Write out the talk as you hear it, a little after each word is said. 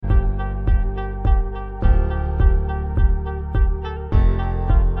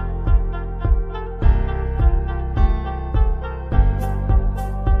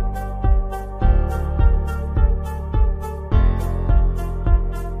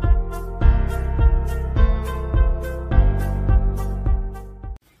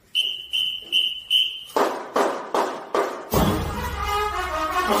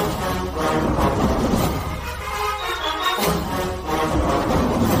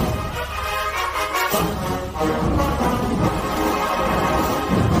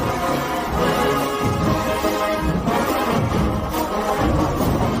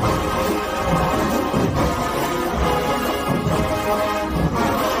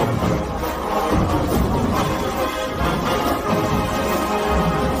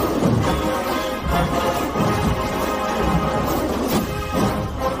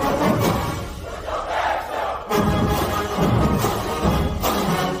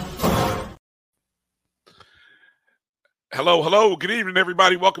Hello. Good evening,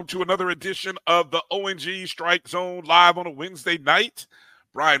 everybody. Welcome to another edition of the ONG Strike Zone live on a Wednesday night.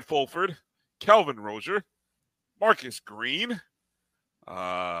 Brian Fulford, Kelvin Rozier, Marcus Green,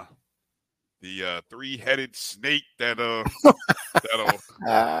 the three-headed snake that'll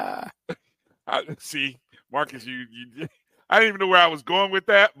see, Marcus, you I didn't even know where I was going with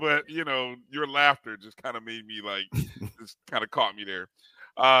that, but your laughter just kind of made me just kind of caught me there.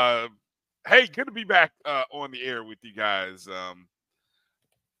 Hey, good to be back on the air with you guys.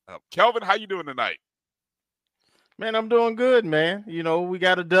 Kelvin, how you doing tonight? Man, I'm doing good, man. We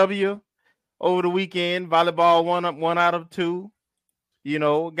got a W over the weekend. Volleyball one out of 2.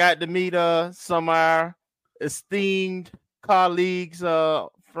 Got to meet some of our esteemed colleagues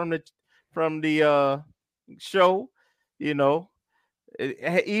from the show.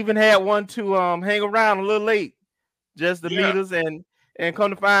 It even had one to hang around a little late just to meet us and come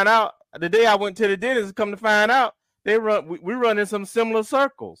to find out. The day I went to the dentist, come to find out, we run in some similar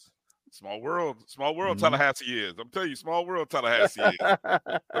circles. Small world, mm-hmm. Tallahassee is. I'm telling you, small world Tallahassee is.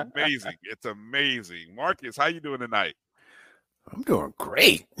 Amazing. It's amazing. Marcus, how you doing tonight? I'm doing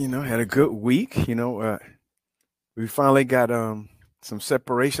great. Had a good week. We finally got some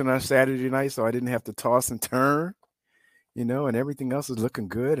separation on Saturday night, so I didn't have to toss and turn, and everything else is looking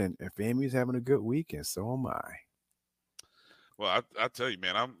good, and family's having a good week, and so am I. Well, I tell you,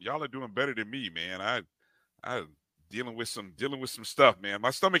 man, y'all are doing better than me, man. I dealing with some stuff, man.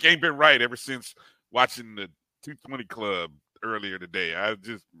 My stomach ain't been right ever since watching the 220 Club earlier today. I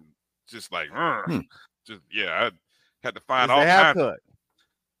just like, I had to find all kinds. Haircut.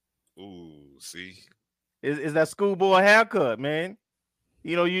 Ooh, see, is that schoolboy haircut, man?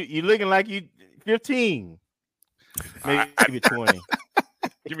 You looking like you 15, maybe 20.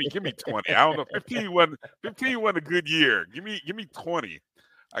 Give me 20. I don't know. 15 wasn't a good year. Give me 20.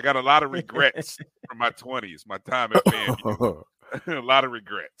 I got a lot of regrets from my 20s, my time at FAMU. A lot of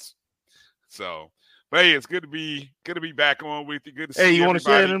regrets. So, but hey, it's good to be back on with you. Good to see you. Hey, you want to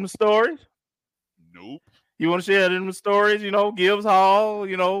share them stories? Nope. You want to share them stories? Gibbs Hall.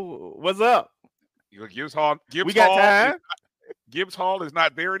 What's up? Gibbs Hall. We got time. Gibbs Hall is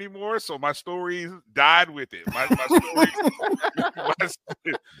not there anymore, so my stories died with it.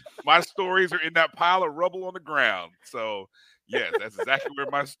 My stories are in that pile of rubble on the ground. So, yes, that's exactly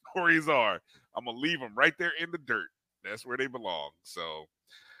where my stories are. I'm going to leave them right there in the dirt. That's where they belong. So,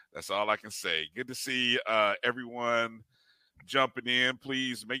 that's all I can say. Good to see everyone jumping in.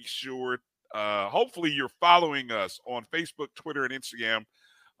 Please make sure, hopefully you're following us on Facebook, Twitter, and Instagram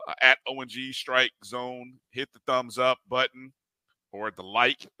at ONG Strike Zone. Hit the thumbs up button or the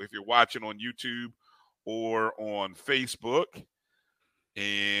like if you're watching on YouTube or on Facebook.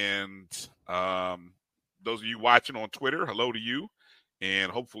 And those of you watching on Twitter, hello to you. And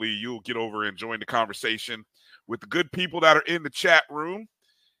hopefully you'll get over and join the conversation with the good people that are in the chat room.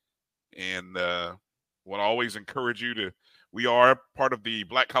 And want to always encourage you we are part of the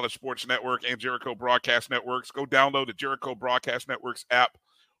Black College Sports Network and Jericho Broadcast Networks. Go download the Jericho Broadcast Networks app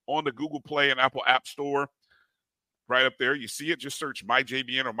on the Google Play and Apple App Store. Right up there, you see it. Just search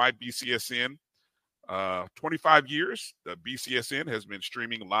MyJBN or MyBCSN. 25 years, the BCSN has been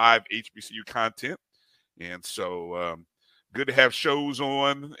streaming live HBCU content. And so good to have shows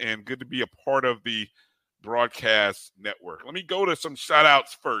on and good to be a part of the broadcast network. Let me go to some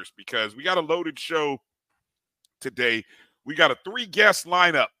shout-outs first because we got a loaded show today. We got a 3-guest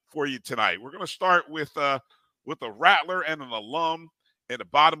lineup for you tonight. We're going to start with a Rattler and an alum. At the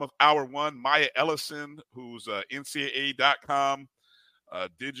bottom of hour 1, Maya Ellison, who's NCAA.com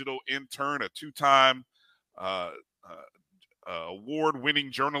digital intern, a 2-time award-winning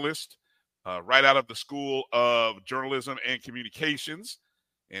journalist right out of the School of Journalism and Communications.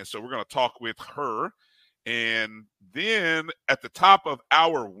 And so we're going to talk with her. And then at the top of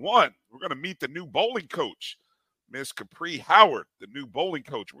hour 1, we're going to meet the new bowling coach, Miss Capri Howard, the new bowling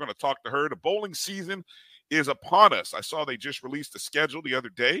coach. We're going to talk to her. The bowling season is upon us. I saw they just released the schedule the other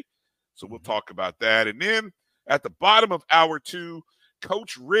day, so we'll talk about that. And then at the bottom of hour 2,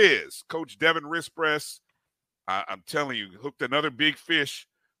 Coach Devin Rispress, I'm telling you, hooked another big fish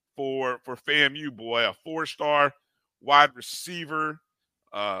for FAMU, boy, a 4-star wide receiver,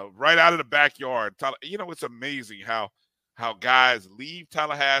 right out of the backyard. You know, it's amazing how guys leave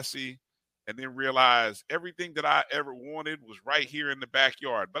Tallahassee and then realize everything that I ever wanted was right here in the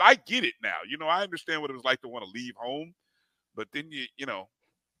backyard. But I get it now. You know, I understand what it was like to want to leave home. But then you know,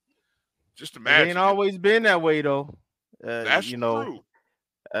 just It ain't imagine always been that way though. Uh, that's you know, true.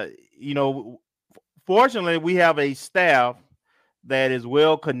 you know, fortunately, we have a staff that is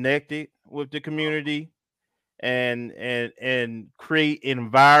well connected with the community and create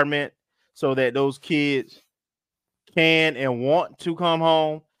environment so that those kids can and want to come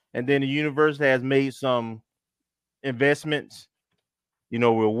home. And then the university has made some investments. You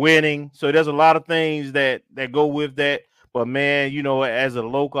know, we're winning, so there's a lot of things that go with that. But man, you know, as a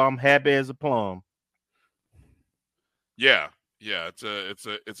local, I'm happy as a plum. Yeah, yeah, it's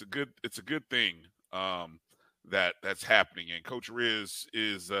a good thing that's happening. And Coach Riz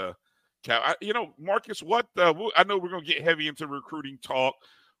is you know, Marcus, I know we're gonna get heavy into recruiting talk.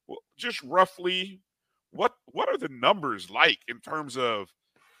 Well, just roughly, what are the numbers like in terms of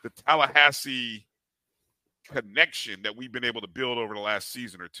the Tallahassee connection that we've been able to build over the last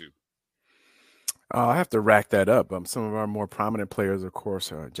season or two? I have to rack that up. Some of our more prominent players, of course,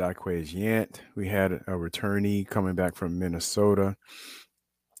 Jacquez Yant. We had a returnee coming back from Minnesota,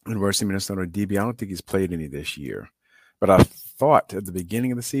 University of Minnesota DB. I don't think he's played any this year, but I thought at the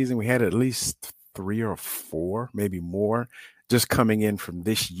beginning of the season we had at least 3 or 4, maybe more, just coming in from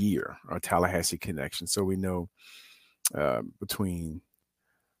this year, our Tallahassee connection. So we know between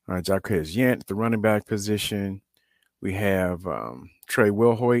Jacquez Yant, the running back position, we have Trey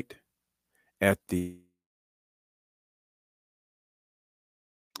Wilhoit at the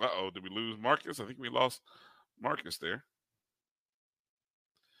Uh-oh, did we lose Marcus? I think we lost Marcus there.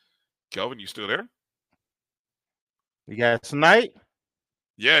 Kelvin, you still there? You got tonight.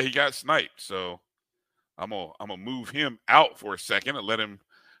 Yeah, he got sniped. So I'm gonna move him out for a second and let him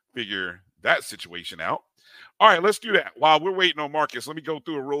figure that situation out. All right, let's do that. While we're waiting on Marcus, let me go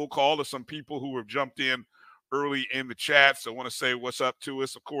through a roll call of some people who have jumped in early in the chat. So I want to say what's up to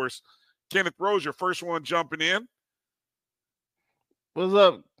us. Of course, Kenneth Rose, your first one jumping in. What's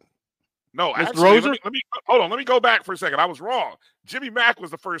up, No, Mr. actually, Roser? let me hold on. Let me go back for a second. I was wrong. Jimmy Mack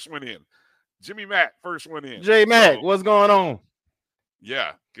was the first one in. Jimmy Mack, first one in. J Mac, So, what's going on?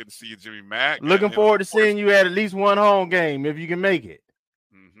 yeah, good to see you, Jimmy Mack. Looking And forward to seeing you at least one home game if you can make it.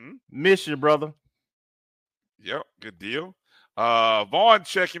 Mm-hmm. Miss you, brother. Yep, good deal. Vaughn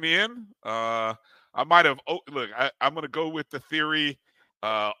checking in. I might have look. I'm gonna go with the theory.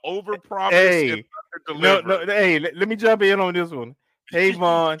 Over promise and Hey, under deliver. hey, let me jump in on this one. Hey,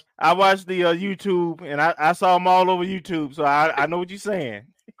 Vaughn, I watched the YouTube and I saw them all over YouTube, so I know what you're saying.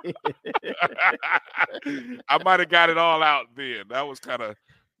 I might have got it all out then. That was kind of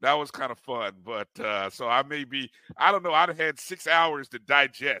fun. But so I don't know. I'd have had 6 hours to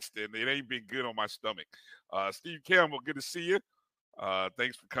digest, and it ain't been good on my stomach. Steve Campbell, good to see you.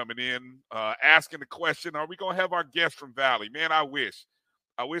 Thanks for coming in. Asking the question, are we gonna have our guest from Valley? Man, I wish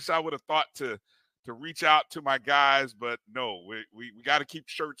I would have thought to reach out to my guys, but no, we got to keep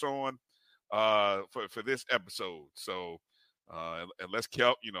shirts on for this episode. So unless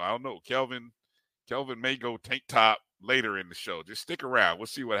I don't know, Kelvin may go tank top later in the show. Just stick around. We'll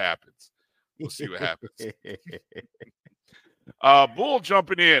see what happens. Bull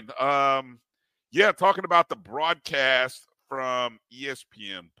jumping in. Yeah, talking about the broadcast from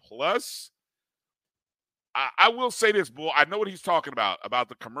ESPN Plus. I will say this, Bull. I know what he's talking about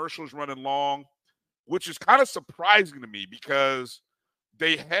the commercials running long, which is kind of surprising to me because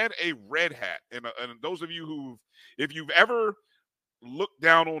they had a red hat. And those of you if you've ever looked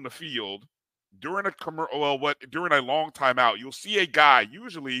down on the field during during a long timeout, you'll see a guy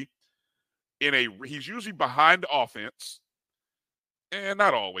usually he's usually behind the offense, and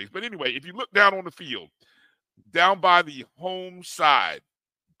not always, but anyway, if you look down on the field, down by the home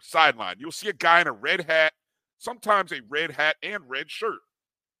sideline, you'll see a guy in a red hat, sometimes a red hat and red shirt.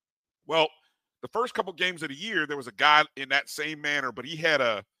 Well, the first couple games of the year, there was a guy in that same manner, but he had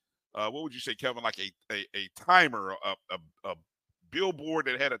what would you say, Kevin, like a timer, a billboard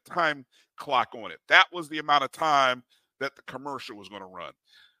that had a time clock on it. That was the amount of time that the commercial was going to run.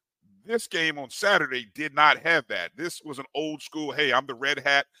 This game on Saturday did not have that. This was an old school, hey, I'm the red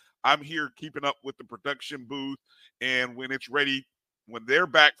hat. I'm here keeping up with the production booth. And when it's ready, when they're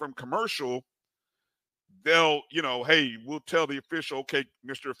back from commercial, they'll, hey, we'll tell the official, okay,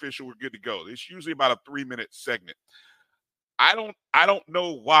 Mr. Official, we're good to go. It's usually about a 3-minute segment. I don't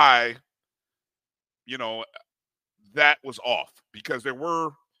know why, that was off, because there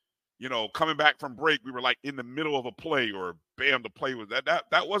were, coming back from break, we were like in the middle of a play, or bam, the play was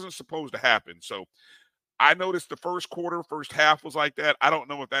that wasn't supposed to happen. So I noticed the first quarter, first half was like that. I don't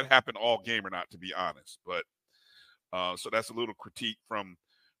know if that happened all game or not, to be honest. But so that's a little critique from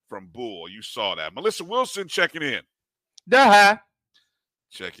Bull. You saw that. Melissa Wilson checking in.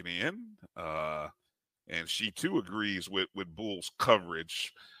 Checking in. And she too agrees with Bull's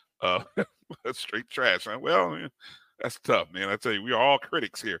coverage. Straight trash. Huh? Well, that's tough, man. I tell you, we are all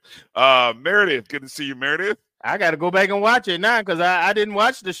critics here. Meredith, good to see you, Meredith. I got to go back and watch it now because I didn't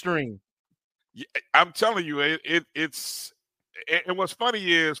watch the stream. Yeah, I'm telling you, it's. And what's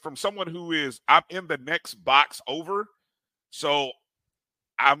funny is from someone I'm in the next box over, so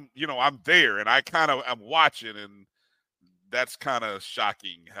I'm there, and I'm watching, and that's kind of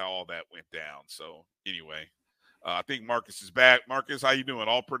shocking how all that went down. So anyway, I think Marcus is back. Marcus, how you doing?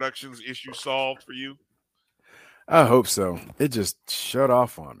 All productions issues solved for you? I hope so. It just shut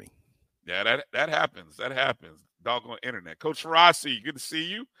off on me. Yeah, that happens. That happens. Doggone internet. Coach Rossi, good to see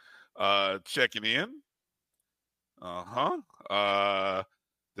you. Checking in.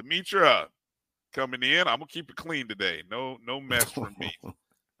 Demetra coming in. I'm gonna keep it clean today. No mess from me.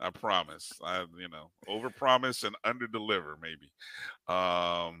 I promise. Overpromise and underdeliver maybe.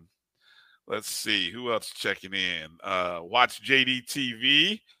 Let's see who else checking in. Watch JD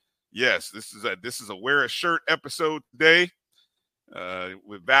TV. Yes, this is a wear a shirt episode today.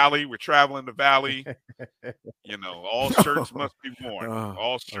 With Valley, we're traveling to Valley. All shirts must be worn.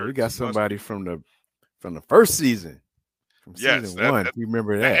 All shirts. We got somebody from the first season. From season 1. You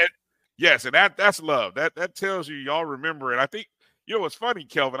remember that? Yes, and that's love. That tells you y'all remember. And I think what's funny,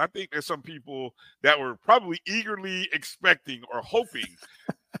 Kelvin. I think there's some people that were probably eagerly expecting or hoping.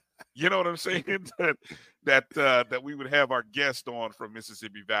 You know what I'm saying? that we would have our guest on from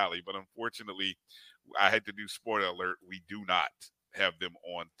Mississippi Valley, but unfortunately, I had to do spoiler alert. We do not have them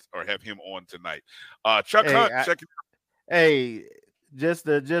on or have him on tonight. Chuck Hunt, checking. Hey, just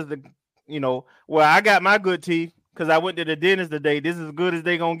the well, I got my good teeth because I went to the dentist today. This is as good as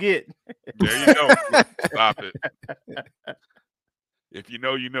they gonna get. There you go. Stop it. If you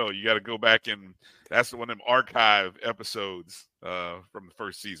know, you know. You got to go back and that's one of them archive episodes from the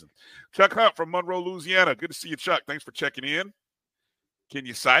first season. Chuck Hunt from Monroe, Louisiana. Good to see you, Chuck. Thanks for checking in.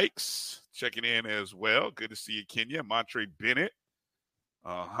 Kenya Sykes checking in as well. Good to see you, Kenya. Montre Bennett.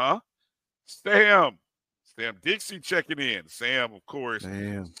 Sam Dixie checking in. Sam, of course,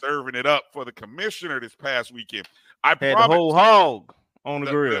 serving it up for the commissioner this past weekend. I had the whole hog on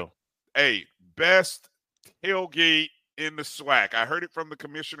the grill. Best tailgate in the SWAC. I heard it from the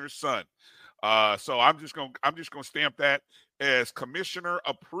commissioner's son. So I'm just gonna stamp that as commissioner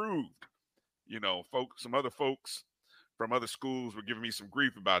approved. Some other folks from other schools were giving me some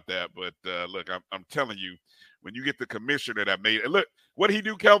grief about that, but look, I'm telling you, when you get the commissioner that made it, look what he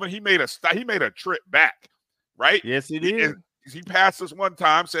do, Kelvin. He made a trip back, right? Yes, he did. He passed us one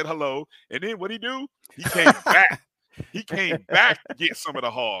time, said hello, and then what he do? He came back. He came back to get some of the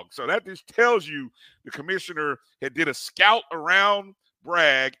hogs. So that just tells you the commissioner did a scout around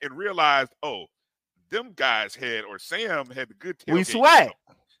Bragg and realized, them guys Sam had the good tailgate.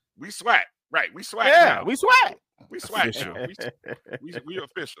 We swag. Right. We swag. Yeah, now. we swag. We swag now. We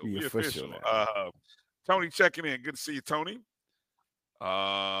official. We official. Tony checking in. Good to see you, Tony.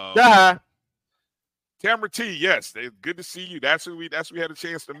 Tamara T, yes. Good to see you. That's who we had a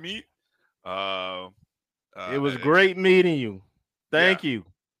chance to meet. It was great meeting you. Thank you.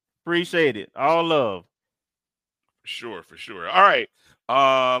 Appreciate it. All love. For sure. All right.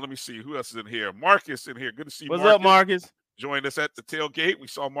 Let me see who else is in here. Marcus in here. Good to see you. What's up, Marcus? Joined us at the tailgate. We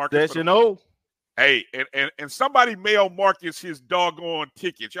saw Marcus. Hey, and somebody mailed Marcus his doggone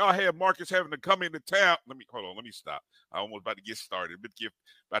tickets. Y'all had Marcus having to come into town. Let me stop. I almost about to get started,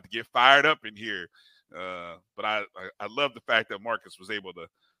 about to get fired up in here. But I love the fact that Marcus was able to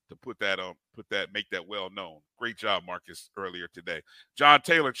make that well known. Great job, Marcus, earlier today. John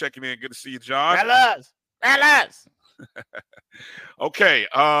Taylor checking in. Good to see you, John. Fellas. Okay.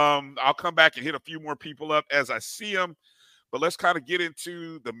 I'll come back and hit a few more people up as I see them, but let's kind of get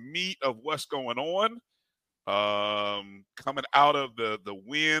into the meat of what's going on. Coming out of the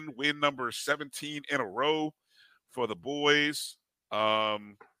win number 17 in a row for the boys.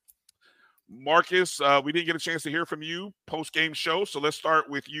 Marcus, we didn't get a chance to hear from you post-game show, so let's start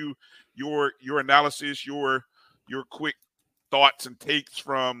with you, your analysis, your quick thoughts and takes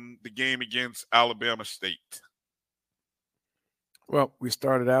from the game against Alabama State. Well, we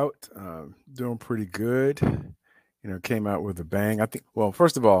started out doing pretty good. Came out with a bang. I think, well,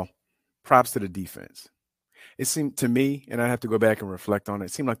 first of all, props to the defense. It seemed to me, and I have to go back and reflect on it,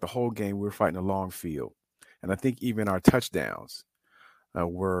 it seemed like the whole game we were fighting a long field. And I think even our touchdowns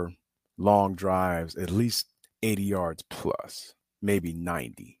were long drives, at least 80 yards plus, maybe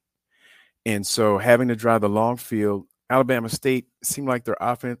 90. And so having to drive the long field, Alabama State seemed like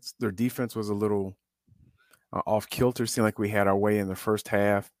their defense was a little off kilter. Seemed like we had our way in the first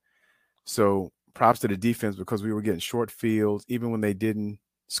half. So props to the defense because we were getting short fields, even when they didn't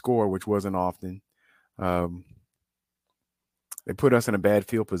score, which wasn't often. They put us in a bad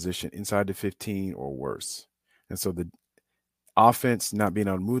field position inside the 15 or worse. And so the offense not being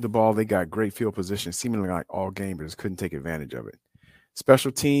able to move the ball, they got great field position, seemingly like all game, but just couldn't take advantage of it.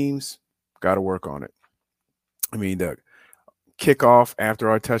 Special teams, got to work on it. I mean, the kickoff after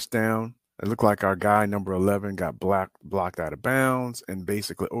our touchdown, it looked like our guy, number 11, got blocked out of bounds and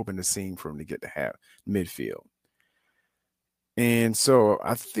basically opened the seam for him to get to half midfield. And so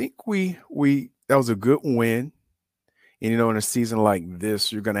I think we that was a good win. And, in a season like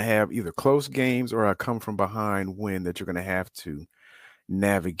this, you're going to have either close games or a come from behind win that you're going to have to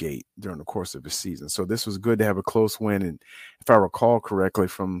navigate during the course of the season. So this was good to have a close win. And if I recall correctly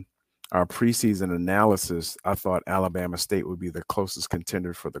from our preseason analysis, I thought Alabama State would be the closest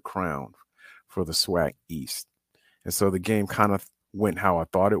contender for the crown for the SWAC East. And so the game kind of went how I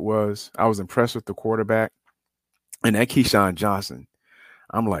thought it was. I was impressed with the quarterback. And that Keyshawn Johnson,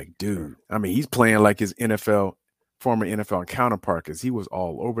 I'm like, dude, I mean, he's playing like his former NFL counterpart because he was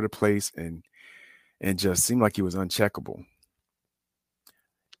all over the place and just seemed like he was uncheckable.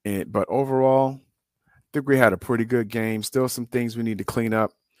 But overall, I think we had a pretty good game. Still some things we need to clean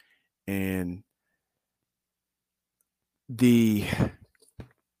up. And the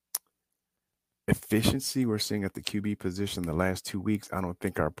efficiency we're seeing at the QB position the last 2 weeks, I don't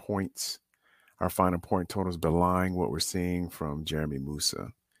think our final point totals belying what we're seeing from Jeremy Musa.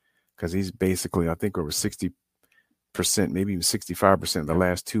 Because he's basically, I think, over 60%, maybe even 65% the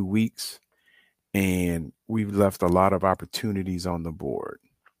last 2 weeks. And we've left a lot of opportunities on the board.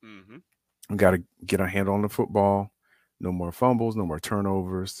 Mm-hmm. We got to get our handle on the football. No more fumbles, no more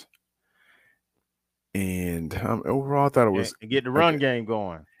turnovers. And overall, I thought it was... And get the run game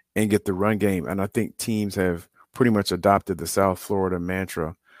going. And get the run game. And I think teams have pretty much adopted the South Florida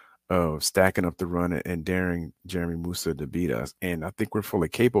mantra of stacking up the run and daring Jeremy Musa to beat us. And I think we're fully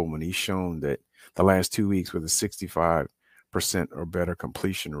capable when he's shown that the last 2 weeks with a 65% or better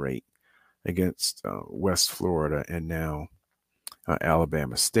completion rate against West Florida and now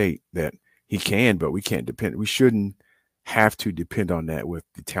Alabama State that he can, but we can't depend. We shouldn't have to depend on that with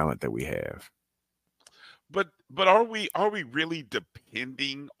the talent that we have. But are we really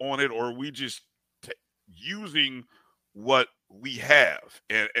depending on it, or are we just using what we have?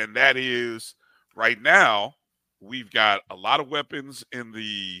 And that is right now we've got a lot of weapons in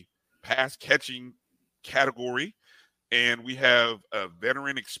the pass catching category, and we have a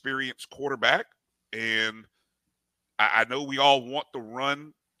veteran experienced quarterback. And I know we all want the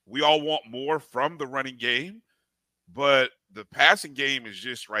run. We all want more from the running game, but the passing game is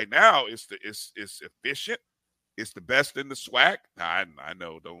just right now it's efficient. It's the best in the SWAC. I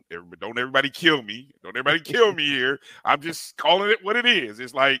know. Don't everybody kill me. Don't everybody kill me here. I'm just calling it what it is.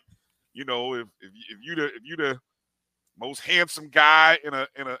 It's like, if you the most handsome guy in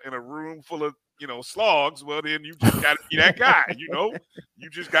a room full of slogs, well then you just got to be that guy. You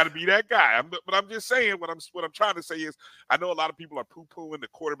just got to be that guy. But I'm just saying what I'm trying to say is I know a lot of people are poo-pooing the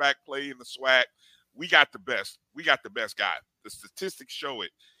quarterback play in the SWAC. We got the best. We got the best guy. The statistics show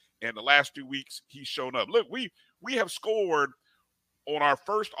it. And the last 2 weeks, he's shown up. Look, we have scored on our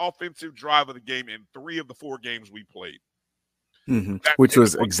first offensive drive of the game in 3 of the 4 games we played. Mm-hmm. Which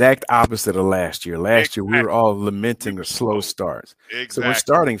was exact opposite of last year. Last year, we were all lamenting the slow starts. Exactly. So we're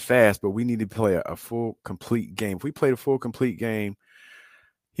starting fast, but we need to play a full, complete game. If we played a full, complete game,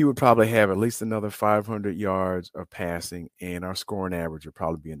 he would probably have at least another 500 yards of passing, and our scoring average would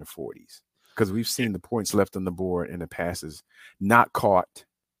probably be in the 40s. Because we've seen the points left on the board and the passes not caught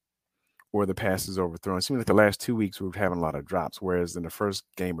or the passes overthrown. It seemed like the last 2 weeks we were having a lot of drops, whereas in the first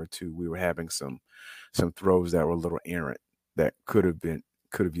game or two we were having some throws that were a little errant that could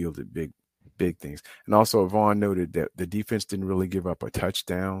have yielded big things. And also Vaughn noted that the defense didn't really give up a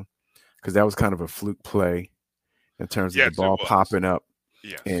touchdown because that was kind of a fluke play in terms of the ball popping up.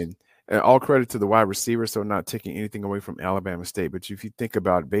 Yes. And all credit to the wide receiver, so not taking anything away from Alabama State. But if you think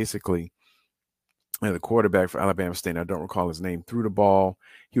about it, basically, the quarterback for Alabama State, I don't recall his name, threw the ball.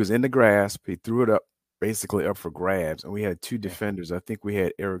 He was in the grasp. He threw it up, basically up for grabs. And we had 2 defenders. I think we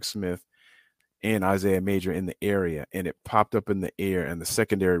had Eric Smith and Isaiah Major in the area. And it popped up in the air. And the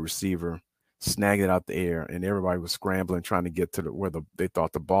secondary receiver snagged it out the air. And everybody was scrambling, trying to get to where they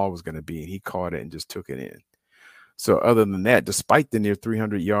thought the ball was going to be. And he caught it and just took it in. So other than that, despite the near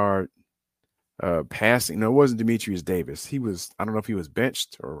 300-yard passing, it wasn't Demetrius Davis. I don't know if he was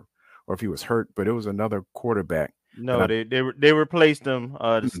benched or if he was hurt, but it was another quarterback No, they replaced him.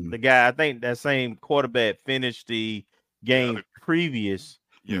 Mhm. The guy, I think that same quarterback finished the game other- previous,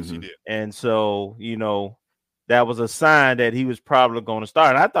 yes, he Mhm. did. and so that was a sign that he was probably going to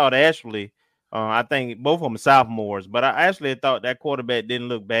start. And I thought actually, I think both of them sophomores, but I actually thought that quarterback didn't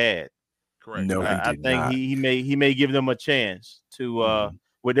look bad. Correct. No, he I did think not. he may give them a chance to Mhm.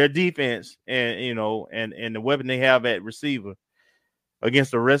 with their defense and and the weapon they have at receiver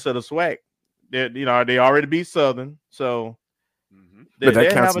against the rest of the SWAC. They already beat Southern, so Mm-hmm. But that they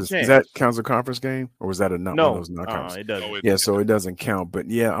counts have a as is that chance. counts a conference game, or was that a not one of No, those non-conference? it doesn't. No, Yeah, it so it doesn't count. But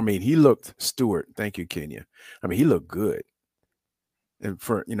yeah, I mean, he looked Stewart. Thank you, Kenya. I mean, he looked good, and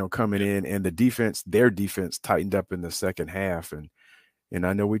for coming yeah. in, and their defense tightened up in the second half, and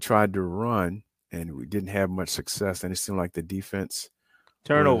I know we tried to run, and we didn't have much success, and it seemed like the defense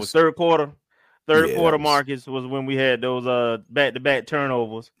Turnovers. was Third quarter that was. Marcus was when we had those back-to-back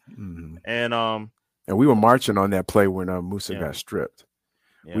turnovers, Mhm. and And we were marching on that play when Musa yeah, got stripped.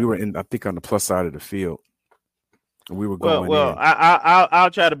 We yeah. were I think, on the plus side of the field. We were Well, going in. I'll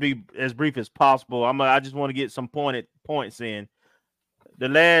try to be as brief as possible. I just want to get some points in. The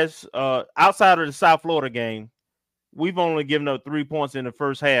last outside of the South Florida game, we've only given up 3 points in the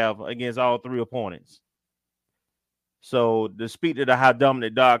first half against all three opponents. So to speak to how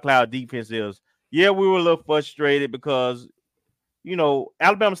dominant Dark Cloud defense is, yeah, we were a little frustrated because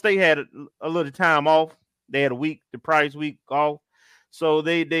Alabama State had a little time off. They had the prize week off. So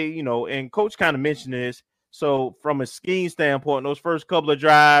they and coach kind of mentioned this. So from a scheme standpoint, those first couple of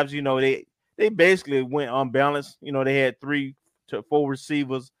drives, they basically went unbalanced. They had 3 to 4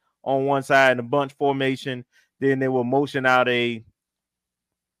 receivers on one side in a bunch formation. Then they will motion out a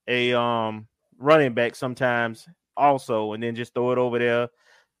running back sometimes also, and then just throw it over there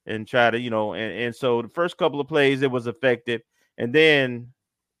and try to, and so the first couple of plays it was effective. And then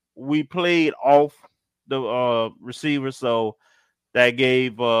we played off the receiver, so that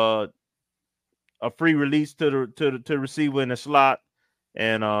gave a free release to the receiver in the slot,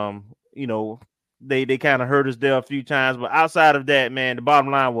 and they kind of hurt us there a few times. But outside of that, man, the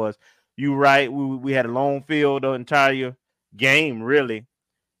bottom line was you right. We had a long field the entire game, really,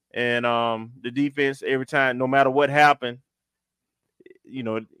 and the defense every time, no matter what happened.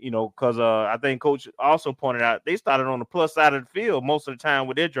 Because I think Coach also pointed out they started on the plus side of the field most of the time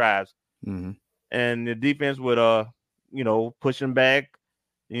with their drives, Mm-hmm. and the defense would pushing back,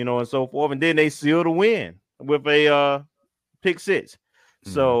 and so forth, and then they sealed the win with a pick six.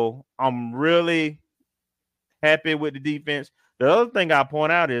 So I'm really happy with the defense. The other thing I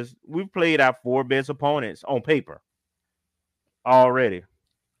point out is we've played our 4 best opponents on paper already.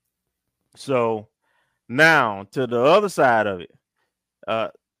 So now to the other side of it.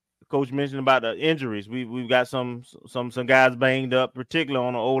 Coach mentioned about the injuries. We've got some guys banged up, particularly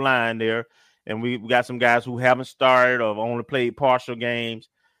on the O line there, and we got some guys who haven't started or only played partial games.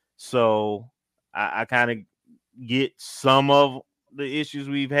 So I kind of get some of the issues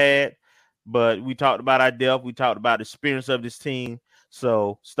we've had, but we talked about our depth. We talked about the experience of this team.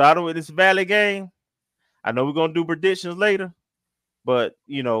 So starting with this Valley game, I know we're gonna do predictions later, but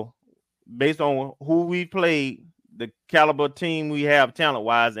based on who we played, the caliber team we have talent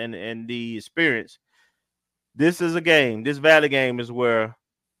wise and the experience, this is a game. This Valley game is where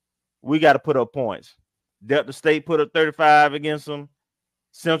we got to put up points. Delta State put up 35 against them.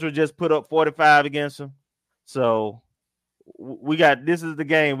 Central just put up 45 against them. So this is the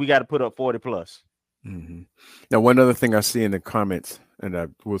game we got to put up 40 plus. Mm-hmm. Now, one other thing I see in the comments, and I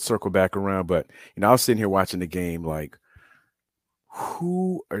will circle back around, but I was sitting here watching the game like,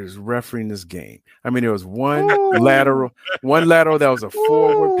 who is refereeing this game? I mean, there was one lateral that was a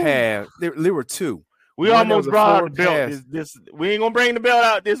forward pass. There were 2. We One that almost was a brought out the forward belt. pass. This we ain't gonna bring the belt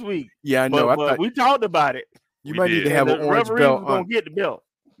out this week. Yeah, I know. I But thought we talked about it. you We might need did. to have And an the orange referee belt was gonna on, get the belt.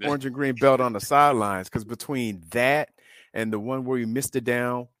 orange and green belt on the sidelines, because between that and the one where you missed it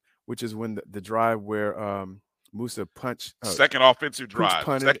down, which is when the drive where Musa punched Second offensive drive.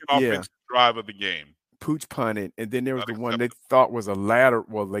 punted, Second offensive drive of the game. Pooch punted, and then there was the one they thought was a lateral.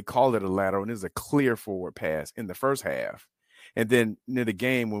 Well, they called it a lateral, and it was a clear forward pass in the first half. And then near the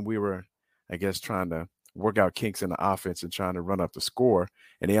game when we were, I guess, trying to work out kinks in the offense and trying to run up the score,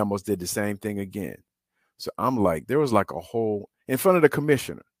 and they almost did the same thing again. So I'm like, there was like a whole in front of the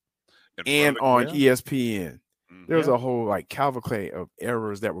commissioner and on ESPN. There was a whole like cavalcade of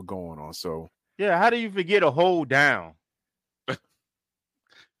errors that were going on. So yeah, how do you forget a hold down?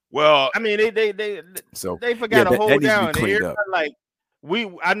 Well, I mean, they forgot a hold down. Like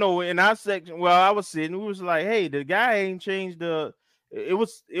I know in our section. Well, I was sitting. We was like, hey, the guy ain't changed the.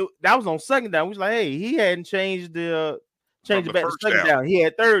 That was on second down. We was like, hey, he hadn't changed the changed it back to first second down. down. He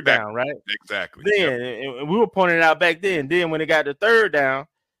had third Exactly. down, right? Exactly. Then and we were pointing it out back then. Then when it got to third down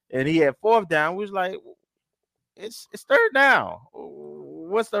and he had fourth down, we was like, it's third down.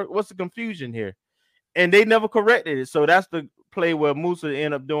 What's the confusion here? And they never corrected it. So that's the play where Musa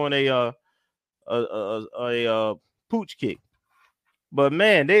ended up doing a pooch kick. But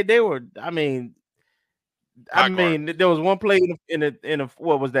man, they were. I mean, there was one play in the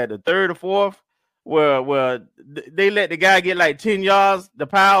what was that, the third or fourth, where they let the guy get like 10 yards. The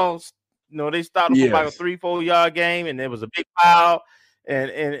Pals, they started for like a 3-4 yard game, and there was a big pile,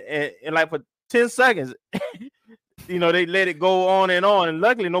 and like for 10 seconds, they let it go on, and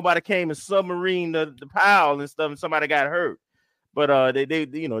luckily nobody came and submarined the pile and stuff, and somebody got hurt. But they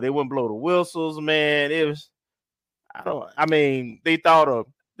wouldn't blow the whistles, man. It was, they thought a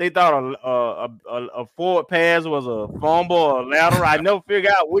forward pass was a fumble or a lateral. I never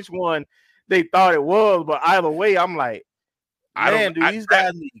figured out which one they thought it was, but either way, I'm like, man, do these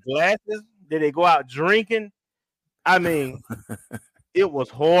guys need glasses? Did they go out drinking? I mean, it was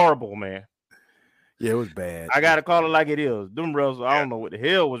horrible, man. Yeah, it was bad. I gotta call it like it is. Them bros, I don't know what the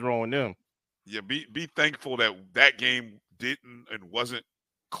hell was wrong with them. Yeah, be thankful that game didn't and wasn't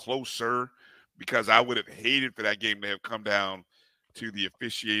closer, because I would have hated for that game to have come down to the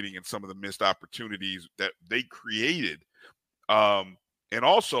officiating and some of the missed opportunities that they created. And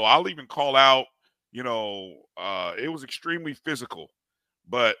also, I'll even call out, it was extremely physical,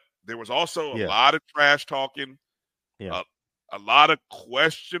 but there was also a lot of trash talking, a lot of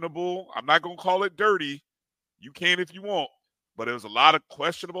questionable, I'm not going to call it dirty, you can if you want, but there was a lot of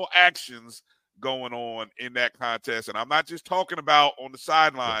questionable actions going on in that contest. And I'm not just talking about on the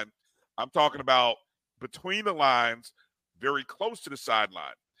sideline. I'm talking about between the lines, very close to the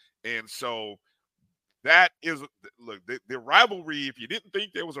sideline. And so that is, look, the rivalry, if you didn't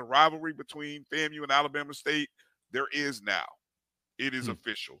think there was a rivalry between FAMU and Alabama State, there is now. It is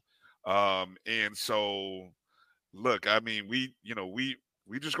official. And so, look, I mean, we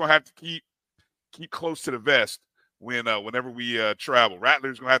just going to have to keep close to the vest whenever we travel.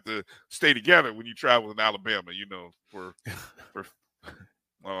 Rattlers going to have to stay together when you travel in Alabama, for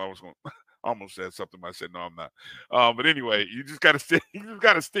well, I almost said something. I said, no, I'm not. But anyway, you just got to stick. You just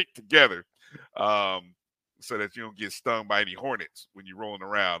got to stick together, so that you don't get stung by any hornets when you're rolling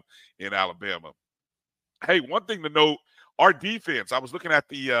around in Alabama. Hey, one thing to note: our defense. I was looking at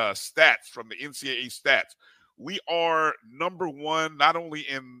the stats from the NCAA stats. We are number one, not only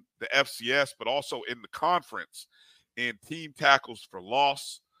in the FCS but also in the conference in team tackles for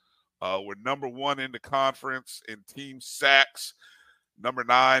loss. We're number one in the conference in team sacks. Number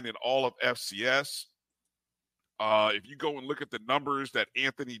 9 in all of FCS. If you go and look at the numbers that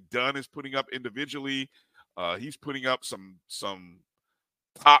Anthony Dunn is putting up individually, he's putting up some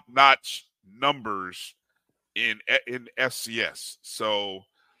top-notch numbers in FCS. So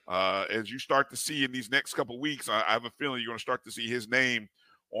as you start to see in these next couple of weeks, I have a feeling you're going to start to see his name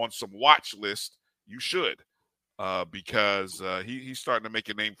on some watch list. You should, because he's starting to make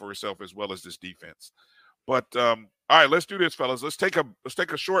a name for himself as well as this defense. But all right, let's do this, fellas. Let's take a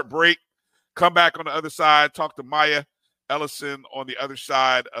short break. Come back on the other side. Talk to Maya Ellison on the other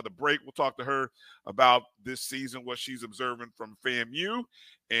side of the break. We'll talk to her about this season, what she's observing from FAMU,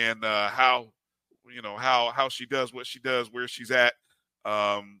 and how she does what she does, where she's at.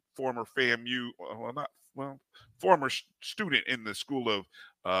 Former FAMU, former student in the School of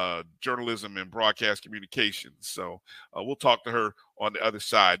Journalism and Broadcast Communications. So we'll talk to her on the other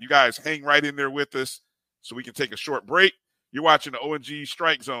side. You guys hang right in there with us so we can take a short break. You're watching the ONG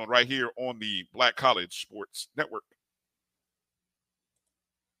Strike Zone right here on the Black College Sports Network.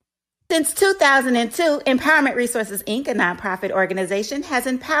 Since 2002, Empowerment Resources, Inc., a nonprofit organization, has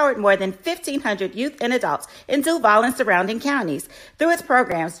empowered more than 1,500 youth and adults in Duval and surrounding counties. Through its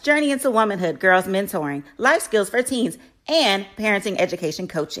programs, Journey into Womanhood, Girls Mentoring, Life Skills for Teens, and Parenting Education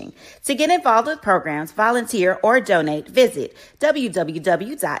Coaching. To get involved with programs, volunteer, or donate, visit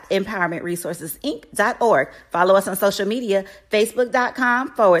www.empowermentresourcesinc.org. Follow us on social media,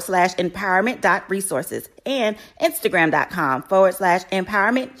 facebook.com/empowerment.resources and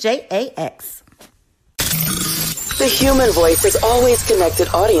instagram.com/empowermentJAX. The human voice has always connected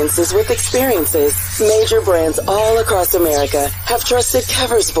audiences with experiences. Major brands all across America have trusted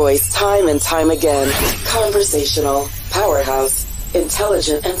Kever's voice time and time again. Conversational, powerhouse,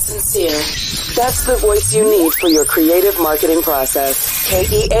 intelligent, and sincere. That's the voice you need for your creative marketing process.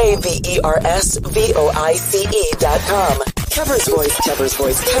 KEAVERSVOICE.com. Kever's Voice, Kever's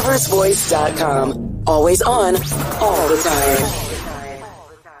Voice, KeversVoice.com. Always on, all the time.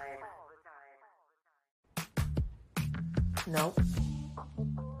 Nope.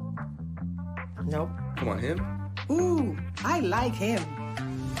 Come on, him? Ooh, I like him.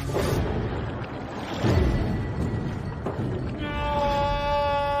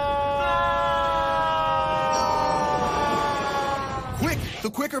 Quick, the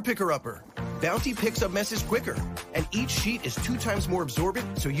quicker picker-upper. Bounty picks up messes quicker, and each sheet is 2 times more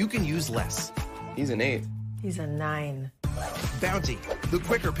absorbent, so you can use less. He's an 8. He's a 9. Bounty, the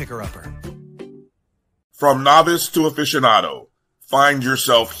quicker picker-upper. From novice to aficionado, find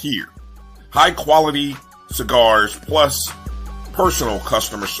yourself here. High quality cigars plus personal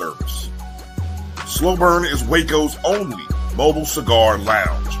customer service. Slow Burn is Waco's only mobile cigar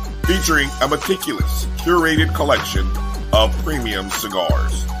lounge, featuring a meticulous, curated collection of premium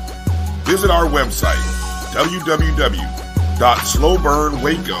cigars. Visit our website,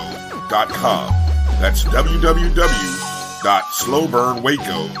 www.slowburnwaco.com. That's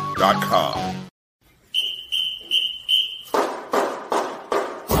www.slowburnwaco.com.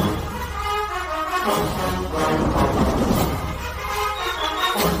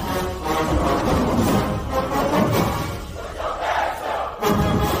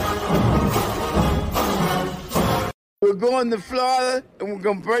 We're going to Florida, and we're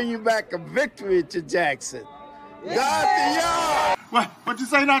going to bring you back a victory to Jackson. God to y'all! What you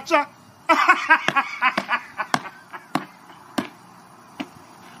say now, Chuck?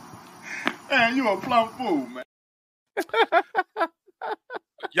 Man, you a plumb fool, man.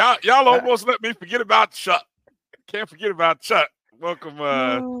 Y'all almost let me forget about Chuck. Can't forget about Chuck. Welcome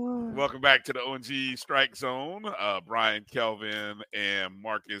back to the ONG Strike Zone. Brian, Kelvin, and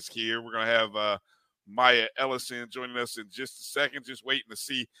Marcus here. We're gonna have Maya Ellison joining us in just a second. Just waiting to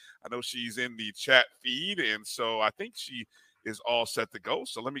see. I know she's in the chat feed, and so I think she is all set to go.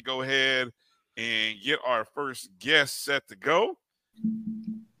 So let me go ahead and get our first guest set to go.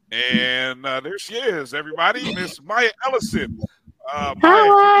 And there she is, everybody. Miss Maya Ellison.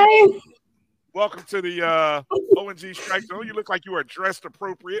 Hi. Welcome to the ONG Strike Zone. You look like you are dressed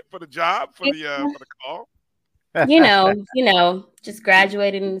appropriate for the job, for the call. You know, just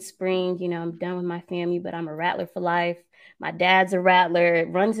graduated in the spring. I'm done with my family, but I'm a Rattler for life. My dad's a Rattler. It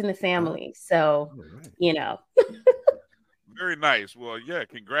runs in the family. So, Very nice. Well, yeah,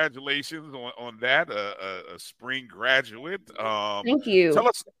 congratulations on that, a spring graduate. Thank you. Tell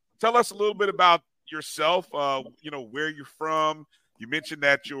us a little bit about yourself, where you're from. You mentioned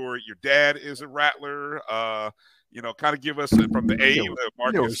that your dad is a Rattler. Kind of give us from the A.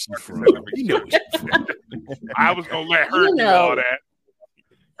 Marcus. I was gonna let her do all that.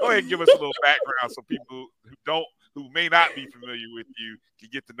 Go ahead and give us a little background so people who may not be familiar with you can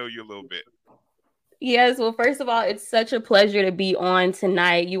get to know you a little bit. Yes, well, first of all, it's such a pleasure to be on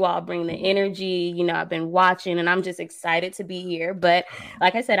tonight. You all bring the energy. I've been watching and I'm just excited to be here. But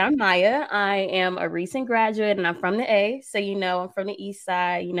like I said, I'm Maya. I am a recent graduate and I'm from the A. So, I'm from the East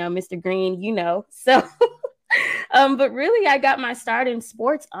Side, Mr. Green, So, but really, I got my start in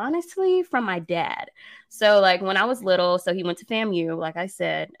sports, honestly, from my dad. So like when I was little, so he went to FAMU, like I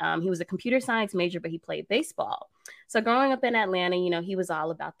said, he was a computer science major, but he played baseball. So growing up in Atlanta, he was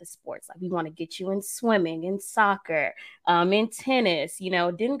all about the sports. Like we want to get you in swimming, in soccer, in tennis,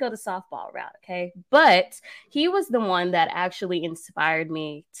 didn't go the softball route. Okay. But he was the one that actually inspired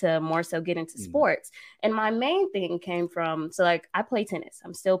me to more so get into sports. And my main thing came from, so like I play tennis.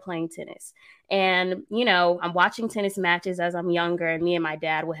 I'm still playing tennis. And, I'm watching tennis matches as I'm younger, and me and my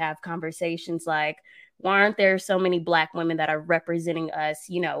dad would have conversations like, why aren't there so many Black women that are representing us,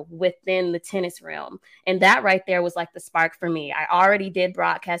 within the tennis realm? And that right there was like the spark for me. I already did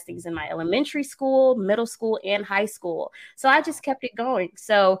broadcastings in my elementary school, middle school, and high school. So I just kept it going.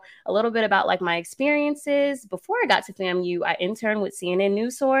 So a little bit about like my experiences. Before I got to FAMU, I interned with CNN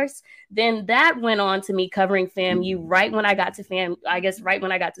News Source. Then that went on to me covering FAMU right when I got to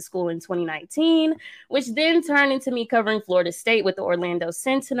school in 2019, which then turned into me covering Florida State with the Orlando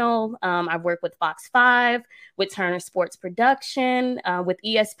Sentinel. I've worked with Fox 5. With Turner Sports Production, with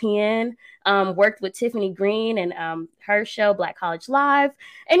ESPN, worked with Tiffany Green and her show, Black College Live,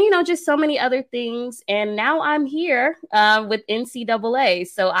 and, just so many other things. And now I'm here with NCAA.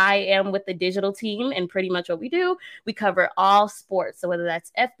 So I am with the digital team, and pretty much what we do, we cover all sports. So whether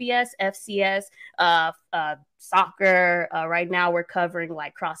that's FBS, FCS, soccer, right now we're covering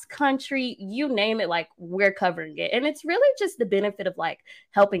like cross country, you name it, like we're covering it. And it's really just the benefit of like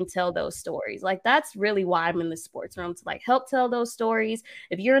helping tell those stories. Like that's really why I'm in the sports room, to like help tell those stories.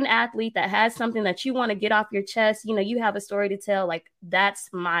 If you're an athlete that has something that you want to get off your chest, you have a story to tell, like that's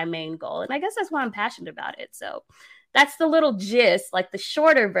my main goal. And I guess that's why I'm passionate about it. So that's the little gist, like the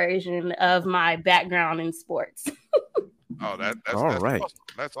shorter version of my background in sports. Oh, that's all right. Awesome.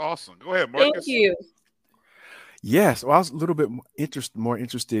 That's awesome. Go ahead, Marcus. Thank you. Yes, well, I was a little bit more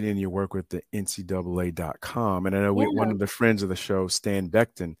interested in your work with the NCAA.com. And I know one Yeah. of the friends of the show, Stan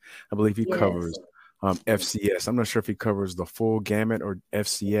Beckton, I believe he Yes. covers FCS. I'm not sure if he covers the full gamut or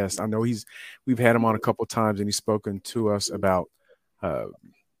FCS. I know we've had him on a couple of times, and he's spoken to us about,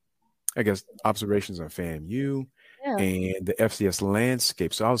 I guess, observations on FAMU Yeah. and the FCS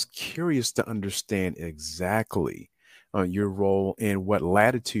landscape. So I was curious to understand exactly your role and what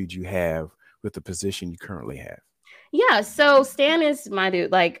latitude you have with the position you currently have. Yeah, so Stan is my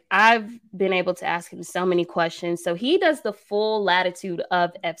dude. Like, I've been able to ask him so many questions. So he does the full latitude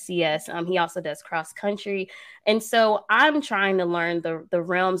of FCS. He also does cross country. And so I'm trying to learn the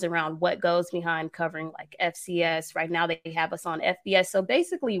realms around what goes behind covering like FCS. Right now they have us on FBS. So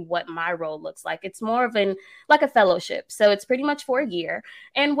basically what my role looks like, it's more of like a fellowship. So it's pretty much for a year.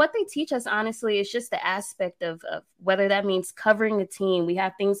 And what they teach us, honestly, is just the aspect of whether that means covering a team. We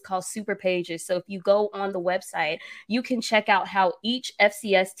have things called super pages. So if you go on the website, you can check out how each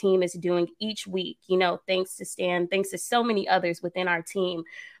FCS team is doing each week, thanks to Stan, thanks to so many others within our team.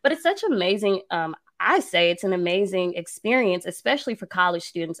 But it's such amazing. I say it's an amazing experience, especially for college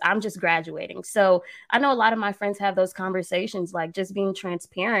students. I'm just graduating. So I know a lot of my friends have those conversations, like just being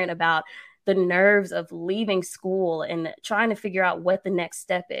transparent about the nerves of leaving school and trying to figure out what the next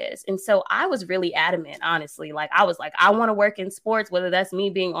step is. And so I was really adamant, honestly. Like, I was like, I want to work in sports, whether that's me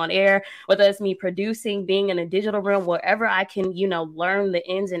being on air, whether that's me producing, being in a digital room, wherever I can, learn the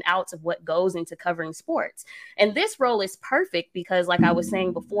ins and outs of what goes into covering sports. And this role is perfect because, like I was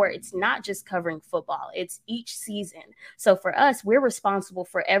saying before, it's not just covering football, it's each season. So for us, we're responsible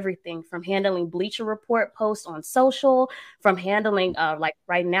for everything from handling Bleacher Report posts on social, from handling, like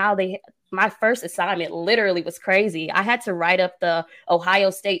right now, my first assignment literally was crazy. I had to write up the Ohio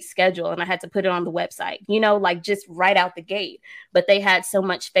State schedule and I had to put it on the website, like just right out the gate. But they had so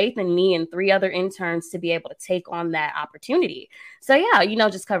much faith in me and 3 other interns to be able to take on that opportunity. So yeah,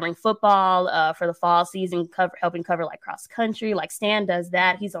 just covering football for the fall season, helping cover like cross country, like Stan does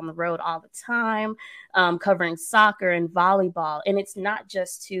that. He's on the road all the time, covering soccer and volleyball. And it's not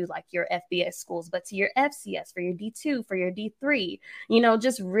just to like your FBS schools, but to your FCS, for your D2, for your D3,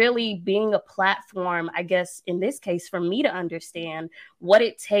 just really being a platform, I guess, in this case, for me to understand what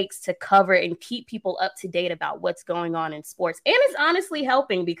it takes to cover and keep people up to date about what's going on in sports. And it's honestly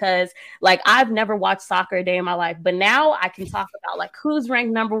helping because like I've never watched soccer a day in my life, but now I can talk about like who's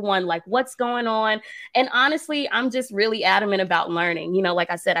ranked number 1, like what's going on. And honestly, I'm just really adamant about learning.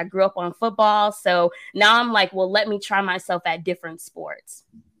 Like I said, I grew up on football. So now I'm like, well, let me try myself at different sports.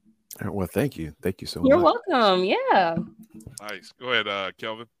 Well, thank you. Thank you so much. You're welcome. Yeah. Nice. Go ahead,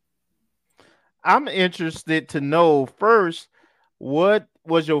 Kelvin. I'm interested to know first, what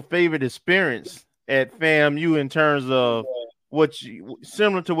was your favorite experience at FAMU in terms of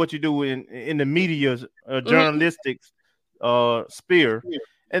similar to what you do in the media journalistics sphere,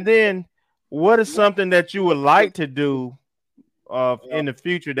 and then what is something that you would like to do in the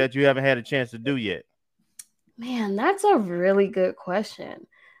future that you haven't had a chance to do yet? Man, that's a really good question.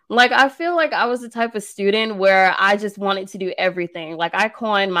 Like, I feel like I was the type of student where I just wanted to do everything. Like, I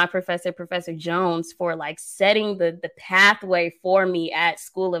coined my professor, Professor Jones, for like setting the pathway for me at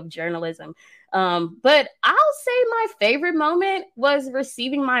School of Journalism. But I'll say my favorite moment was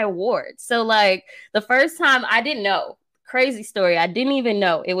receiving my award. So like the first time, I didn't know. Crazy story. I didn't even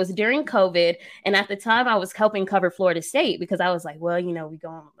know. It was during COVID. And at the time I was helping cover Florida State because I was like, well, we go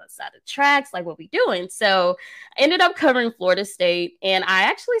on the side of tracks, like what we doing. So I ended up covering Florida State and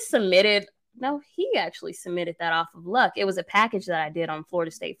he actually submitted that off of luck. It was a package that I did on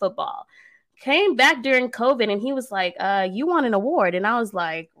Florida State football. Came back during COVID and he was like, you won an award. And I was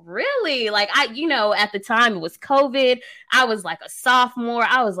like, really? Like, at the time it was COVID. I was like a sophomore.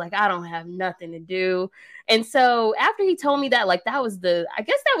 I was like, I don't have nothing to do. And so after he told me that, like, that was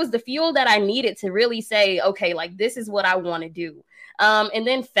the fuel that I needed to really say, okay, like, this is what I want to do. And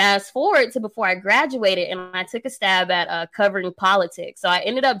then fast forward to before I graduated and I took a stab at covering politics. So I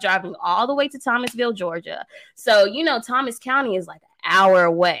ended up driving all the way to Thomasville, Georgia. So, Thomas County is like an hour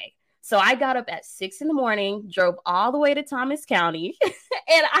away. So I got up at 6 a.m, drove all the way to Thomas County, and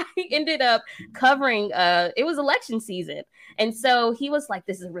I ended up covering, it was election season. And so he was like,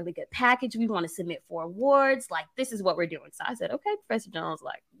 this is a really good package. We want to submit for awards. Like, this is what we're doing. So I said, okay, Professor Jones,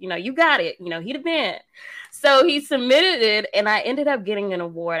 like, you got it. He the man. So he submitted it, and I ended up getting an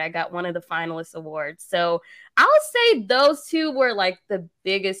award. I got one of the finalist awards. So I would say those two were like the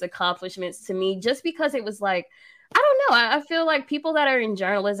biggest accomplishments to me, just because it was like, I don't know. I feel like people that are in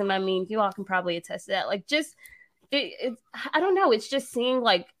journalism, I mean, you all can probably attest to that. Like, just, I don't know. It's just seeing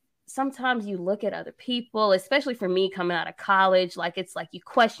like sometimes you look at other people, especially for me coming out of college, like it's like you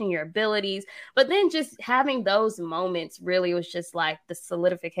question your abilities, but then just having those moments really was just like the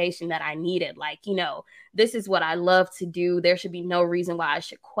solidification that I needed. Like, this is what I love to do. There should be no reason why I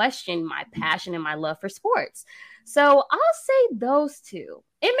should question my passion and my love for sports. So I'll say those two.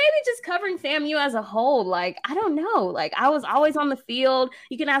 And maybe just covering FAMU as a whole. Like, I don't know. Like, I was always on the field.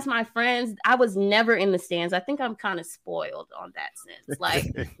 You can ask my friends. I was never in the stands. I think I'm kind of spoiled on that sense. Like,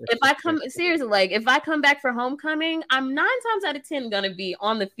 if I come back for homecoming, I'm 9 times out of 10 going to be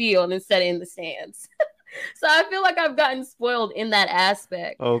on the field instead of in the stands. So I feel like I've gotten spoiled in that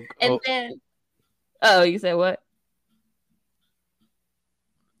aspect. Then, you said what?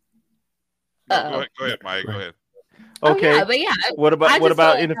 No, go ahead, Mike. Go ahead. Okay. But yeah. What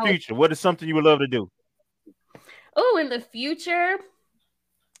about in the future? What is something you would love to do? Oh, in the future.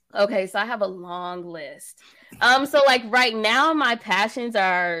 Okay, so I have a long list. So like right now, my passions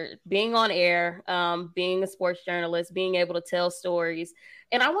are being on air, being a sports journalist, being able to tell stories.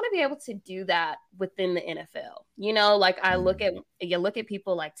 And I want to be able to do that within the NFL. Like you look at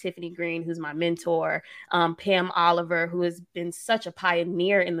people like Tiffany Green, who's my mentor, Pam Oliver, who has been such a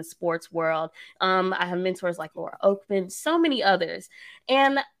pioneer in the sports world. I have mentors like Laura Oakman, so many others.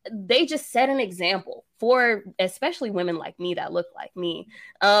 And they just set an example for especially women like me that look like me.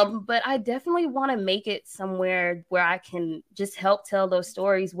 But I definitely want to make it somewhere where I can just help tell those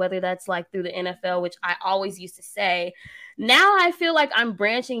stories, whether that's like through the NFL, which I always used to say. Now I feel like I'm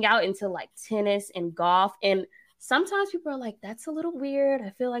branching out into like tennis and golf. And sometimes people are like, that's a little weird.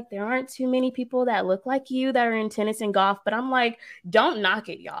 I feel like there aren't too many people that look like you that are in tennis and golf. But I'm like, don't knock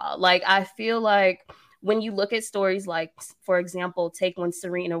it, y'all. Like, I feel like when you look at stories like, for example, take when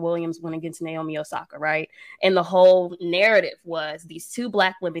Serena Williams went against Naomi Osaka, right? And the whole narrative was these two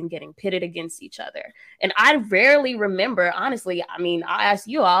Black women getting pitted against each other. And I rarely remember, honestly, I mean, I'll ask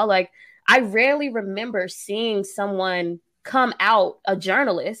you all, like, I rarely remember seeing someone come out, a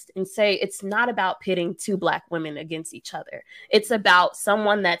journalist, and say it's not about pitting two Black women against each other. It's about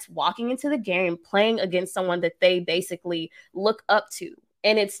someone that's walking into the game, playing against someone that they basically look up to.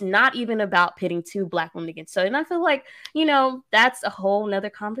 And it's not even about pitting two Black women against. So, and I feel like, that's a whole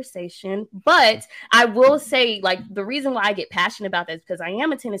nother conversation. But I will say, like, the reason why I get passionate about that is because I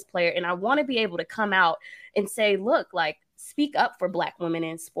am a tennis player and I want to be able to come out and say, look, like, speak up for Black women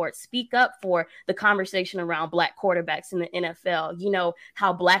in sports, speak up for the conversation around Black quarterbacks in the NFL,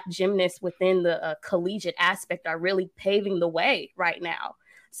 how Black gymnasts within the collegiate aspect are really paving the way right now.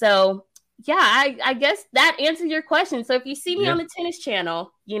 So yeah, I guess that answers your question. So if you see me on the tennis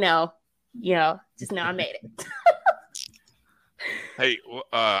channel, just know I made it. Hey,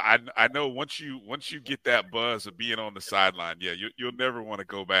 I know once you get that buzz of being on the sideline, you'll never want to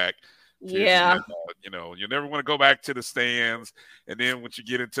go back. You'll never want to go back to the stands. And then once you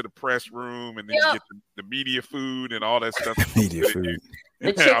get into the press room and then you get the media food and all that stuff. Media food.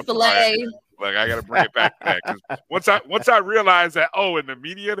 The Chick-fil-A. Like, I got to bring it back to that. Because once I realized that, in the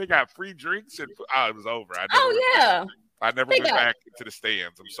media, they got free drinks, and it was over. I never went back into the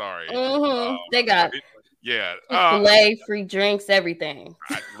stands. I'm sorry. Mm-hmm. They got Chick-fil-A, free drinks, everything.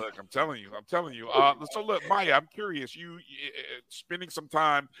 Look, I'm telling you. So look, Maya, I'm curious. You spending some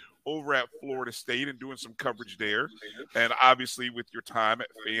time over at Florida State and doing some coverage there, and obviously with your time at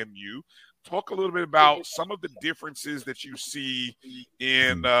FAMU. Talk a little bit about some of the differences that you see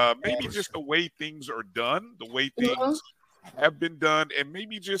in maybe just the way things are done, the way things have been done, and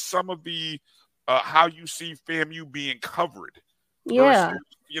maybe just some of the how you see FAMU being covered. Yeah.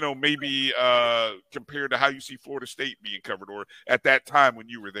 Versus, maybe compared to how you see Florida State being covered or at that time when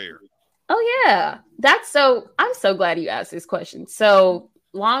you were there. Oh, yeah. I'm so glad you asked this question. So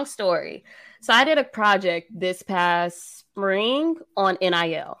long story. So I did a project this past spring on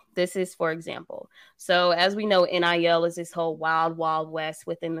NIL. This is, for example. So as we know, NIL is this whole wild, wild west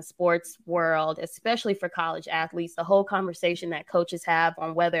within the sports world, especially for college athletes. The whole conversation that coaches have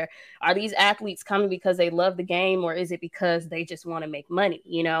on whether are these athletes coming because they love the game or is it because they just want to make money,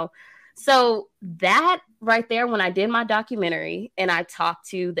 So that right there, when I did my documentary and I talked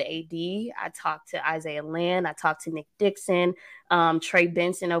to the AD, I talked to Isaiah Lynn, I talked to Nick Dixon, Trey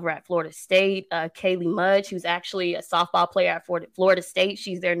Benson over at Florida State, Kaylee Mudge, who's actually a softball player at Florida State.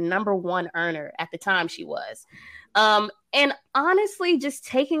 She's their #1 earner at the time she was. And honestly, just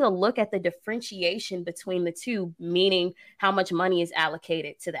taking a look at the differentiation between the two, meaning how much money is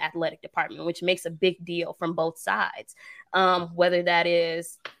allocated to the athletic department, which makes a big deal from both sides. Whether that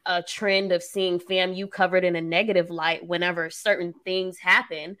is a trend of seeing FAMU covered in a negative light whenever certain things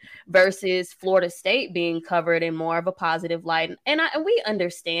happen versus Florida State being covered in more of a positive light. And we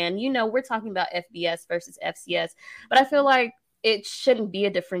understand, we're talking about FBS versus FCS, but I feel like it shouldn't be a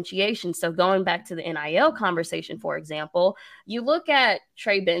differentiation. So going back to the NIL conversation, for example, you look at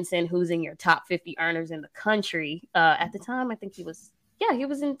Trey Benson, who's in your top 50 earners in the country. At the time, I think he was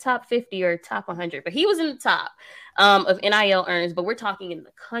in top 50 or top 100, but he was in the top of NIL earners, but we're talking in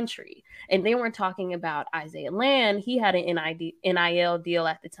the country. And then we're talking about Isaiah Land. He had an NIL deal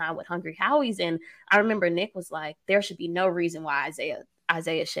at the time with Hungry Howie's. And I remember Nick was like, there should be no reason why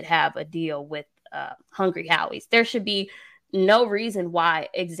Isaiah should have a deal with Hungry Howie's. There should be no reason why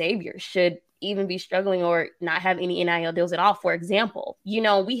Xavier should even be struggling or not have any NIL deals at all, for example.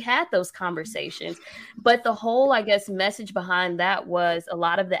 We had those conversations, but the whole, I guess, message behind that was a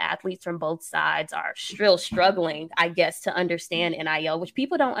lot of the athletes from both sides are still struggling, I guess, to understand NIL, which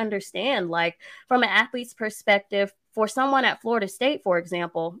people don't understand. Like, from an athlete's perspective, for someone at Florida State, for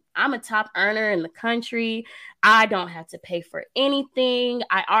example, I'm a top earner in the country. I don't have to pay for anything.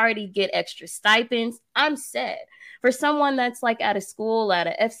 I already get extra stipends. I'm set. For someone that's like at a school, at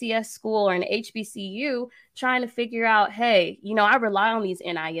a FCS school or an HBCU, trying to figure out, hey, I rely on these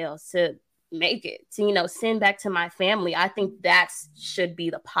NILs to make it, to, send back to my family. I think that should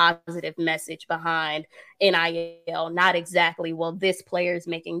be the positive message behind NIL, not exactly, well, this player is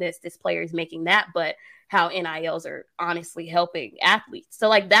making this player is making that, but how NILs are honestly helping athletes. So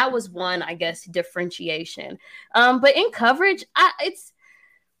like that was one, I guess, differentiation. But in coverage,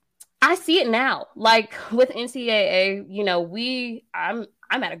 I see it now. Like with NCAA, I'm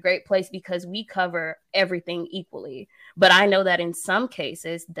at a great place because we cover everything equally. But I know that in some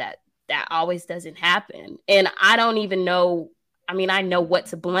cases that always doesn't happen. And I don't even know. I mean, I know what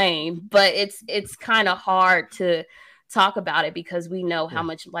to blame, but it's kind of hard to talk about it because we know how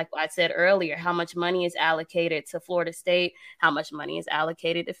much, like I said earlier, how much money is allocated to Florida State, how much money is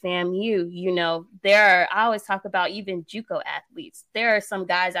allocated to FAMU. I always talk about even JUCO athletes. There are some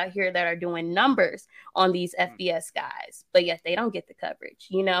guys out here that are doing numbers on these FBS guys, but yet they don't get the coverage,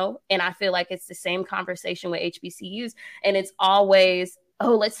 and I feel like it's the same conversation with HBCUs, and it's always,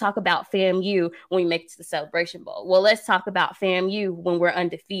 oh, let's talk about FAMU when we make it to the Celebration Bowl. Well, let's talk about FAMU when we're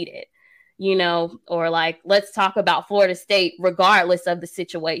undefeated. Or like, let's talk about Florida State regardless of the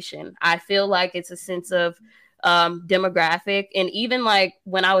situation. I feel like it's a sense of demographic. And even like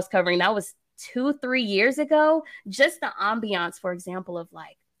when I was covering, that was 2-3 years ago, just the ambiance, for example, of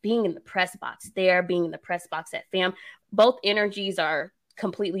like being in the press box there, being in the press box at FAM, both energies are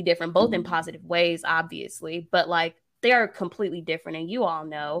completely different, both in positive ways, obviously, but like they are completely different. And you all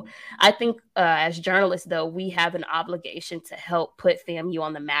know, I think as journalists, though, we have an obligation to help put FAMU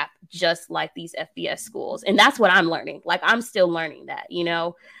on the map, just like these FBS schools. And that's what I'm learning. Like, I'm still learning that,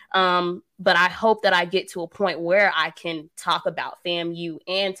 but I hope that I get to a point where I can talk about FAMU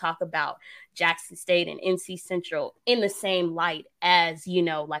and talk about Jackson State and NC Central in the same light as,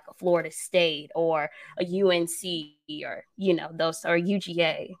 like a Florida State or a UNC or, those or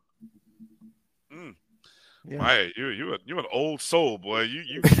UGA. Yeah. Maya, you're an old soul, boy. You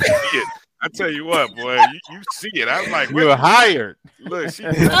see it. I tell you what, boy, you see it. I'm like, you're hired. Look, she.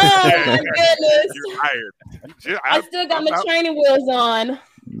 Oh my goodness, you're hired. I still got my training wheels on.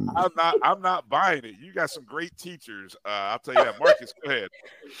 I'm not buying it. You got some great teachers. I'll tell you that. Marcus, go ahead.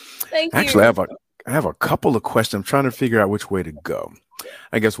 Thank you. Actually, I have a couple of questions. I'm trying to figure out which way to go.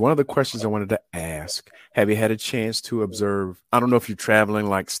 I guess one of the questions I wanted to ask, have you had a chance to observe, I don't know if you're traveling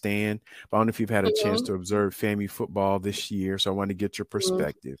like Stan, but I don't know if you've had a chance to observe FAMU football this year. So I wanted to get your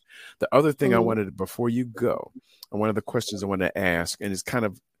perspective. The other thing I wanted, before you go, and one of the questions I want to ask, and it's kind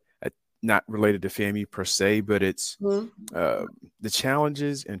of not related to FAMU per se, but it's the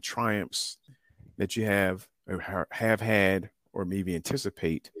challenges and triumphs that you have had or maybe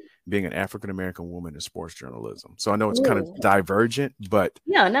anticipate being an African-American woman in sports journalism. So I know it's kind of divergent, but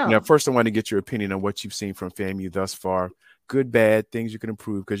first I want to get your opinion on what you've seen from FAMU thus far. Good, bad, things you can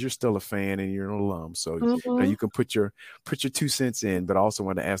improve, because you're still a fan and you're an alum. So you can put your 2 cents in, but I also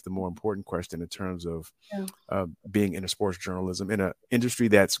want to ask the more important question in terms of being in a sports journalism in an industry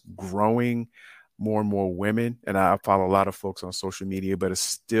that's growing more and more women. And I follow a lot of folks on social media, but it's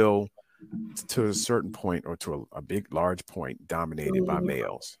still to a certain point or to a large point dominated by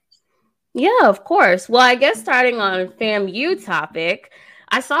males. Yeah, of course. Well, I guess starting on FAMU topic,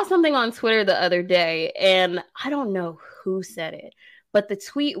 I saw something on Twitter the other day, and I don't know who said it, but the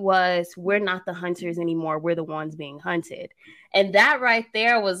tweet was, "We're not the hunters anymore. We're the ones being hunted." And that right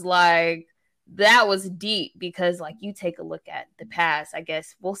there was like, that was deep, because like you take a look at the past, I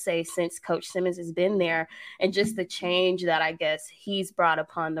guess we'll say since Coach Simmons has been there, and just the change that I guess he's brought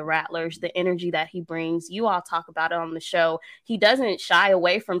upon the Rattlers, the energy that he brings. You all talk about it on the show. He doesn't shy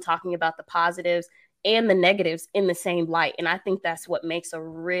away from talking about the positives and the negatives in the same light. And I think that's what makes a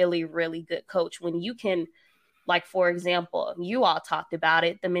really, really good coach, when you can Like, for example, you all talked about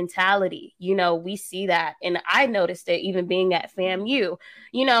it, the mentality, you know, we see that. And I noticed it even being at FAMU.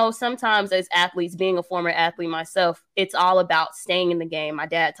 You know, sometimes as athletes, being a former athlete myself, it's all about staying in the game. My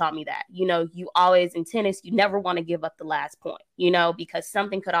dad taught me that. You know, you always, in tennis, you never want to give up the last point, you know, because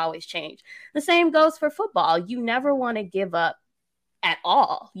something could always change. The same goes for football. You never want to give up at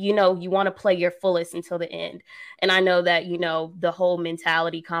all. You know, you want to play your fullest until the end. And I know that, you know, the whole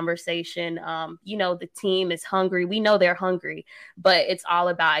mentality conversation, you know, the team is hungry. We know they're hungry, but it's all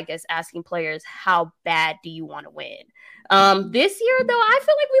about, I guess, asking players, how bad do you want to win? This year, though, I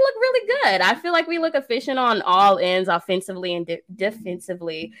feel like we look really good. I feel like we look efficient on all ends, offensively and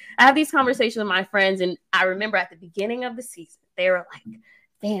defensively. I have these conversations with my friends, and I remember at the beginning of the season, they were like,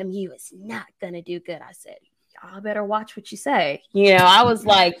 FAMU is not going to do good. I said, y'all better watch what you say. You know, I was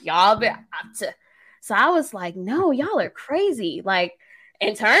like, y'all better. So I was like, no, y'all are crazy. Like,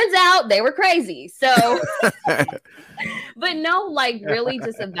 and turns out they were crazy. So, but no, like really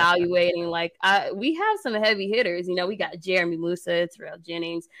just evaluating, like we have some heavy hitters, you know, we got Jeremy Musa, Terrell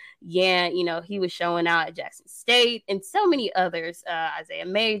Jennings. Yeah. You know, he was showing out at Jackson State and so many others, Isaiah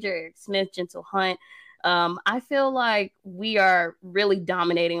Major, Eric Smith, Gentle Hunt. I feel like we are really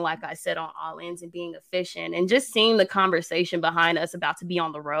dominating, like I said, on all ends and being efficient and just seeing the conversation behind us about to be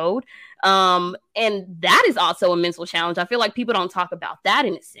on the road. And that is also a mental challenge. I feel like people don't talk about that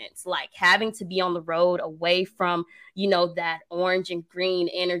in a sense, like having to be on the road away from, you know, that orange and green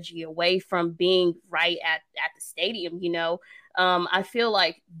energy, away from being right at the stadium, you know. I feel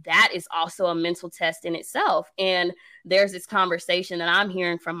like that is also a mental test in itself. And there's this conversation that I'm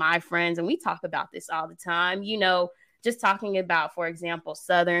hearing from my friends, and we talk about this all the time, you know, just talking about, for example,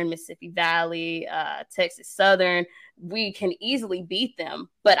 Southern, Mississippi Valley, Texas Southern. We can easily beat them,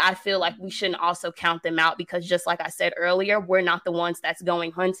 but I feel like we shouldn't also count them out because just like I said earlier, we're not the ones that's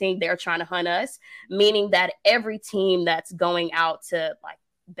going hunting. They're trying to hunt us, meaning that every team that's going out to like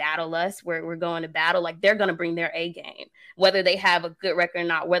battle us, where we're going to battle, like they're going to bring their A game, whether they have a good record or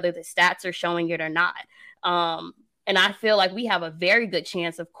not, whether the stats are showing it or not. And I feel like we have a very good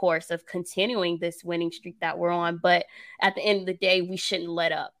chance, of course, of continuing this winning streak that we're on. But at the end of the day, we shouldn't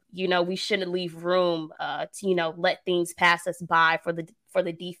let up. You know, we shouldn't leave room to, you know, let things pass us by for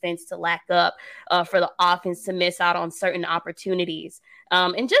the defense to lack up, for the offense to miss out on certain opportunities.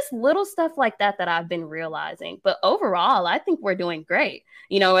 And just little stuff like that I've been realizing. But overall, I think we're doing great.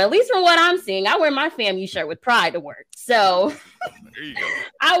 You know, at least from what I'm seeing, I wear my FAMU shirt with pride to work. So there you go.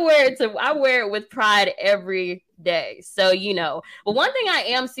 I wear it with pride every day. So, you know, but one thing I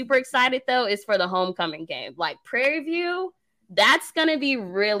am super excited though is for the homecoming game. Like Prairie View, that's going to be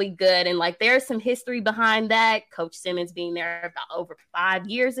really good. And like, there's some history behind that. Coach Simmons being there about over 5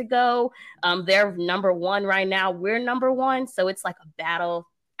 years ago. They're number one right now. We're number one. So it's like a battle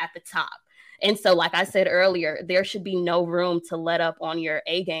at the top. And so, like I said earlier, there should be no room to let up on your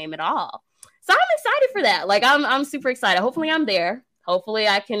A game at all. So I'm excited for that. Like, I'm super excited. Hopefully I'm there. Hopefully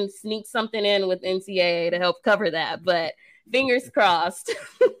I can sneak something in with NCAA to help cover that. But fingers crossed.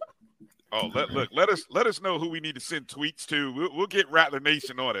 Oh, let us know who we need to send tweets to. We'll get Rattler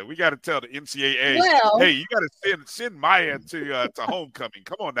Nation on it. We got to tell the NCAA, hey, you got to send Maya to homecoming.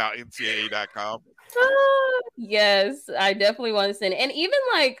 Come on now, NCAA.com. Yes, I definitely want to send it. And even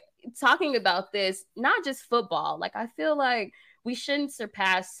like talking about this, not just football. Like I feel like we shouldn't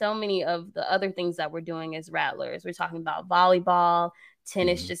surpass so many of the other things that we're doing as Rattlers. We're talking about volleyball.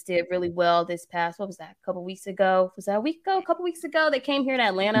 Tennis just did really well this past, what was that, a couple weeks ago? Was that a week ago? A couple weeks ago? They came here to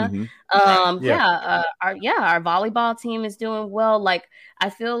Atlanta. Our volleyball team is doing well. Like,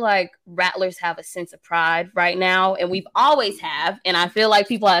 I feel like Rattlers have a sense of pride right now, and we've always have. And I feel like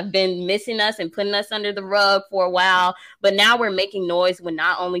people have been missing us and putting us under the rug for a while. But now we're making noise with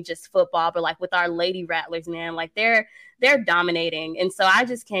not only just football, but like with our Lady Rattlers, man. Like they're dominating. And so I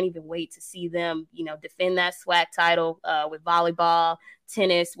just can't even wait to see them, you know, defend that SWAC title with volleyball,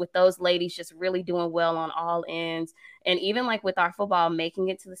 tennis, with those ladies just really doing well on all ends. And even like with our football making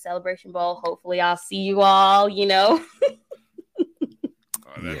it to the Celebration Bowl, hopefully I'll see you all, you know.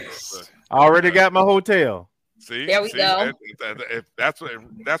 Yes. I already got my hotel. See, there we go. That's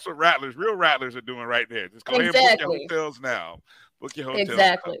what real Rattlers are doing right there. Just go ahead and book your hotels now. Book your hotels.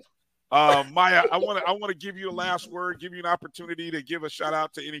 Exactly. Now. Maya, I want to give you a last word, give you an opportunity to give a shout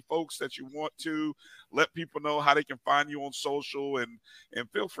out to any folks that you want to, let people know how they can find you on social, and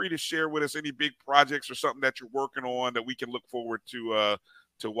feel free to share with us any big projects or something that you're working on that we can look forward to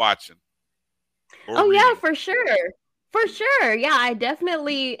watching. Oh, reading. Yeah, for sure. For sure. Yeah, I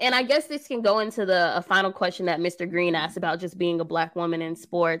definitely, and I guess this can go into a final question that Mr. Green asked about just being a Black woman in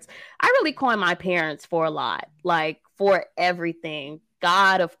sports. I really coin my parents for a lot, like for everything.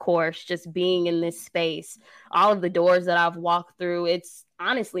 God, of course, just being in this space, all of the doors that I've walked through, it's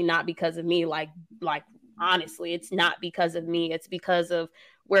honestly not because of me. Like honestly, it's not because of me. It's because of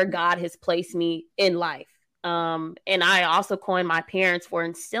where God has placed me in life. And I also coined my parents for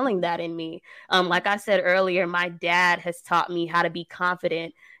instilling that in me. Like I said earlier, my dad has taught me how to be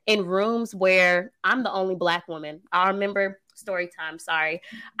confident in rooms where I'm the only Black woman. I remember story time. Sorry.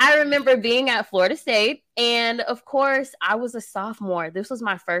 I remember being at Florida State. And of course, I was a sophomore. This was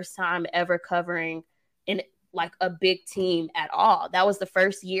my first time ever covering in like a big team at all. That was the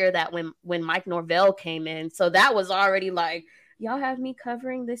first year that when Mike Norvell came in. So that was already like, y'all have me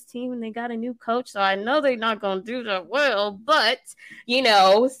covering this team and they got a new coach. So I know they're not going to do that well, but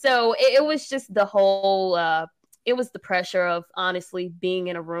so it was just the whole, it was the pressure of honestly being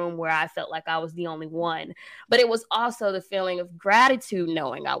in a room where I felt like I was the only one. But it was also the feeling of gratitude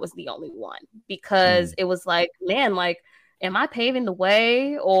knowing I was the only one, because it was like, man, like, am I paving the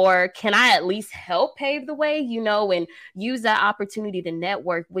way, or can I at least help pave the way, and use that opportunity to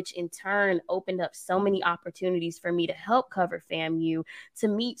network, which in turn opened up so many opportunities for me to help cover FAMU, to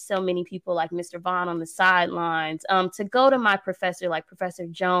meet so many people like Mr. Vaughn on the sidelines, to go to my professor like Professor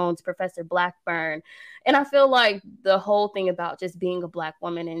Jones, Professor Blackburn. And I feel like the whole thing about just being a Black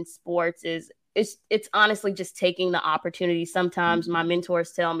woman in sports is it's honestly just taking the opportunity. Sometimes my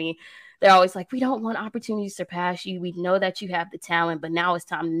mentors tell me, they're always like, we don't want opportunity to surpass you. We know that you have the talent, but now it's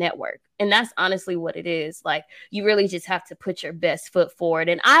time to network. And that's honestly what it is. Like, you really just have to put your best foot forward.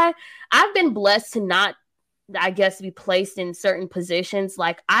 And I've been blessed to not, I guess, be placed in certain positions.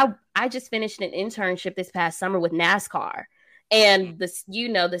 Like I just finished an internship this past summer with NASCAR. And the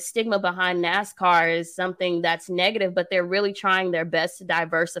stigma behind NASCAR is something that's negative, but they're really trying their best to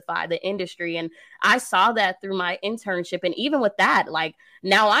diversify the industry. And I saw that through my internship. And even with that, like,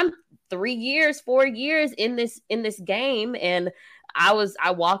 now I'm 4 years in this game. And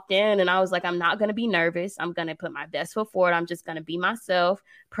I walked in and I was like, I'm not going to be nervous. I'm going to put my best foot forward. I'm just going to be myself,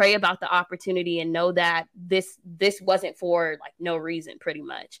 pray about the opportunity, and know that this wasn't for like no reason, pretty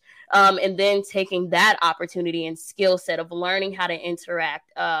much. And then taking that opportunity and skill set of learning how to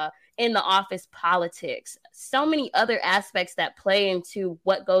interact in the office politics, so many other aspects that play into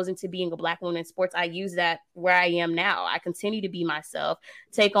what goes into being a Black woman in sports. I use that where I am now. I continue to be myself,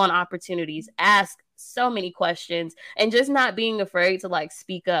 take on opportunities, ask so many questions, and just not being afraid to like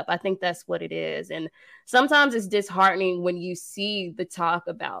speak up. I think that's what it is. And sometimes it's disheartening when you see the talk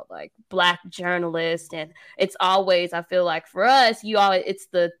about like Black journalists, and it's always, I feel like for us, it's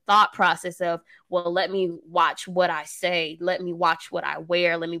the thought process of, well, let me watch what I say, let me watch what I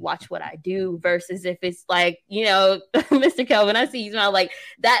wear, let me watch what I do, versus if it's like, Mr. Kelvin, I see you smile, like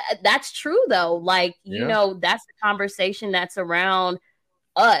that's true though. Like, that's the conversation that's around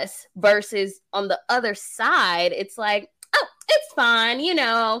us, versus on the other side, it's like, oh, it's fine,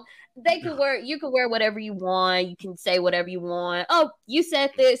 they could wear, you could wear whatever you want, you can say whatever you want. Oh, you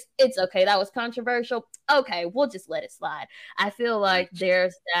said this, it's okay, that was controversial, okay, we'll just let it slide. I feel like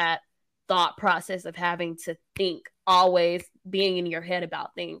there's that thought process of having to think, always being in your head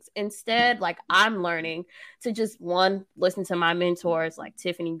about things. Instead, like, I'm learning to just listen to my mentors like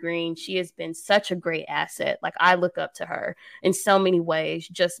Tiffany Green. She has been such a great asset. Like, I look up to her in so many ways,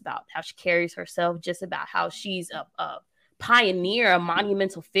 just about how she carries herself, just about how she's a pioneer, a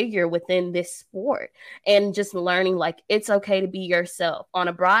monumental figure within this sport, and just learning like it's okay to be yourself on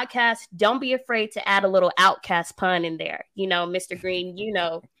a broadcast. Don't be afraid to add a little outcast pun in there. Mr. Green,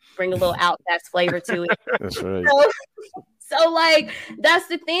 bring a little outcast flavor to it. That's right. So like, that's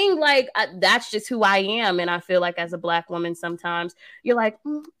the thing. Like, that's just who I am. And I feel like as a Black woman, sometimes you're like,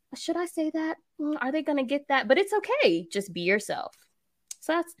 should I say that? Are they going to get that? But it's okay. Just be yourself.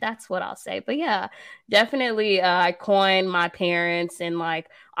 So that's what I'll say. But yeah, definitely I coined my parents and like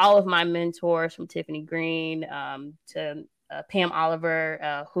all of my mentors, from Tiffany Green to Pam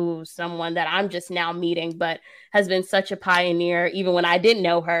Oliver, who's someone that I'm just now meeting, but has been such a pioneer, even when I didn't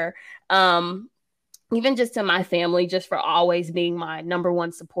know her. Even just to my family, just for always being my number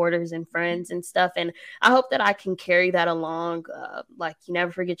one supporters and friends and stuff. And I hope that I can carry that along. Like, you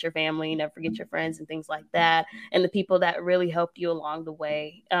never forget your family, you never forget your friends and things like that, and the people that really helped you along the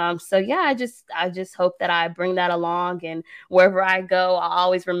way. So yeah, I just hope that I bring that along, and wherever I go, I'll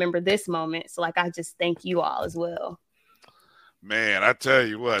always remember this moment. So like, I just thank you all as well. Man, I tell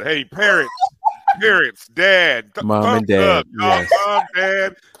you what, hey, parents, dad, mom and dad, yes. Mom,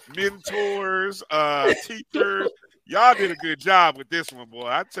 dad, mentors, teachers, y'all did a good job with this one, boy.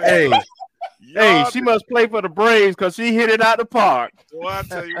 I tell you. Hey, she must play for the Braves because she hit it out the park. Well, I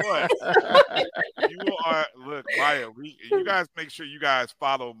tell you what, look, Maya. You guys make sure you guys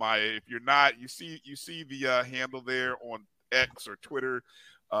follow Maya. If you're not, you see the handle there on X or Twitter.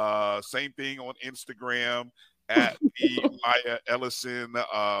 Same thing on Instagram at the Maya Ellison.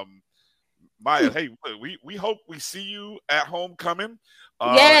 Maya, hey, we hope we see you at homecoming.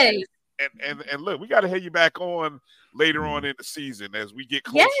 Yes. And look, we got to have you back on later on in the season as we get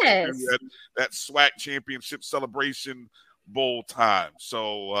closer to that SWAC championship celebration bowl time.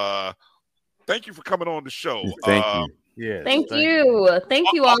 So thank you for coming on the show. Thank you. Yeah. Thank you. Thank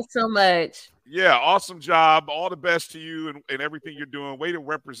you all so much. Yeah, awesome job. All the best to you and everything you're doing. Way to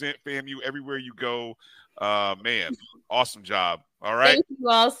represent FAMU everywhere you go. Man, awesome job. All right. Thank you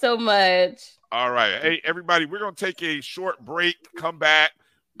all so much. All right. Hey, everybody, we're going to take a short break, come back,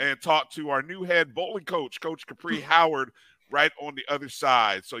 and talk to our new head bowling coach, Coach Capri Howard, right on the other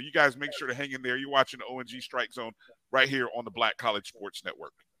side. So you guys make sure to hang in there. You're watching the ONG Strike Zone right here on the Black College Sports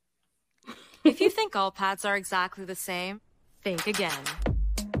Network. If you think all pads are exactly the same, think again.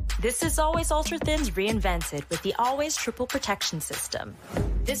 This is Always Ultra Thins reinvented with the Always Triple Protection System.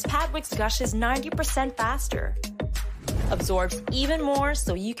 This pad wicks gushes 90% faster, absorbs even more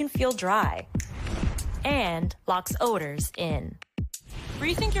so you can feel dry, and locks odors in.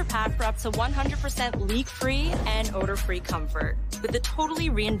 Rethink your pad for up to 100% leak-free and odor-free comfort with the totally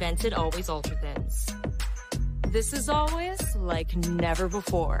reinvented Always Ultra Thins. This is always like never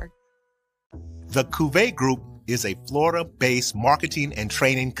before. The Cuvée Group is a Florida-based marketing and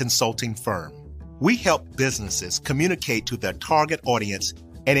training consulting firm. We help businesses communicate to their target audience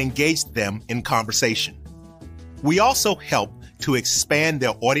and engage them in conversation. We also help to expand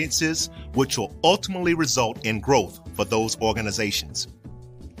their audiences, which will ultimately result in growth for those organizations.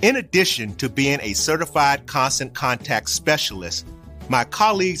 In addition to being a certified constant contact specialist, my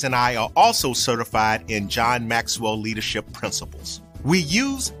colleagues and I are also certified in John Maxwell Leadership Principles. We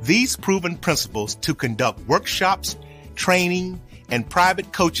use these proven principles to conduct workshops, training, and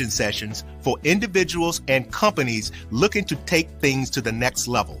private coaching sessions for individuals and companies looking to take things to the next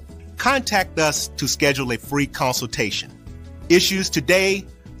level. Contact us to schedule a free consultation. Issues today,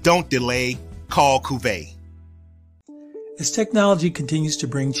 don't delay, call Cuvée. As technology continues to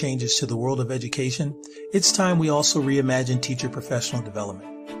bring changes to the world of education, it's time we also reimagine teacher professional development.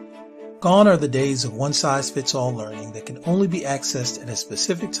 Gone are the days of one-size-fits-all learning that can only be accessed at a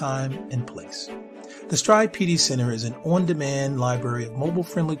specific time and place. The Stride PD Center is an on-demand library of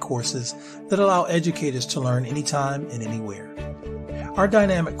mobile-friendly courses that allow educators to learn anytime and anywhere. Our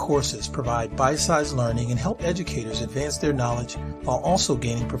dynamic courses provide bite-sized learning and help educators advance their knowledge while also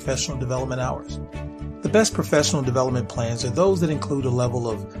gaining professional development hours. The best professional development plans are those that include a level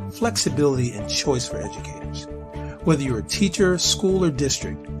of flexibility and choice for educators. Whether you're a teacher, school, or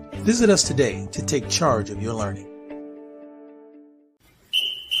district, visit us today to take charge of your learning.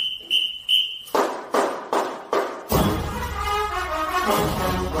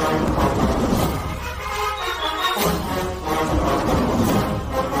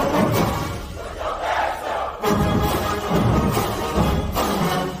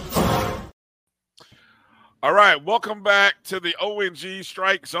 All right, welcome back to the ONG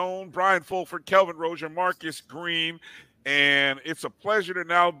Strike Zone. Brian Fulford, Kelvin Rozier, Marcus Green, and it's a pleasure to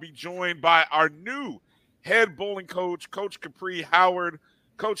now be joined by our new head bowling coach, Coach Capri Howard.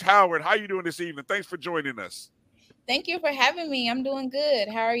 Coach Howard, how are you doing this evening? Thanks for joining us. Thank you for having me. I'm doing good.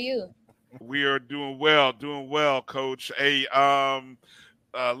 How are you? We are doing well, Coach. Hey,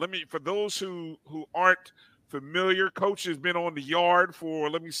 for those who aren't familiar, Coach has been on the yard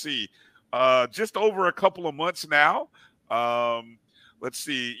for, just over a couple of months now. Let's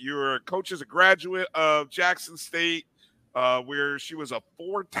see. Your coach is a graduate of Jackson State, where she was a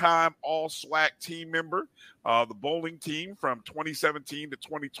 4-time All-SWAC team member, the bowling team from 2017 to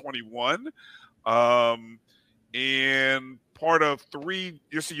 2021. And part of 3,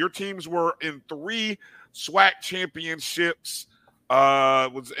 your teams were in 3 SWAC championships.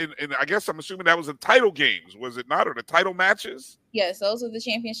 And I guess I'm assuming that was the title games, was it not? Or the title matches? Yes, those are the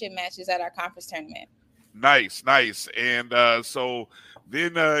championship matches at our conference tournament. Nice. And so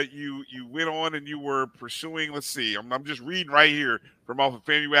then you went on and you were pursuing, let's see, I'm just reading right here from off of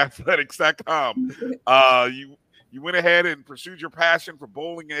FAMUathletics.com. You went ahead and pursued your passion for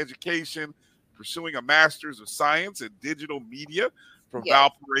bowling and education, pursuing a Master's of Science in Digital Media from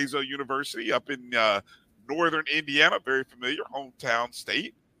Valparaiso University up in Northern Indiana, very familiar, home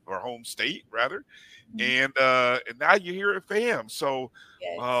state, rather. And now you're here at FAM. So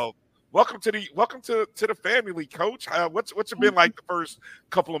welcome to the family, Coach. What's it been like the first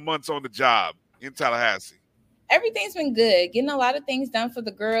couple of months on the job in Tallahassee? Everything's been good. Getting a lot of things done for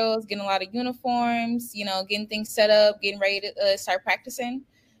the girls, getting a lot of uniforms, getting things set up, getting ready to start practicing.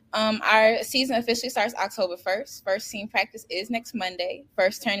 Our season officially starts October 1st. First team practice is next Monday.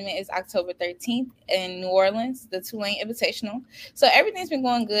 First tournament is October 13th in New Orleans, the Tulane Invitational. So everything's been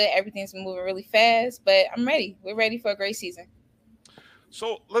going good. Everything's been moving really fast, but I'm ready. We're ready for a great season.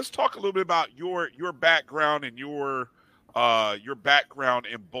 So let's talk a little bit about your background and your background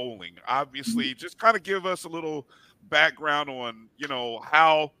in bowling. Obviously, just kind of give us a little background on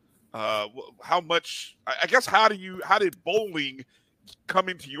how much I guess how did bowling come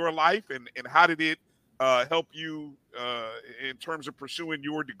into your life, and how did it help you in terms of pursuing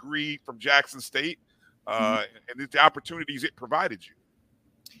your degree from Jackson State and the opportunities it provided you?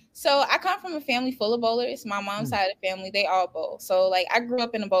 So I come from a family full of bowlers. My mom's side of the family, they all bowl. So like I grew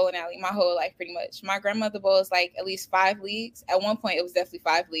up in a bowling alley my whole life pretty much. My grandmother bowls like at least 5 leagues. At one point it was definitely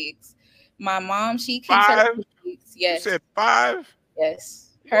 5 leagues. My mom, she keeps her 5 leagues. Yes. You said 5?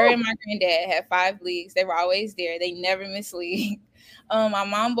 Yes. Her and my granddad had 5 leagues. They were always there. They never missed league. My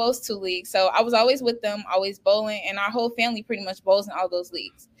mom bowls 2 leagues. So I was always with them, always bowling, and our whole family pretty much bowls in all those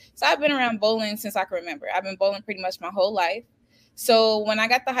leagues. So I've been around bowling since I can remember. I've been bowling pretty much my whole life. So when I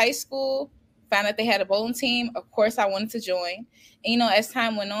got to high school, found out they had a bowling team, of course I wanted to join. And, as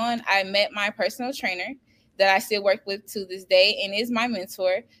time went on, I met my personal trainer that I still work with to this day and is my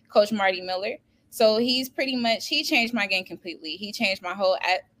mentor, Coach Marty Miller. So he changed my game completely. He changed my whole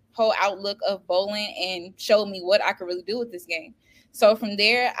outlook of bowling and showed me what I could really do with this game. So from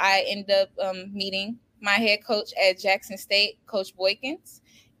there, I ended up meeting my head coach at Jackson State, Coach Boykins.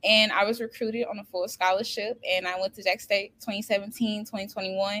 And I was recruited on a full scholarship, and I went to Jackson State 2017,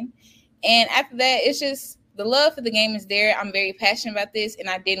 2021. And after that, it's just the love for the game is there. I'm very passionate about this, and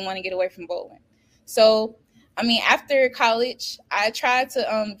I didn't want to get away from bowling. So, after college, I tried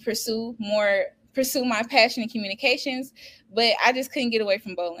to pursue my passion in communications, but I just couldn't get away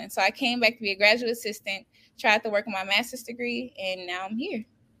from bowling. So I came back to be a graduate assistant, tried to work on my master's degree, and now I'm here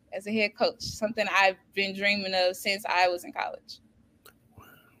as a head coach, something I've been dreaming of since I was in college.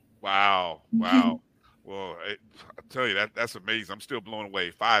 Wow. Well, I tell you that's amazing. I'm still blown away.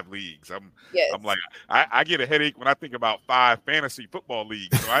 5 leagues. I'm like I get a headache when I think about 5 fantasy football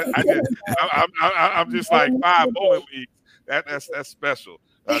leagues. So I'm just like 5 bowling leagues. That's special.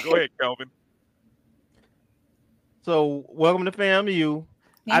 Go ahead, Kelvin. So welcome to FAMU.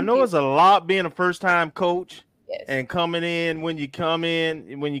 I know it's a lot being a first time coach. Yes. And coming in when you came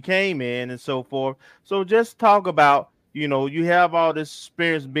in and so forth. So just talk about, you have all this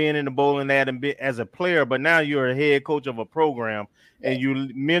experience being in the bowling as a player, but now you're a head coach of a program and you're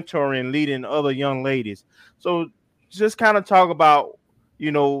mentoring, leading other young ladies. So just kind of talk about,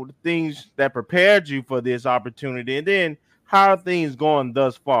 the things that prepared you for this opportunity, and then how are things going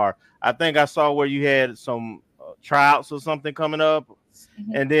thus far? I think I saw where you had some tryouts or something coming up,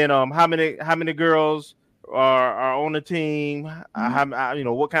 and then how many girls are on the team? How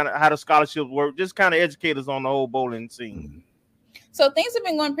the scholarships work? Just kind of educate us on the whole bowling scene. So things have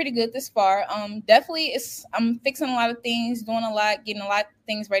been going pretty good this far. Definitely, I'm fixing a lot of things, doing a lot, getting a lot of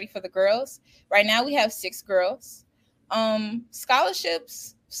things ready for the girls. Right now, we have 6 girls.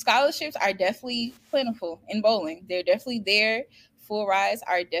 Scholarships are definitely plentiful in bowling. They're definitely there. Full rides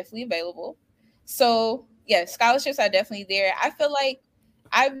are definitely available. So yeah, scholarships are definitely there. I feel like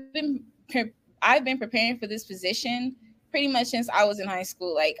I've been preparing for this position pretty much since I was in high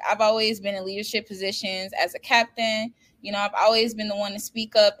school. Like I've always been in leadership positions as a captain. I've always been the one to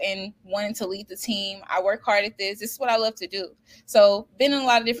speak up and wanting to lead the team. I work hard at this. This is what I love to do. So been in a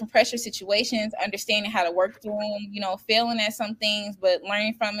lot of different pressure situations, understanding how to work through them, failing at some things, but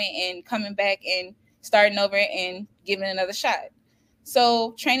learning from it and coming back and starting over and giving it another shot.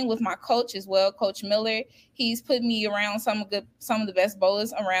 So training with my coach as well, Coach Miller, he's put me around some of the best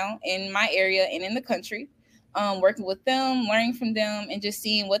bowlers around in my area and in the country, working with them, learning from them, and just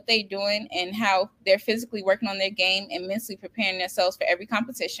seeing what they're doing and how they're physically working on their game and mentally preparing themselves for every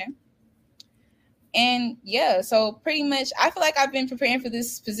competition. And yeah, so pretty much I feel like I've been preparing for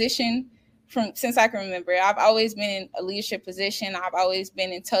this position since I can remember. I've always been in a leadership position. I've always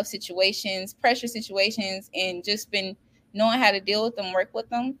been in tough situations, pressure situations, and just been knowing how to deal with them, work with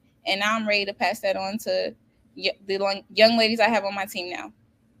them. And now I'm ready to pass that on to the young ladies I have on my team now.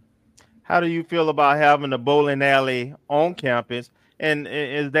 How do you feel about having a bowling alley on campus? And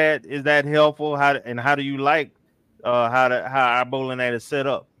is that helpful? How do you like how our bowling alley is set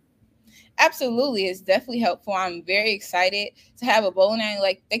up? Absolutely, it's definitely helpful. I'm very excited to have a bowling alley.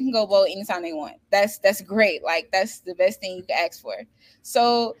 Like they can go bowl anytime they want. That's great. Like that's the best thing you can ask for.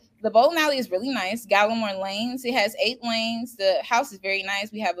 So the bowling alley is really nice. Gallimore lanes. It has 8 lanes. The house is very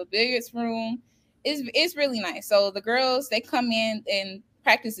nice. We have a billiards room. It's really nice. So the girls, they come in and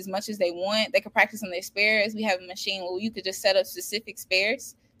practice as much as they want. They can practice on their spares. We have a machine where you could just set up specific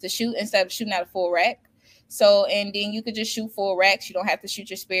spares to shoot instead of shooting at a full rack. So, and then you could just shoot full racks. You don't have to shoot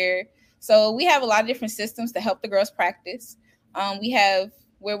your spare. So we have a lot of different systems to help the girls practice.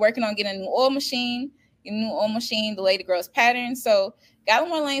 We're working on getting a new oil machine, the lady girls pattern. So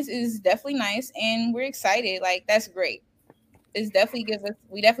Gallimore Lanes is definitely nice, and we're excited. Like, that's great. We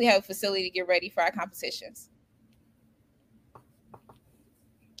definitely have a facility to get ready for our competitions.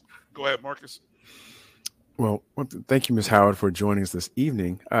 Go ahead, Marcus. Well, thank you, Ms. Howard, for joining us this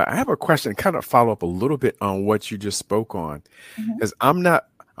evening. I have a question, kind of follow up a little bit on what you just spoke on, as I'm not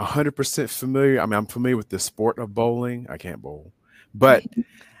 100% familiar. I mean, I'm familiar with the sport of bowling. I can't bowl, but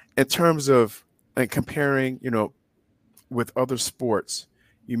in terms of comparing, with other sports,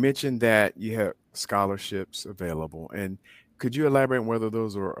 you mentioned that you have scholarships available, and could you elaborate on whether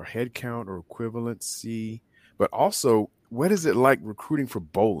those are head count or equivalency, but also what is it like recruiting for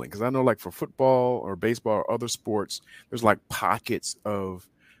bowling? Because I know, like, for football or baseball or other sports, there's like pockets of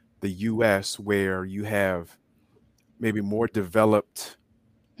the U.S. where you have maybe more developed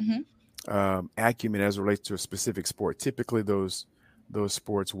acumen as it relates to a specific sport. Typically, those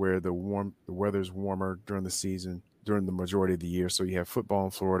sports where the weather's warmer during the season, during the majority of the year. So you have football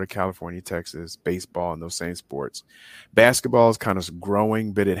in Florida, California, Texas, baseball, and those same sports. Basketball is kind of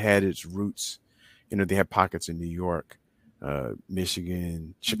growing, but it had its roots. They have pockets in New York,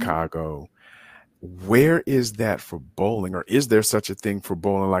 Michigan, Chicago. Where is that for bowling, or is there such a thing for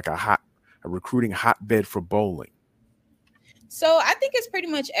bowling, like a recruiting hotbed for bowling? So I think it's pretty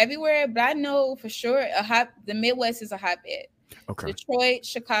much everywhere, but I know for sure the Midwest is a hotbed. Okay. Detroit,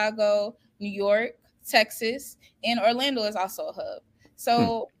 Chicago, New York, Texas, and Orlando is also a hub.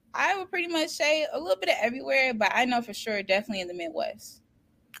 So I would pretty much say a little bit of everywhere, but I know for sure definitely in the Midwest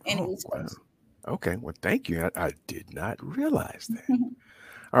and the East Coast. Okay, well, thank you. I did not realize that.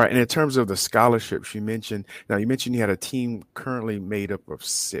 All right, and in terms of the scholarships, you mentioned you had a team currently made up of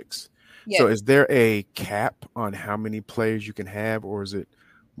 6. Yes. So is there a cap on how many players you can have, or is it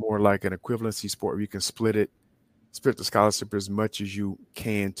more like an equivalency sport where you can split the scholarship as much as you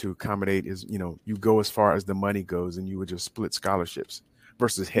can to accommodate you go as far as the money goes, and you would just split scholarships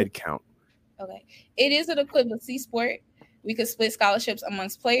versus head count? Okay. It is an equivalency sport. We could split scholarships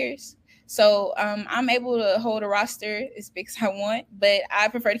amongst players. So I'm able to hold a roster as big as I want, but I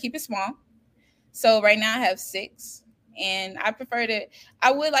prefer to keep it small. So right now I have 6, and I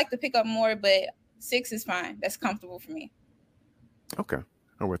would like to pick up more, but 6 is fine. That's comfortable for me. Okay.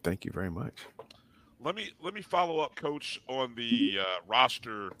 Oh, well, thank you very much. Let me follow up, Coach, on the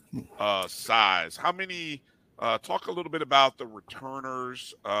roster size. How many? Talk a little bit about the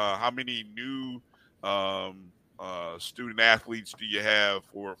returners. How many new student athletes do you have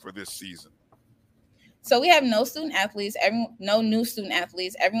for this season? So we have no student athletes. No new student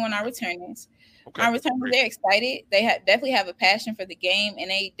athletes. Everyone are returners. Okay, our returners, they're excited. They definitely have a passion for the game,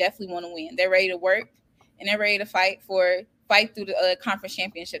 and they definitely want to win. They're ready to work, and they're ready to fight through the conference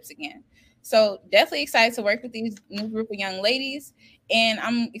championships again. So definitely excited to work with these new group of young ladies, and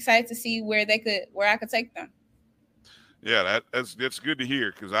I'm excited to see where I could take them. Yeah, that's good to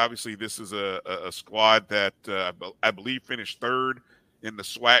hear, because obviously this is a squad that I believe finished 3rd in the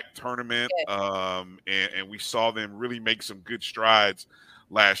SWAC tournament, and we saw them really make some good strides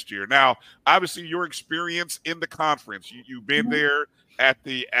last year. Now, obviously, your experience in the conference, you've been there at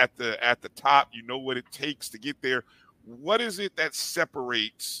the top. You know what it takes to get there. What is it that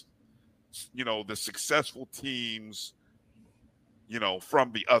separates, the successful teams,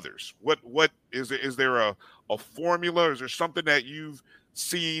 from the others? What is there a formula? Is there something that you've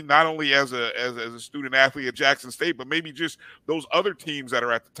seen, not only as a student athlete at Jackson State, but maybe just those other teams that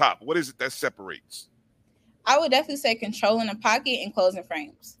are at the top? What is it that separates? I would definitely say controlling the pocket and closing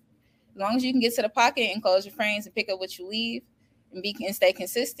frames. As long as you can get to the pocket and close your frames and pick up what you leave and stay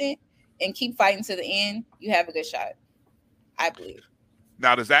consistent and keep fighting to the end, you have a good shot, I believe.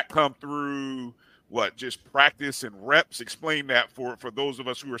 Now, does that come through just practice and reps? Explain that for those of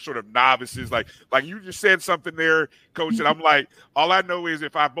us who are sort of novices. Like you just said something there, Coach, and I'm like, all I know is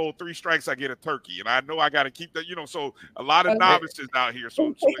if I bowl 3 strikes, I get a turkey, and I know I got to keep that. So a lot of novices out here.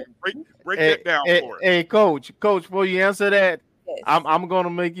 So break that down for us. Hey, Coach, before you answer that, yes, I'm going to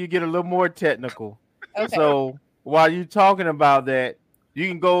make you get a little more technical. Okay. So while you're talking about that, you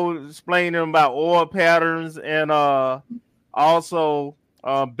can go explain them about oil patterns and also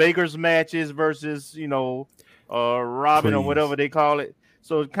Baker's matches versus, Robin or whatever they call it.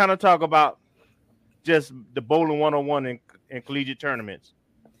 So kind of talk about just the bowling 101 in collegiate tournaments.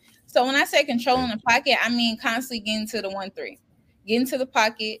 So when I say controlling the pocket, I mean constantly getting to the 1-3. Getting to the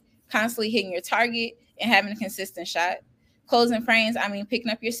pocket, constantly hitting your target, and having a consistent shot. Closing frames, I mean picking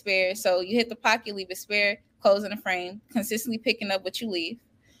up your spare. So you hit the pocket, leave a spare, closing the frame, consistently picking up what you leave.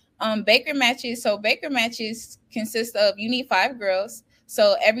 Baker matches. So Baker matches consist of, you need 5 girls,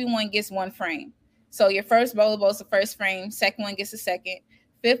 so everyone gets 1 frame. So your first bowler bowls the first frame, second one gets the second,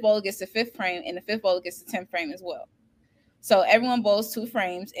 fifth bowler gets the 5th frame, and the 5th bowler gets the 10th frame as well. So everyone bowls 2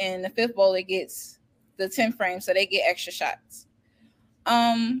 frames, and the 5th bowler gets the 10th frame, so they get extra shots.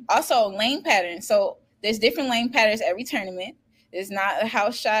 Also lane patterns. So there's different lane patterns every tournament. It's not a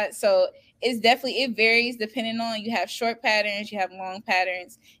house shot, so it varies depending on, you have short patterns, you have long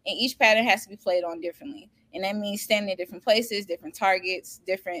patterns, and each pattern has to be played on differently. And that means standing in different places, different targets,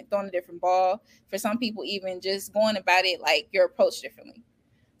 throwing a different ball. For some people, even just going about it like your approach differently.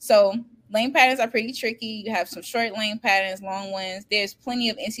 So lane patterns are pretty tricky. You have some short lane patterns, long ones. There's plenty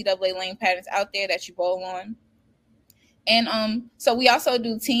of NCAA lane patterns out there that you bowl on. And so we also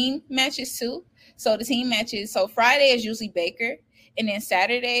do team matches too. So the team matches, so Friday is usually Baker, and then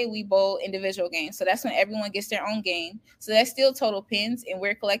Saturday we bowl individual games. So that's when everyone gets their own game. So that's still total pins, and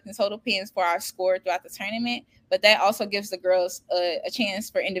we're collecting total pins for our score throughout the tournament. But that also gives the girls a chance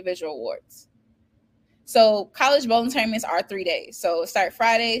for individual awards. So college bowling tournaments are 3 days. So start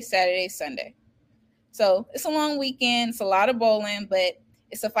Friday, Saturday, Sunday. So it's a long weekend. It's a lot of bowling, but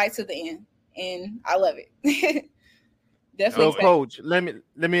it's a fight to the end, and I love it. Definitely. So, Coach, let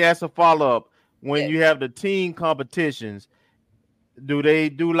me ask a follow up. When Yes. you have the team competitions, do they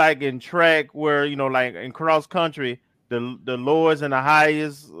do like in track where, like in cross country, the lowest and the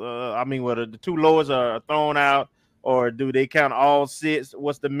highest? Where the 2 lowest are thrown out, or do they count all 6?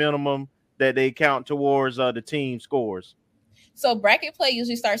 What's the minimum that they count towards the team scores? So bracket play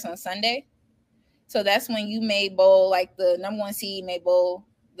usually starts on Sunday. So that's when you may bowl, like the number 1 seed may bowl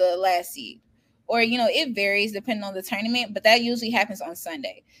the last seed. Or, it varies depending on the tournament, but that usually happens on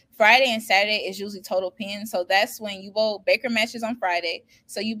Sunday. Friday and Saturday is usually total pins. So that's when you bowl Baker matches on Friday.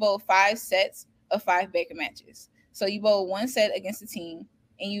 So you bowl 5 sets of 5 Baker matches. So you bowl 1 set against the team,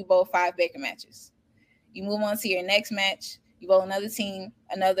 and you bowl 5 Baker matches. You move on to your next match. You bowl another team,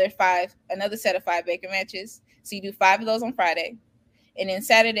 another set of 5 Baker matches. So you do 5 of those on Friday. And then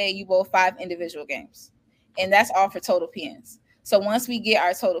Saturday, you bowl 5 individual games. And that's all for total pins. So once we get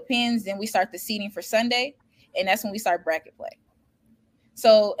our total pins, then we start the seeding for Sunday, and that's when we start bracket play.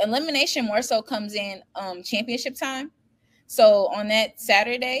 So elimination more so comes in championship time. So on that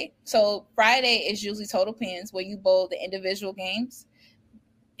Saturday, so Friday is usually total pins where you bowl the individual games.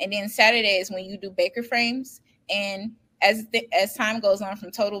 And then Saturday is when you do Baker frames. And as time goes on from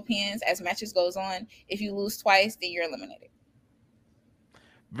total pins, as matches goes on, if you lose twice, then you're eliminated.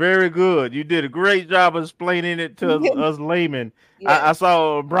 Very good. You did a great job of explaining it to us laymen. Yes. I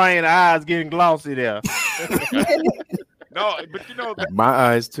saw Brian's eyes getting glossy there. No, but my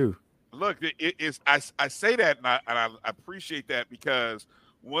eyes too. Look, it is. I say that, and I appreciate that, because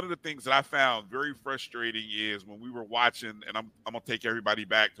one of the things that I found very frustrating is when we were watching, and I'm gonna take everybody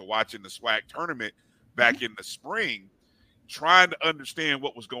back to watching the SWAC tournament back in the spring, trying to understand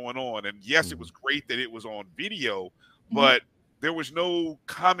what was going on. And yes, it was great that it was on video, but there was no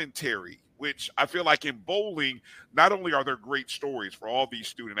commentary, which I feel like in bowling, not only are there great stories for all these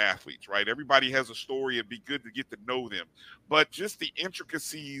student athletes, right? Everybody has a story. It'd be good to get to know them, but just the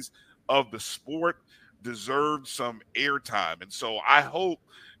intricacies of the sport deserve some airtime. And so I hope,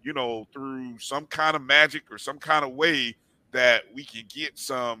 through some kind of magic or some kind of way, that we can get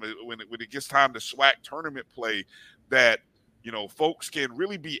some, when it gets time to SWAC tournament play, that folks can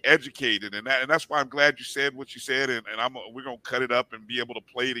really be educated, and that's why I'm glad you said what you said, and we're gonna cut it up and be able to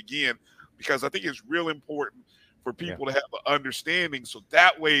play it again, because I think it's real important for people to have an understanding, so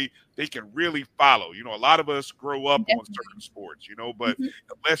that way they can really follow. A lot of us grow up on certain sports, but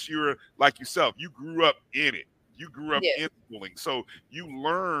unless you're like yourself, you grew up in it, you grew up in bowling, so you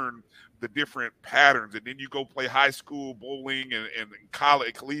learn the different patterns, and then you go play high school bowling and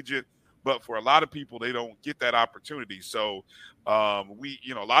college, collegiate. But for a lot of people, they don't get that opportunity. So a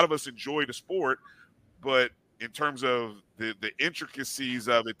lot of us enjoy the sport, but in terms of the intricacies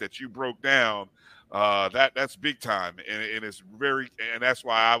of it that you broke down, that's big time, and it's and that's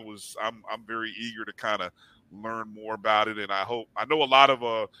why I'm very eager to kind of learn more about it, and I know a lot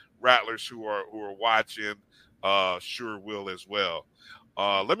of Rattlers who are watching sure will as well.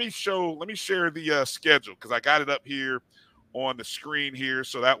 Let me share the schedule, because I got it up here on the screen here,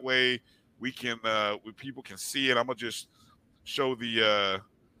 so that way we can people can see it. I'm gonna just show the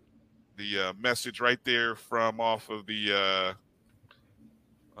message right there from off of the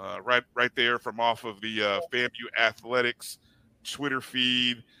right there from off of the FAMU Athletics Twitter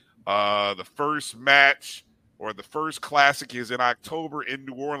feed. The first match, or the first classic, is in October in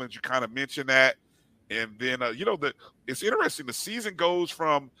New Orleans. You kind of mentioned that, and then it's interesting. The season goes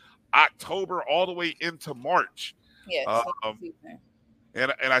from October all the way into March. Yes.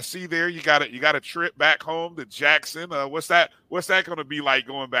 And I see there you got a trip back home to Jackson. What's that going to be like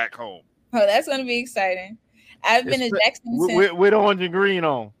going back home? Oh, that's going to be exciting. I've been to Jackson since with orange and green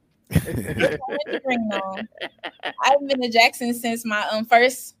on. I've been to Jackson since my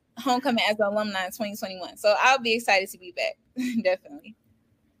first homecoming as an alumni in 2021. So I'll be excited to be back. Definitely.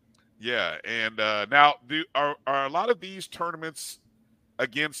 Yeah, and now are a lot of these tournaments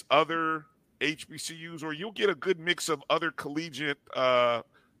against other HBCUs, or you'll get a good mix of other collegiate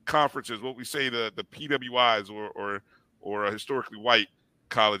conferences, what we say the PWIs or historically white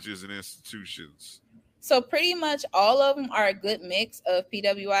colleges and institutions? So pretty much all of them are a good mix of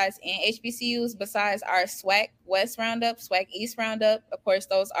PWIs and HBCUs, besides our SWAC West Roundup, SWAC East Roundup. Of course,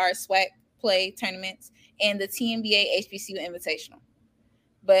 those are SWAC play tournaments, and the TNBA HBCU Invitational.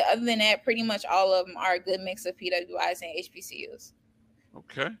 But other than that, pretty much all of them are a good mix of PWIs and HBCUs.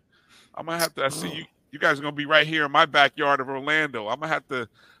 Okay. I'm going to have to see you guys are going to be right here in my backyard of Orlando. I got to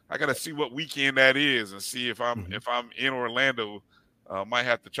see what weekend that is and see if I'm in Orlando. Might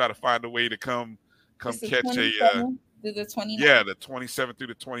have to try to find a way to come catch through the 29th. Yeah, the 27th through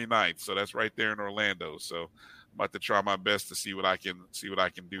the 29th. So that's right there in Orlando. So I'm about to try my best to see what I can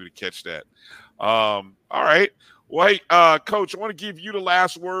do to catch that. All right. Well, hey, Coach, I want to give you the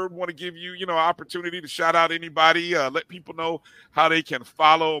last word. I want to give you, an opportunity to shout out anybody, let people know how they can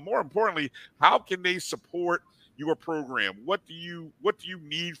follow. More importantly, how can they support your program? What do you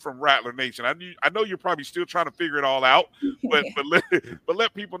need from Rattler Nation? I know you're probably still trying to figure it all out, but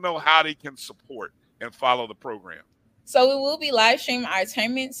let people know how they can support and follow the program. So we will be live streaming our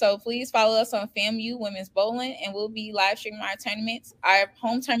tournament. So please follow us on FAMU Women's Bowling, and we'll be live streaming our tournaments. Our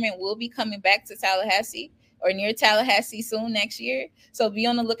home tournament will be coming back to Tallahassee or near Tallahassee soon next year. So be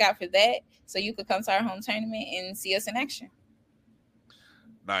on the lookout for that, so you could come to our home tournament and see us in action.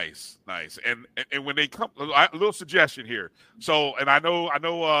 Nice. And when they come, a little suggestion here. So, and I know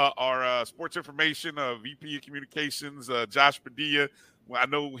our sports information VP of Communications, Josh Padilla. I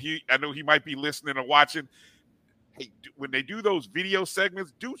know he might be listening or watching. Hey, when they do those video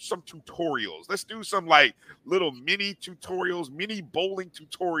segments, do some tutorials. Let's do some like little mini tutorials, mini bowling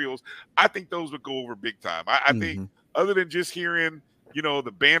tutorials. I think those would go over big time. I think other than just hearing,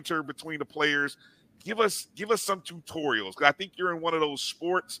 the banter between the players, give us some tutorials. I think you're in one of those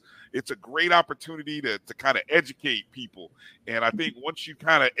sports. It's a great opportunity to kind of educate people. And I think once you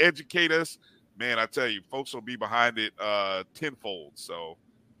kind of educate us, man, I tell you, folks will be behind it tenfold. So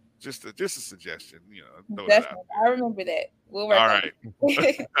just a suggestion, Definitely. I remember that. We'll work on it.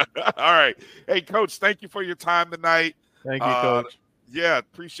 All right. Hey, Coach, thank you for your time tonight. Thank you, Coach. Yeah,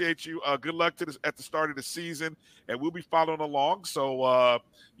 appreciate you. Good luck at the start of the season, and we'll be following along. So,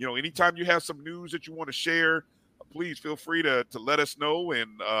 anytime you have some news that you want to share, please feel free to let us know,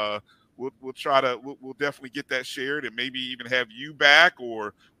 and we'll definitely get that shared, and maybe even have you back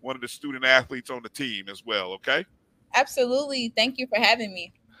or one of the student athletes on the team as well. Okay. Absolutely. Thank you for having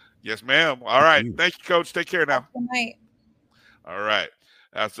me. Yes, ma'am. All right. Thank you, Coach. Take care now. Good night. All right.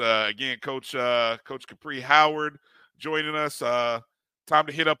 That's again, Coach Capri Howard joining us. Time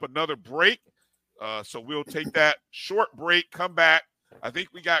to hit up another break. So we'll take that short break, come back. I think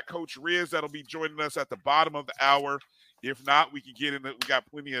we got Coach Riz that'll be joining us at the bottom of the hour. If not, we can get in. We got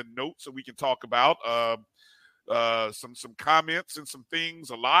plenty of notes that we can talk about. Some comments and some things.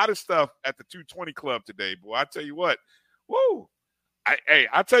 A lot of stuff at the 220 Club today, boy. I tell you what. Woo!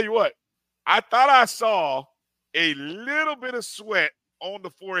 I tell you what. I thought I saw a little bit of sweat on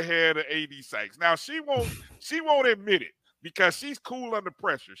the forehead of AD Sykes. Now she won't admit it because she's cool under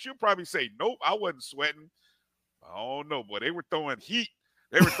pressure. She'll probably say, "Nope, I wasn't sweating." I don't know, boy. They were throwing heat.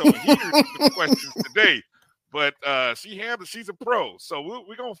 They were throwing heaters to the questions today. But she's a pro. So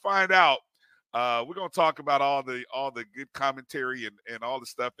we're gonna find out. We're gonna talk about all the good commentary and all the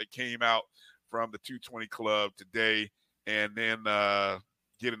stuff that came out from the 220 Club today, and then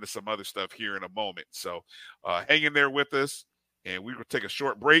get into some other stuff here in a moment. So hang in there with us, and we're gonna take a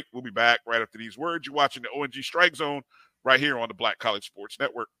short break. We'll be back right after these words. You're watching the ONG Strike Zone right here on the Black College Sports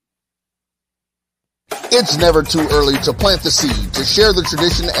Network. It's never too early to plant the seed, to share the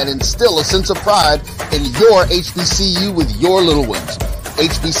tradition, and instill a sense of pride in your HBCU with your little ones.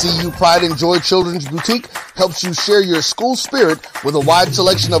 HBCU Pride and Joy Children's Boutique helps you share your school spirit with a wide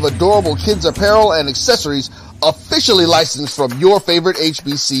selection of adorable kids apparel and accessories officially licensed from your favorite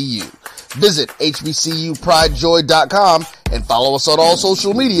HBCU. Visit hbcupridejoy.com and follow us on all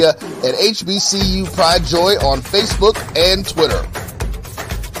social media at HBCU Pride Joy on Facebook and Twitter.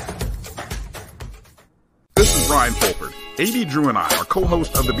 This is Ryan Fulford. AD Drew and I are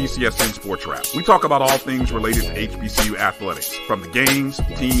co-hosts of the BCSN Sports Wrap. We talk about all things related to HBCU athletics. From the games,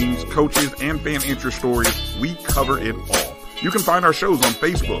 teams, coaches, and fan interest stories, we cover it all. You can find our shows on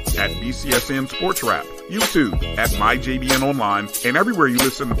Facebook at BCSN Sports Wrap, YouTube at MyJBN Online, and everywhere you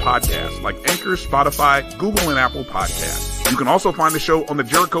listen to podcasts like Anchor, Spotify, Google, and Apple Podcasts. You can also find the show on the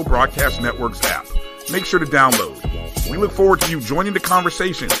Jericho Broadcast Network's app. Make sure to download. We look forward to you joining the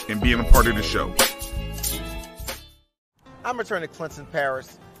conversation and being a part of the show. I'm returning to Clinton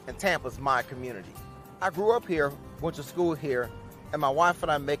Paris, and Tampa's my community. I grew up here, went to school here, and my wife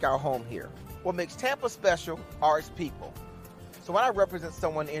and I make our home here. What makes Tampa special are its people. So when I represent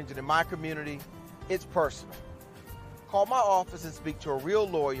someone injured in my community, it's personal. Call my office and speak to a real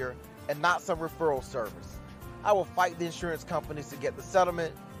lawyer and not some referral service. I will fight the insurance companies to get the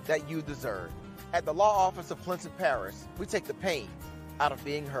settlement that you deserve. At the law office of Clinton Paris, we take the pain out of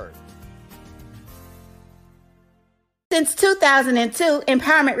being hurt. Since 2002,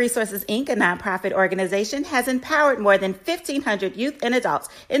 Empowerment Resources, Inc., a nonprofit organization, has empowered more than 1,500 youth and adults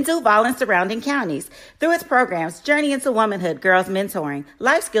in Duval and surrounding counties. Through its programs, Journey into Womanhood, Girls Mentoring,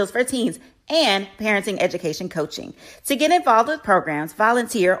 Life Skills for Teens, and Parenting Education Coaching. To get involved with programs,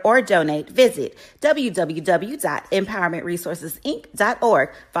 volunteer, or donate, visit www.empowermentresourcesinc.org.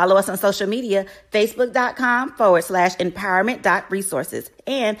 Follow us on social media, facebook.com/empowerment.resources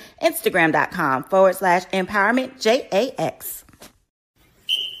and instagram.com/empowermentJAX.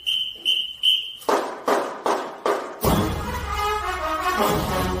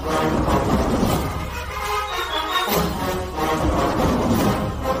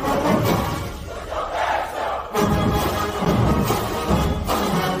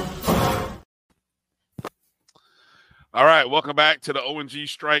 All right, welcome back to the ONG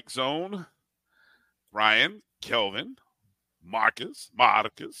Strike Zone. Ryan, Kelvin, Marcus. Well,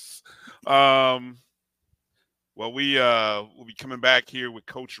 we'll be coming back here with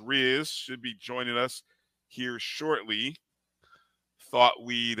Coach Riz. Should be joining us here shortly. Thought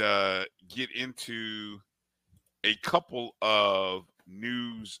we'd get into a couple of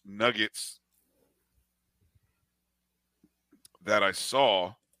news nuggets that I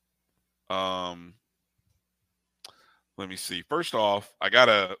saw. Let me see. First off, we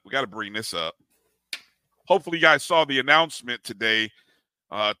gotta bring this up. Hopefully you guys saw the announcement today.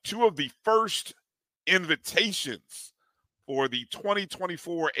 Two of the first invitations for the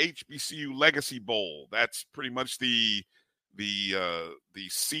 2024 HBCU Legacy Bowl. That's pretty much the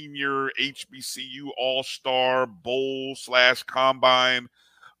senior HBCU All-Star Bowl / Combine,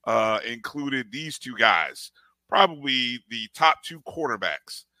 included these two guys, probably the top two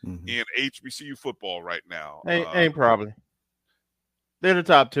quarterbacks in HBCU football right now. Ain't probably. They're the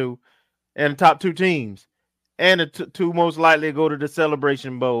top two, and the top two teams, and the two most likely to go to the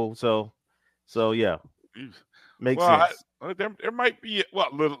Celebration Bowl. So yeah, makes sense. There might be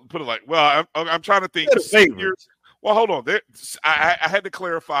put it like I'm trying to think. Seniors. Well, hold on. I had to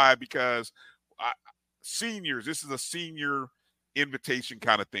clarify because seniors. This is a senior invitation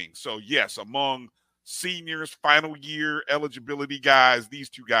kind of thing. So yes, among seniors, final year eligibility guys, these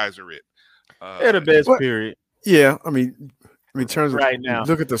two guys are it. They're the best, period. Yeah, I mean, in terms of right now,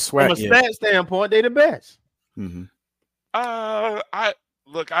 look at the SWAT. From a stat standpoint, they're the best. Mm-hmm.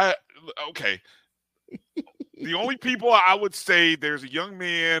 Okay. The only people I would say, there's a young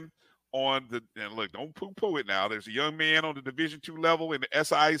man on the, and look, don't poo-poo it now. There's a young man on the Division II level in the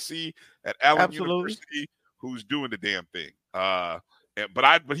SIC at Allen University who's doing the damn thing.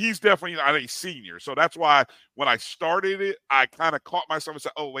 But he's definitely not a senior. So that's why when I started it, I kind of caught myself and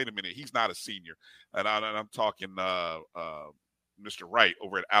said, oh, wait a minute, he's not a senior. And I'm talking Mr. Wright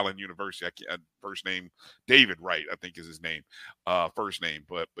over at Allen University. First name David Wright, I think is his name, first name.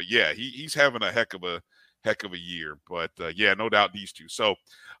 But yeah, he's having a heck of a year. But yeah, no doubt these two. So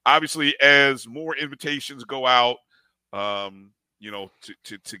obviously, as more invitations go out, to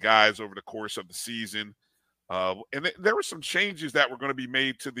guys over the course of the season. And there were some changes that were going to be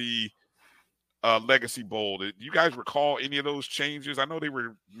made to the Legacy Bowl. Do you guys recall any of those changes? I know they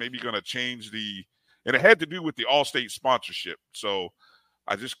were maybe going to change and it had to do with the All-State sponsorship. So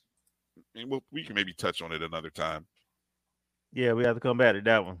we can maybe touch on it another time. Yeah, we have to come back to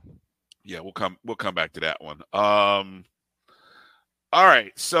that one. Yeah, we'll come back to that one. All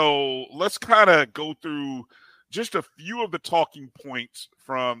right, so let's kind of go through just a few of the talking points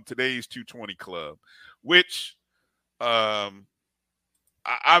from today's 220 Club, which obviously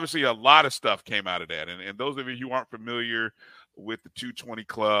a lot of stuff came out of that. And those of you who aren't familiar with the 220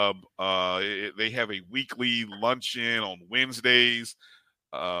 Club, they have a weekly luncheon on Wednesdays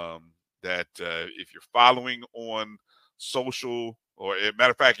that if you're following on social, or as a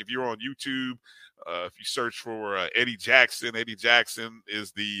matter of fact, if you're on YouTube, if you search for Eddie Jackson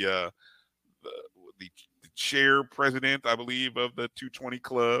is the chair president, I believe, of the 220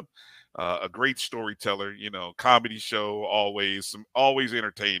 Club. A great storyteller, comedy show, always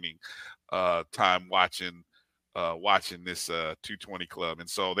entertaining. Time watching this 220 Club, and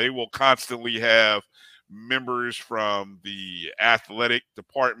so they will constantly have members from the athletic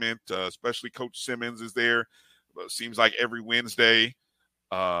department, especially Coach Simmons is there. Seems like every Wednesday.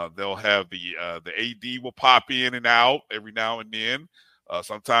 They'll have the AD will pop in and out every now and then.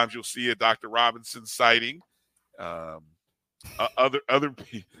 Sometimes you'll see a Dr. Robinson sighting. Other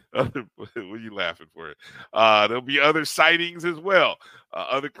what are you laughing for? There'll be other sightings as well.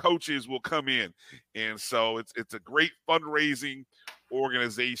 Other coaches will come in, and so it's a great fundraising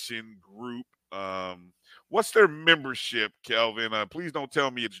organization group. What's their membership, Kelvin? Please don't tell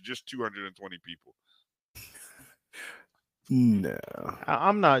me it's just 220 people. No,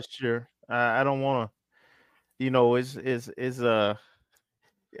 I'm not sure. I don't want to. It's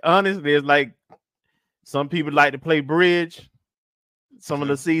honestly, it's like some people like to play bridge. Some of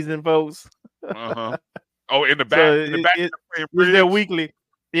the seasoned folks. Oh, in the back, So in the back, it's their weekly.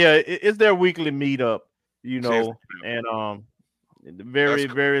 Yeah, it's their weekly meetup. And very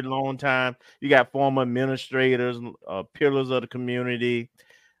very long time. You got former administrators, pillars of the community,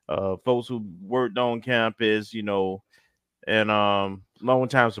 folks who worked on campus. And long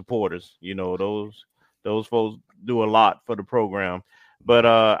time supporters. Those folks do a lot for the program. But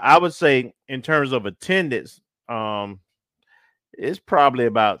I would say in terms of attendance, it's probably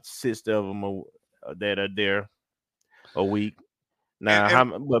about 60 of them that are there a week. Now,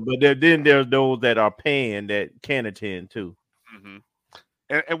 but then there's those that are paying that can attend too. Mm-hmm.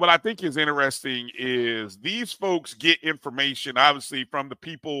 And what I think is interesting is these folks get information, obviously, from the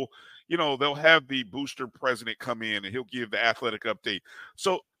people. They'll have the booster president come in and he'll give the athletic update.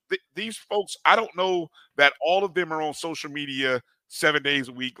 So these folks, I don't know that all of them are on social media 7 days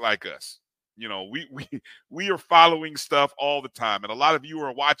a week like us. We are following stuff all the time. And a lot of you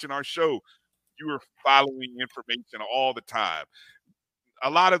are watching our show. You are following information all the time. A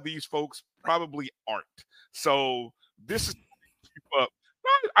lot of these folks probably aren't. So this is keep up.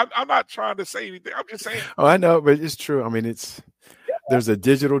 I'm not trying to say anything. I'm just saying. Oh, I know, but it's true. I mean, there's a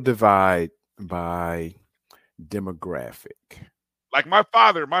digital divide by demographic. Like my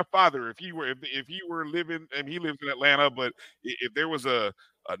father, if he were living, and he lives in Atlanta, but if there was a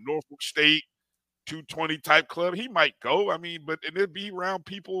Norfolk State 220 type club, he might go. I mean, but it'd be around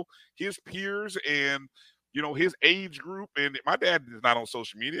people, his peers, and his age group. And my dad is not on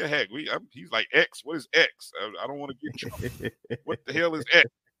social media. Heck, he's like X. What is X? I don't want to get trouble. What the hell is X?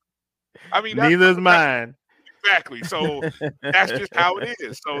 I mean, neither is mine. Exactly. So that's just how it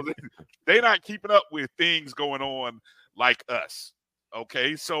is. So they're not keeping up with things going on like us.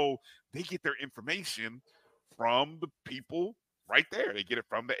 Okay, so they get their information from the people right there. They get it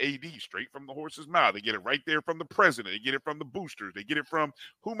from the AD, straight from the horse's mouth. They get it right there from the president. They get it from the boosters. They get it from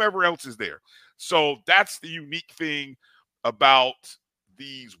whomever else is there. So that's the unique thing about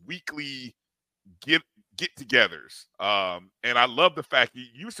these weekly get-togethers. And I love the fact you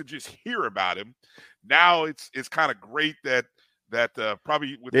used to just hear about him. Now it's kind of great that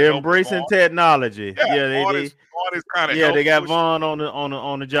probably with they're embracing technology. Vaughn is kind of they got Vaughn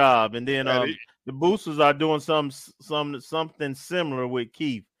on the job, and then the boosters are doing something similar with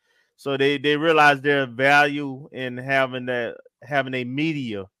Keith. So they realize their value in having a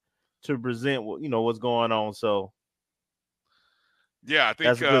media to present what's going on. So yeah, I think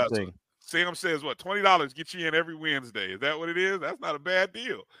that's a good thing. Sam says what $20 get you in every Wednesday. Is that what it is? That's not a bad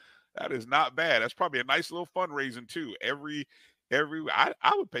deal. That is not bad. That's probably a nice little fundraising too. I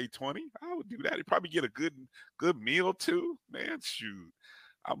would pay 20. I would do that. You'd probably get a good meal too. Man, shoot.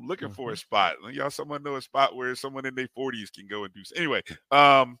 I'm looking for a spot. Y'all, someone know a spot where someone in their 40s can go and do. Anyway,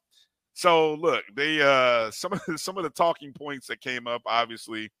 so look, they some of the talking points that came up,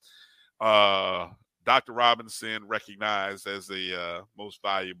 obviously, Dr. Robinson recognized as the most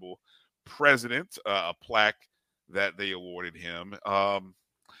valuable president, a plaque that they awarded him. And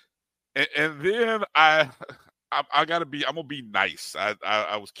then I'm gonna be nice.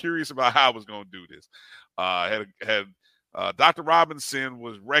 I was curious about how I was gonna do this. Dr. Robinson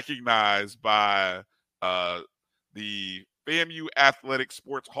was recognized by the FAMU Athletic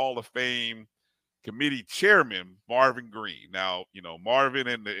Sports Hall of Fame committee chairman, Marvin Green. Now, Marvin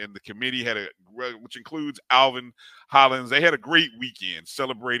and the committee which includes Alvin Hollins, they had a great weekend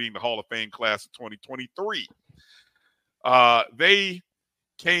celebrating the Hall of Fame class of 2023. They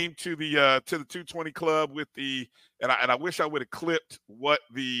came to the 220 Club with and I wish I would have clipped what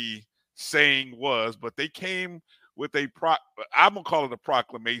the saying was, but they came with I'm gonna call it a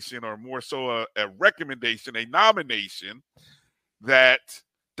proclamation, or more so a recommendation, a nomination that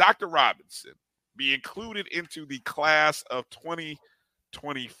Dr. Robinson be included into the class of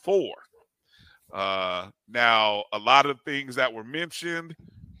 2024. Now, a lot of things that were mentioned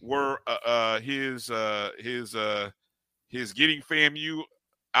were his getting FAMU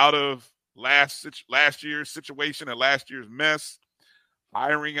out of last year's situation and last year's mess,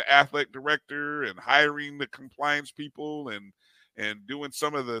 hiring an athletic director and hiring the compliance people and doing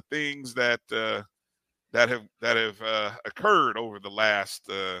some of the things that have occurred over the last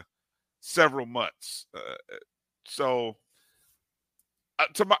several months. So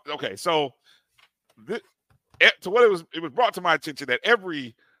to what it was brought to my attention that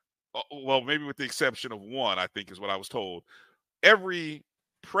every, well, maybe with the exception of one, I think is what I was told, every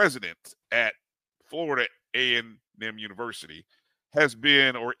president at Florida A&M University has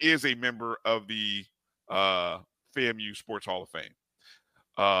been or is a member of the FAMU Sports Hall of Fame.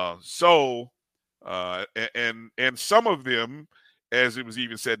 And some of them, as it was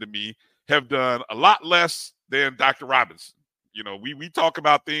even said to me, have done a lot less than Dr. Robinson. You know, we talk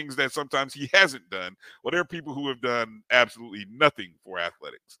about things that sometimes he hasn't done. Well, there are people who have done absolutely nothing for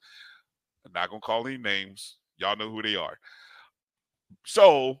athletics. I'm not going to call any names. Y'all know who they are.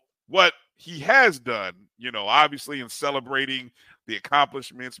 So what he has done, you know, obviously in celebrating the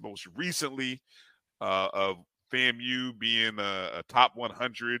accomplishments most recently of FAMU being a top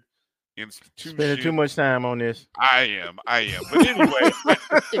 100 institution. Spending too much time on this. I am. But anyway.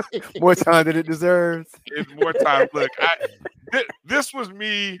 More time than it deserves. It's more time. Look, this was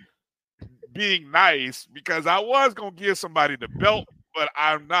me being nice because I was going to give somebody the belt, but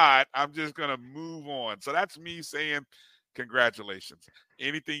I'm not. I'm just going to move on. So that's me saying congratulations.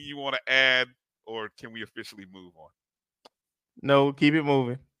 Anything you want to add, or can we officially move on? No, keep it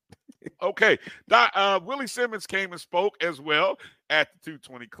moving. Okay. Willie Simmons came and spoke as well at the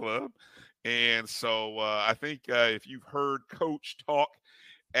 220 Club. And so I think if you've heard Coach talk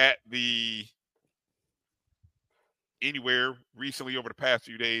at anywhere recently over the past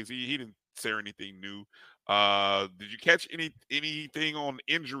few days, he didn't say anything new. Did you catch anything on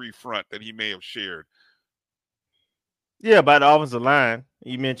the injury front that he may have shared? Yeah, about the offensive line.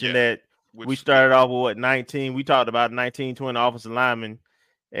 You mentioned that we started off with 19. We talked about 19, 20 offensive linemen,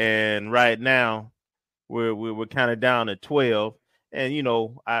 and right now we're kind of down to 12. And you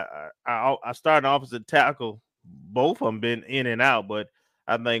know, I started offensive tackle. Both of them been in and out, but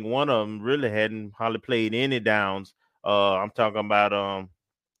I think one of them really hadn't hardly played any downs. I'm talking about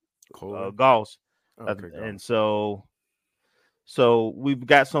Goss. Okay, and so we've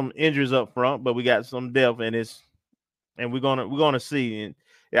got some injuries up front, but we got some depth, and we're gonna see. And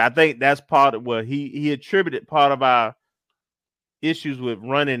I think that's part of what he attributed part of our issues with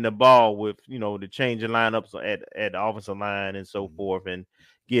running the ball with, you know, the changing lineups at the offensive line and so forth, and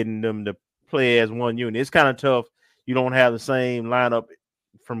getting them to play as one unit. It's kind of tough. You don't have the same lineup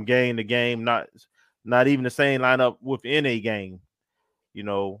from game to game, not even the same lineup within a game. You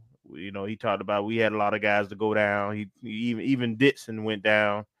know, he talked about we had a lot of guys to go down. He even Dixon went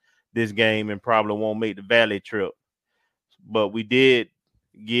down this game and probably won't make the Valley trip. But we did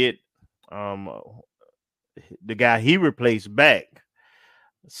get the guy he replaced back.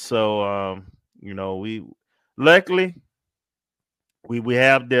 So you know, we luckily we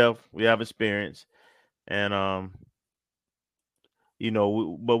have depth, we have experience, and you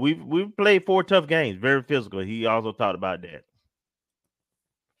know, but we've played 4 tough games, very physical. He also talked about that.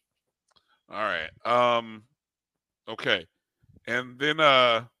 All right. Okay. And then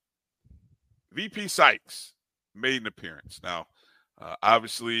VP Sykes made an appearance. Now,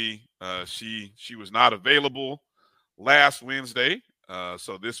 obviously, she was not available last Wednesday.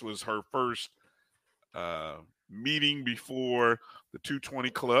 So this was her first meeting before the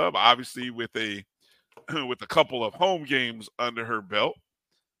 220 Club, obviously with a couple of home games under her belt.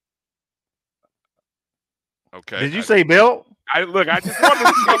 Okay. Did you say belt? I just wanted to see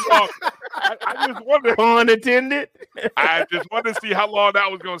how long. I just wondered. Pun intended. I just wanted to see how long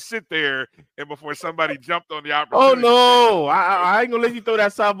that was going to sit there, and before somebody jumped on the Oh opportunity. no! I ain't gonna let you throw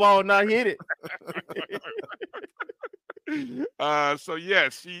that softball and not hit it. So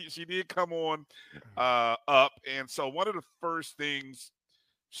yes, she did come on up, and so one of the first things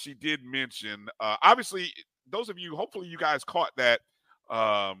she did mention, obviously, those of you, hopefully, you guys caught that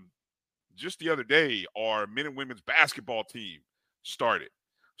just the other day. Our men and women's basketball team started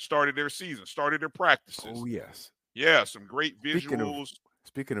their season, started their practices. Oh yes, yeah, some great visuals.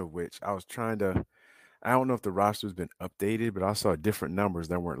 Speaking of which, I don't know if the roster's been updated, but I saw different numbers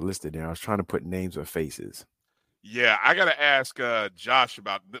that weren't listed there. I was trying to put names or faces. Yeah, I got to ask Josh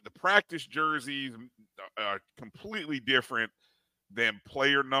about the practice jerseys are completely different than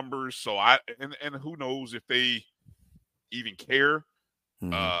player numbers. So and who knows if they even care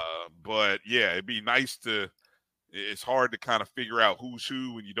But yeah, it'd be nice to. It's hard to kind of figure out who's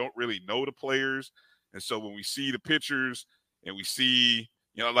who when you don't really know the players. And so when we see the pictures and we see,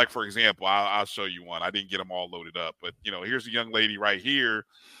 like for example, I'll show you one. I didn't get them all loaded up, but here's a young lady right here.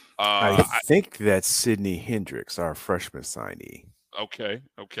 I think that's Sydney Hendricks, our freshman signee. Okay.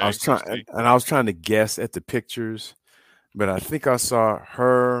 I was trying to guess at the pictures, but I think I saw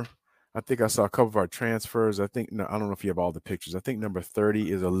her. I think I saw a couple of our transfers. I don't know if you have all the pictures. I think number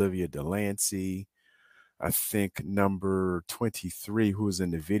 30 is Olivia Delancey. I think number 23, who was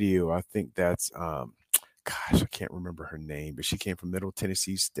in the video, I think that's I can't remember her name, but she came from Middle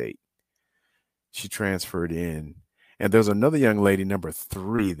Tennessee State. She transferred in. And there's another young lady, number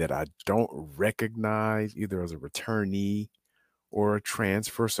 3, that I don't recognize either as a returnee or a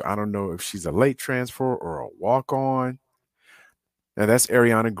transfer. So I don't know if she's a late transfer or a walk-on. Now that's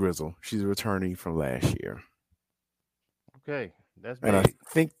Ariana Grizzle. She's a returnee from last year. Okay, that's big. And I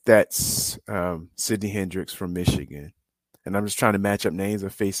think that's Sydney Hendricks from Michigan. And I'm just trying to match up names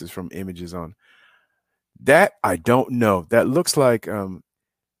and faces from images on that. I don't know. That looks like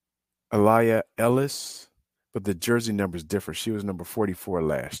Aliyah Ellis, but the jersey number is different. She was number 44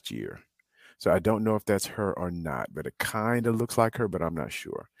 last year. So I don't know if that's her or not, but it kind of looks like her, but I'm not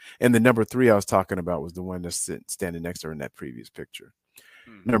sure. And the number 3 I was talking about was the one that's standing next to her in that previous picture.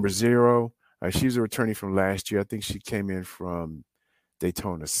 Number 0, she's a returning from last year. I think she came in from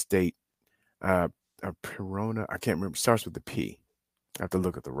Daytona State. Perona, I can't remember. Starts with the P. I have to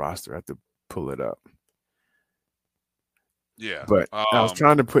look at the roster. I have to pull it up. Yeah. But I was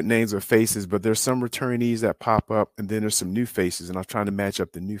trying to put names with faces, but there's some returnees that pop up, and then there's some new faces, and I was trying to match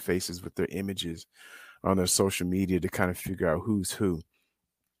up the new faces with their images on their social media to kind of figure out who's who.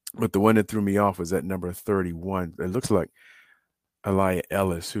 But the one that threw me off was at number 31. It looks like Aliyah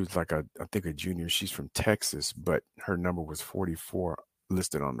Ellis, who's like I think a junior. She's from Texas, but her number was 44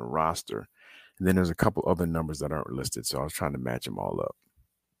 listed on the roster. And then there's a couple other numbers that aren't listed, so I was trying to match them all up.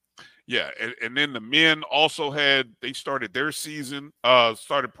 Yeah, and then the men also they started their season,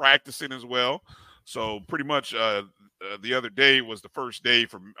 started practicing as well. So pretty much the other day was the first day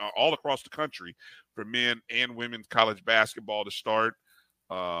for all across the country for men and women's college basketball to start.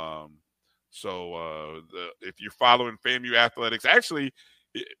 If you're following FAMU athletics, actually,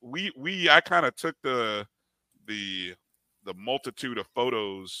 I kind of took the multitude of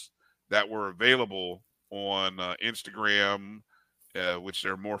photos that were available on Instagram. Which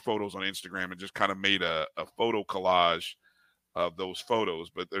there are more photos on Instagram, and just kind of made a photo collage of those photos.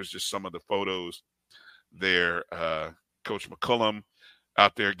 But there's just some of the photos there. Coach McCullum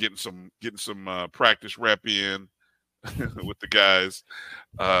out there getting some practice rep in with the guys.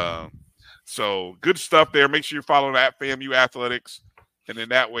 So good stuff there. Make sure you're following at FAMU Athletics, and then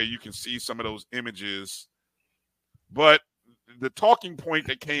that way you can see some of those images. But the talking point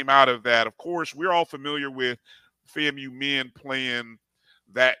that came out of that, of course, we're all familiar with FAMU men playing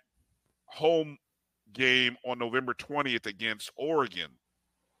that home game on November 20th against Oregon.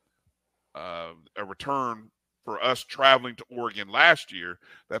 A return for us traveling to Oregon last year.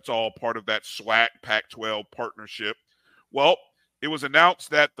 That's all part of that SWAC Pac-12 partnership. Well, it was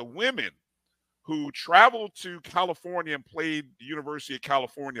announced that the women who traveled to California and played the University of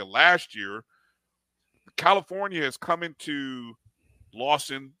California last year, California has come into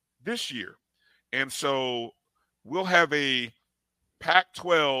Lawson this year. And so we'll have a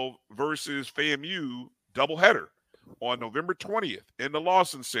Pac-12 versus FAMU doubleheader on November 20th in the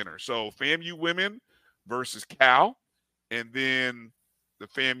Lawson Center. So FAMU women versus Cal, and then the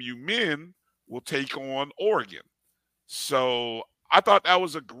FAMU men will take on Oregon. So I thought that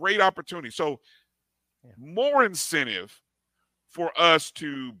was a great opportunity. So more incentive for us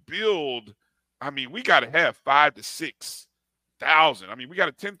to build. I mean, we got to have 5,000 to 6,000. I mean, we got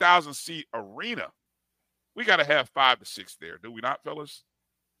a 10,000 seat arena. We got to have 5 to 6 there, do we not, fellas?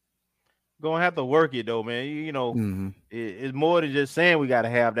 Gonna have to work it though, man. It's more than just saying we got to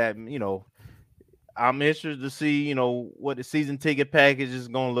have that. I'm interested to see, what the season ticket package is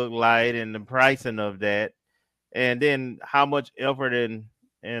gonna look like and the pricing of that, and then how much effort and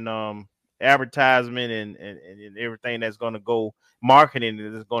advertisement and everything that's gonna go marketing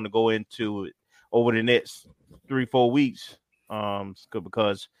is gonna go into it over the next 3-4 weeks.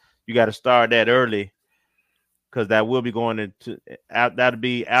 Because you got to start that early. Because that will be going into that'll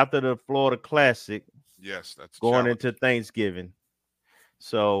be after the Florida Classic. Yes, that's going into Thanksgiving.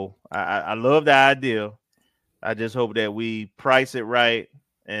 So I love the idea. I just hope that we price it right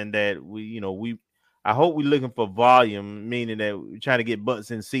and that I hope we're looking for volume, meaning that we're trying to get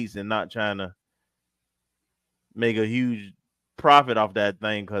butts in seats and not trying to make a huge profit off that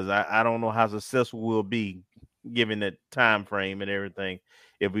thing, because I don't know how successful we'll be given the time frame and everything,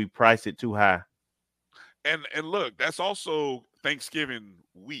 if we price it too high. And look, that's also Thanksgiving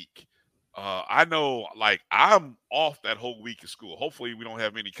week. I know, like, I'm off that whole week of school. Hopefully, we don't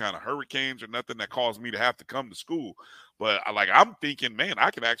have any kind of hurricanes or nothing that cause me to have to come to school. But I'm thinking, man,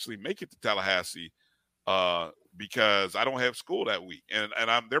 I could actually make it to Tallahassee because I don't have school that week, and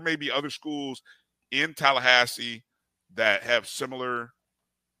there may be other schools in Tallahassee that have similar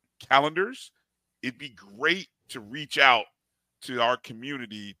calendars. It'd be great to reach out to our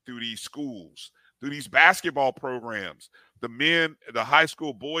community through these schools, through these basketball programs, the high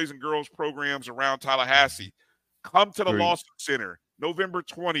school boys and girls programs around Tallahassee. Come to the Great. Lawson Center, November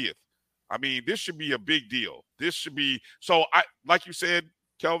 20th. I mean, this should be a big deal. This should be so. Like you said,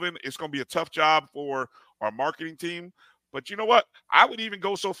 Kelvin, it's going to be a tough job for our marketing team. But you know what? I would even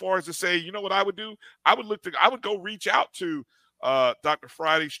go so far as to say, you know what I would do? I would go reach out to Dr.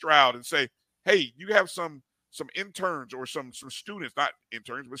 Friday Stroud and say, hey, you have some interns or some students, not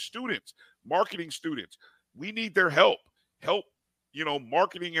interns, but students, marketing students. We need their help. Help,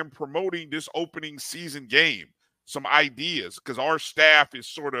 marketing and promoting this opening season game. Some ideas, because our staff is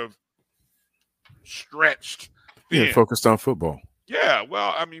sort of stretched thin. Yeah, focused on football. Yeah,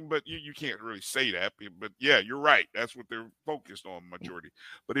 well, I mean, but you can't really say that. But yeah, you're right. That's what they're focused on, majority.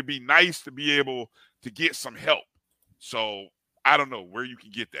 But it'd be nice to be able to get some help. So I don't know where you can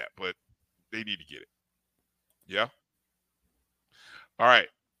get that, but they need to get it. Yeah. All right.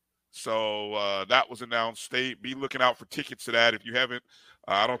 So that was announced. Be looking out for tickets to that. If you haven't,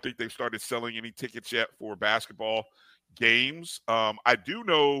 I don't think they've started selling any tickets yet for basketball games. I do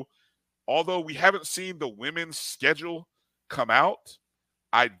know, although we haven't seen the women's schedule come out,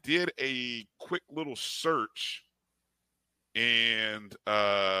 I did a quick little search, and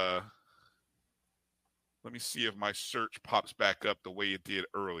let me see if my search pops back up the way it did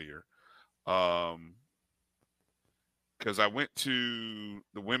earlier. Because I went to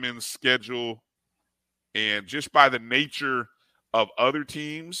the women's schedule, and just by the nature of other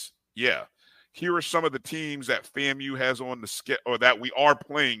teams, yeah, here are some of the teams that FAMU has on the schedule, or that we are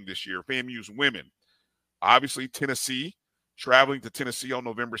playing this year. FAMU's women, obviously Tennessee, traveling to Tennessee on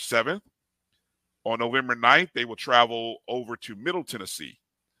November 7th. On November 9th, they will travel over to Middle Tennessee.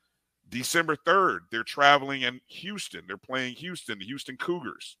 December 3rd, they're traveling in Houston. They're playing Houston, the Houston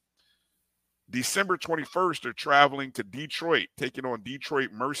Cougars. December 21st, they're traveling to Detroit, taking on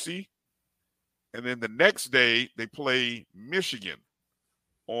Detroit Mercy. And then the next day, they play Michigan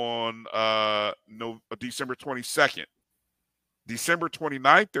on December 22nd. December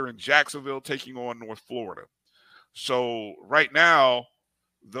 29th, they're in Jacksonville taking on North Florida. So right now,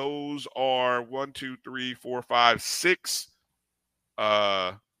 those are 6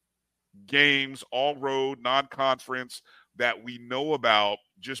 games, all road, non-conference, that we know about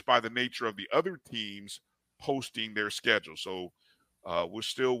just by the nature of the other teams posting their schedule. So we're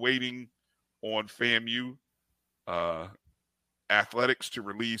still waiting on FAMU athletics to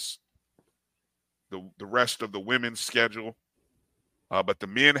release the rest of the women's schedule. But the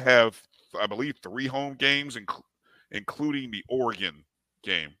men have, I believe, 3 home games, including the Oregon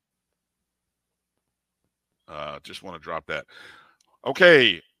game. Just want to drop that.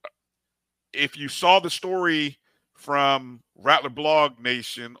 Okay. If you saw the story from Rattler Blog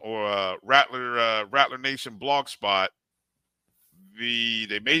Nation or Rattler Nation blog spot,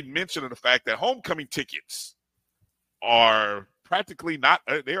 they made mention of the fact that homecoming tickets are practically not,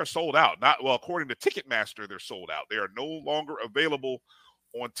 they are sold out. Not, well, according to Ticketmaster, they're sold out. They are no longer available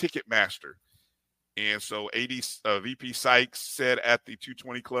on Ticketmaster. And so VP Sykes said at the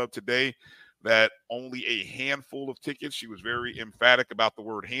 220 Club today that only a handful of tickets, she was very emphatic about the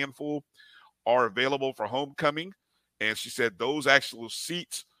word handful, are available for homecoming. And she said those actual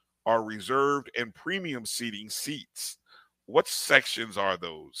seats are reserved and premium seating seats. What sections are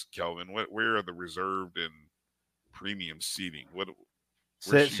those, Kelvin? Where are the reserved and premium seating?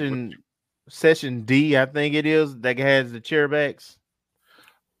 Session D, I think it is, that has the chair-backs.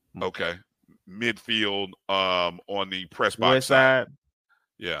 Okay. Midfield on the press box West side.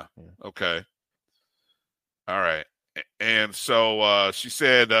 Yeah. Okay. All right. And so she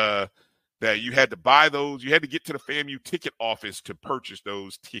said that you had to buy those. You had to get to the FAMU ticket office to purchase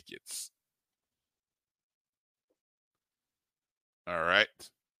those tickets. All right.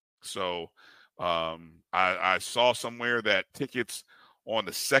 So I saw somewhere that tickets on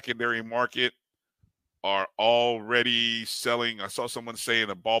the secondary market are already selling. I saw someone say in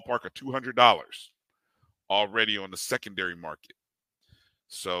a ballpark of $200 already on the secondary market.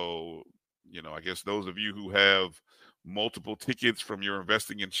 So, I guess those of you who have multiple tickets from your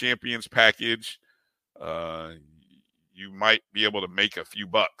Investing in Champions package, you might be able to make a few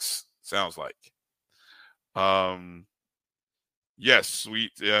bucks, sounds like. Yes,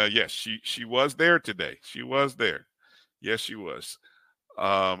 sweet. Yes, she was there today. She was there. Yes, she was.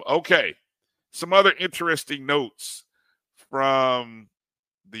 Okay. Some other interesting notes from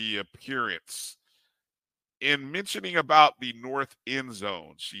the appearance. In mentioning about the north end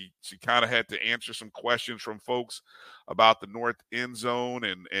zone, she kind of had to answer some questions from folks about the north end zone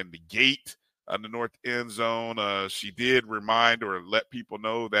and the gate on the north end zone. She did remind or let people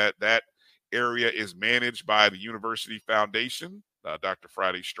know that that area is managed by the University Foundation, Dr.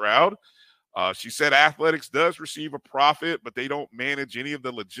 Friday Stroud. She said athletics does receive a profit, but they don't manage any of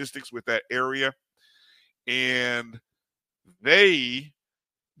the logistics with that area. And the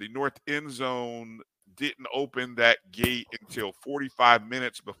north end zone, didn't open that gate until 45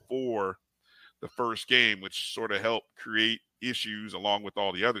 minutes before the first game, which sort of helped create issues along with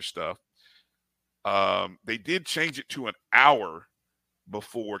all the other stuff. They did change it to an hour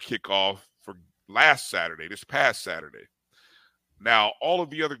before kickoff for this past Saturday. Now, all of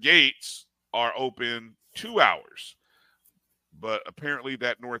the other gates are open 2 hours, but apparently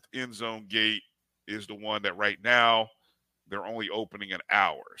that north end zone gate is the one that right now they're only opening an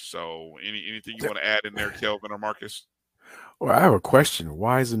hour. So anything you want to add in there, Kelvin or Marcus? Well, I have a question.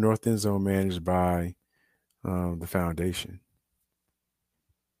 Why is the north end zone managed by the foundation?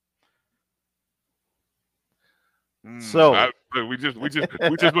 So we'll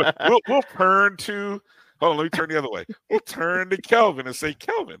turn to. Hold on, let me turn the other way. We'll turn to Kelvin and say,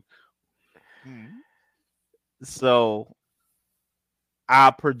 Kelvin. So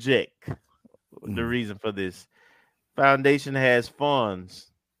I project the reason for this. Foundation has funds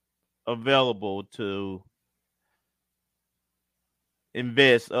available to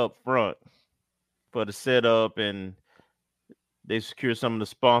invest up front for the setup, and they secure some of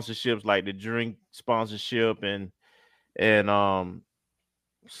the sponsorships like the drink sponsorship and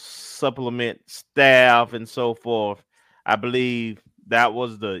supplement staff and so forth. I believe that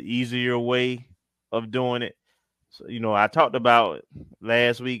was the easier way of doing it. So, I talked about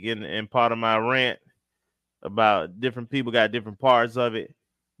last week in part of my rant about different people got different parts of it,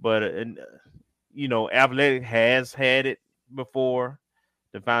 but Athletic has had it before.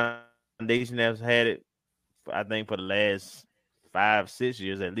 The foundation has had it, I think, for the last 5-6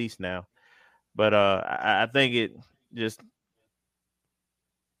 years at least now. But I think it just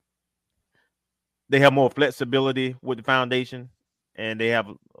they have more flexibility with the foundation, and they have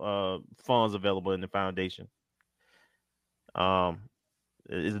funds available in the foundation.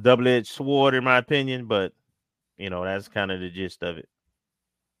 It's a double-edged sword in my opinion, but that's kind of the gist of it.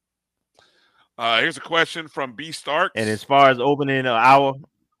 Here's a question from B Starks. And as far as opening an hour,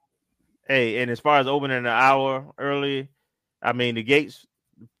 early, I mean the gates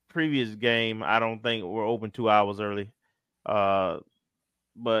previous game, I don't think were open 2 hours early. But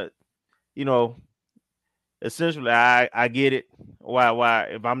essentially I get it. Why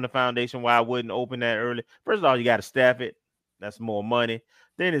if I'm the foundation, why I wouldn't open that early? First of all, you got to staff it. That's more money.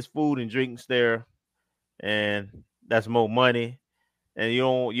 Then it's food and drinks there, and that's more money. And you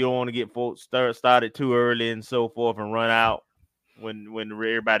don't want to get folks started too early and so forth and run out when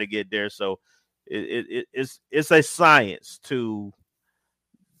everybody get there. So it's a science to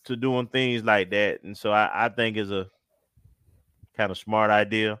doing things like that. And so I think it's a kind of smart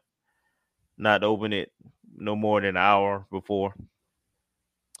idea not to open it no more than an hour before.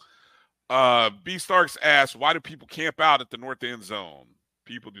 B Starks asks, why do people camp out at the north end zone?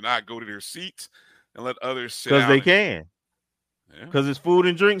 People do not go to their seats and let others sit down. Because they can. Because it's food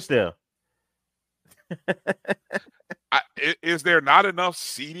and drinks there. Is there not enough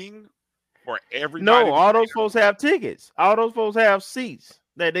seating for everybody? No, all those folks have tickets. All those folks have seats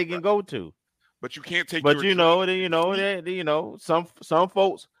that they can go to. But you can't take. But some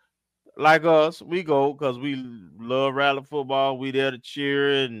folks like us, we go because we love rally football. We there to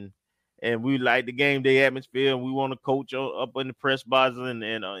cheer and we like the game day atmosphere, and we want to coach up in the press boxes and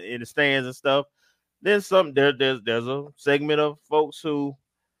in the stands and stuff. There's a segment of folks who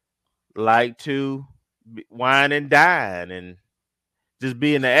like to wine and dine and just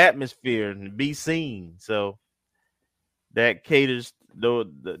be in the atmosphere and be seen. So that caters to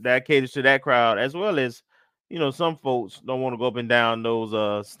that crowd, as well as some folks don't want to go up and down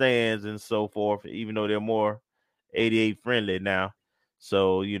those stands and so forth, even though they're more 88 friendly now.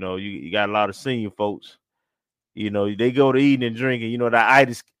 So you got a lot of senior folks. They go to eating and drinking.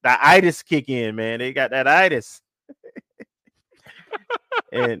 The itis kick in, man. They got that itis.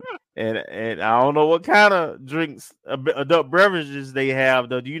 and I don't know what kind of drinks, adult beverages they have.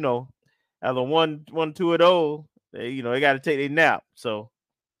 Though, out of one, two of those, they got to take their nap. So,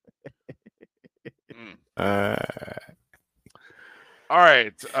 all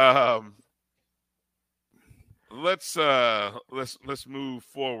right. let's move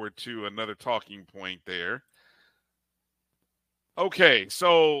forward to another talking point there. Okay,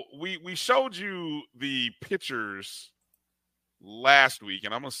 so we showed you the pictures last week,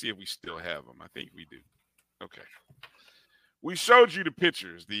 and I'm gonna see if we still have them. I think we do. Okay, we showed you the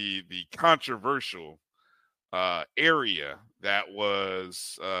pictures, the controversial area that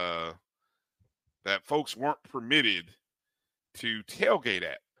was that folks weren't permitted to tailgate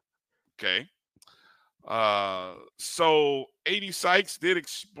at. Okay, so 80 Sykes did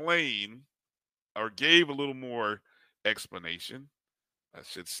explain or gave a little more explanation, I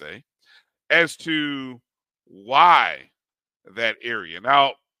should say, as to why that area.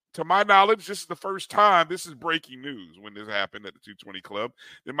 Now, to my knowledge, this is the first time, this is breaking news when this happened at the 220 Club.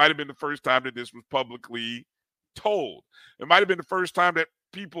 It might have been the first time that this was publicly told. It might have been the first time that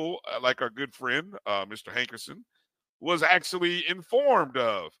people, like our good friend, Mr. Hankerson, was actually informed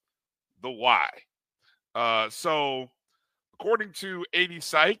of the why. So, according to 80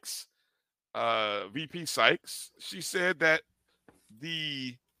 Sykes, VP Sykes, she said that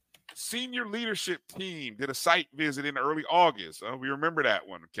the senior leadership team did a site visit in early August. We remember that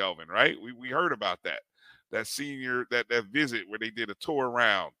one, Kelvin, right? We heard about that that visit where they did a tour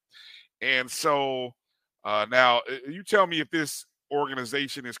around. And so now you tell me if this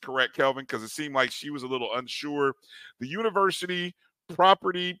organization is correct, Kelvin, because it seemed like she was a little unsure. The University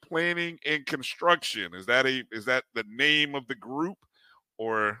Property Planning and Construction, is that the name of the group,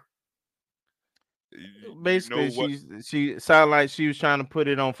 or basically she sounded like she was trying to put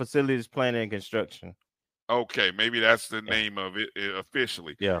it on facilities planning and construction. Okay, maybe that's the name of it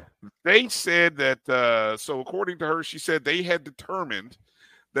officially. Yeah. They said that, so according to her, she said they had determined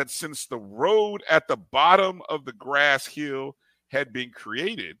that since the road at the bottom of the grass hill had been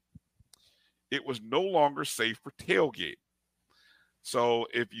created, it was no longer safe for tailgate. So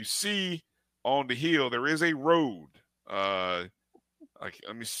if you see on the hill, there is a road.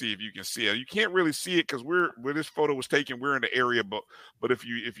 Let me see if you can see it. You can't really see it because where this photo was taken, we're in the area, but if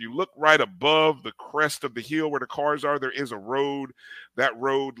you look right above the crest of the hill where the cars are, there is a road. That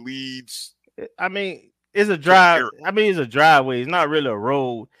road leads. I mean, it's a drive. I mean, it's a driveway. It's not really a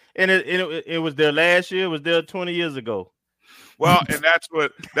road. And it was there last year. It was there 20 years ago. Well, and that's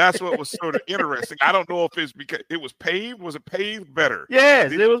what was sort of interesting. I don't know if it's because it was paved. Was it paved better?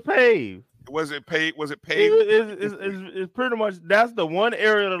 Yes, it was paved. Was it paved? Was it paved? It's pretty much, that's the one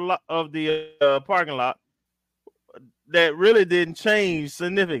area of the parking lot that really didn't change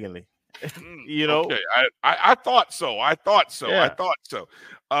significantly. You know. Okay, I thought so. Yeah. I thought so.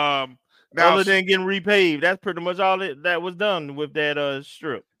 Now, other than getting repaved, that's pretty much all that was done with that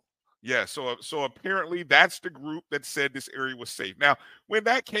strip. Yeah, so apparently that's the group that said this area was safe. Now, when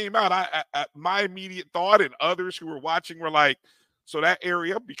that came out, I my immediate thought, and others who were watching were like, so that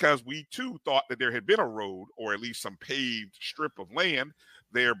area, because we too thought that there had been a road or at least some paved strip of land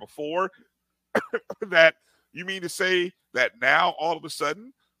there before, that you mean to say that now all of a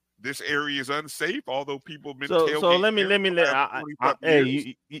sudden this area is unsafe, although people have been tailgating. So let me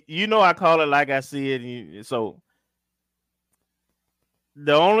hey, you know, I call it like I see it. So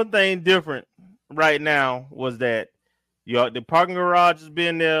the only thing different right now was that the parking garage has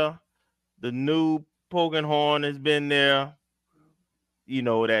been there, the new poking horn has been there. You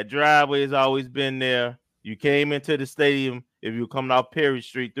know, that driveway has always been there. You came into the stadium if you're coming off Perry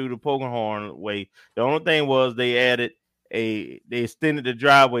Street through the poking horn way. The only thing was they extended the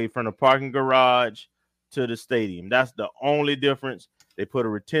driveway from the parking garage to the stadium. That's the only difference. They put a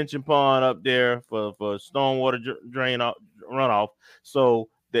retention pond up there for stormwater drain runoff. So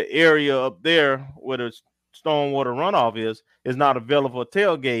the area up there where the stormwater runoff is not available for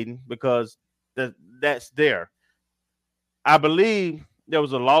tailgating because that's there. I believe there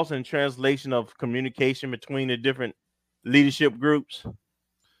was a loss in translation of communication between the different leadership groups,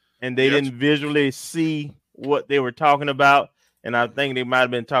 and they didn't visually see what they were talking about. And I think they might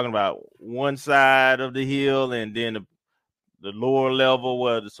have been talking about one side of the hill and then the lower level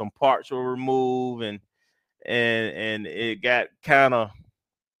where some parts were removed, and it got kind of,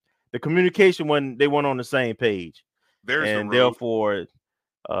 the communication when they weren't on the same page. There's and the road. Therefore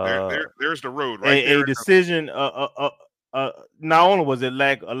there's the road right there. A decision not only was it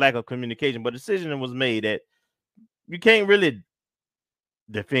a lack of communication, but a decision was made that you can't really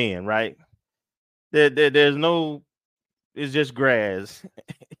defend, right? There's no, it's just grass.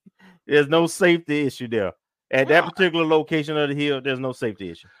 There's no safety issue there. At that particular location of the hill, there's no safety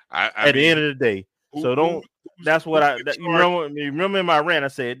issue. At the end of the day. So that's what you remember in my rant, I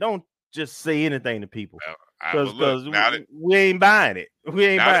said, don't just say anything to people. Because we ain't buying it. We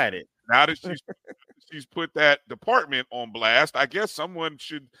ain't buying it. Now that she's put that department on blast, I guess someone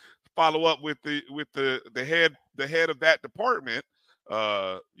should follow up with the head of that department,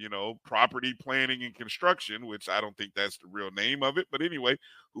 property planning and construction, which I don't think that's the real name of it. But anyway,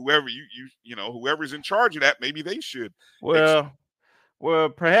 whoever whoever's in charge of that, maybe they should. Well,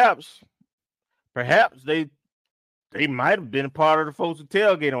 perhaps they might have been a part of the folks who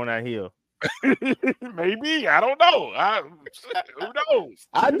tailgate on that hill. Maybe, I don't know. Who knows?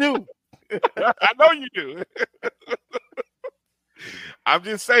 I do. I know you do. I'm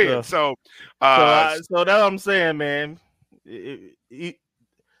just saying. So that's what I'm saying, man.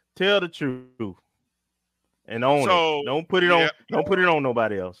 Tell the truth and own it. Don't put it on. Don't put it on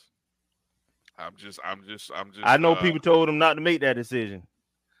nobody else. I'm just. I know people told him not to make that decision.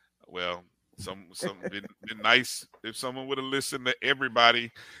 Well, some been nice if someone would have listened to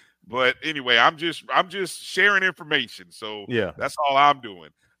everybody. But anyway, I'm just sharing information. So yeah, that's all I'm doing.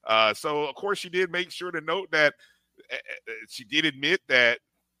 So of course she did make sure to note that she did admit that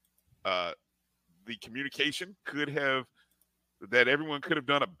the communication that everyone could have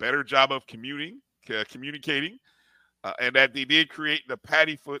done a better job of communicating, and that they did create the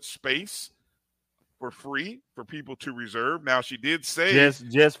Paddyfoot space for free for people to reserve. Now she did say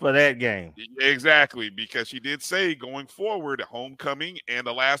just for that game. Exactly, because she did say going forward, homecoming and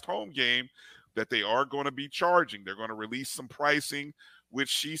the last home game, that they are going to be charging. They're going to release some pricing, which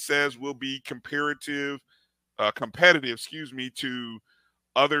she says will be competitive, to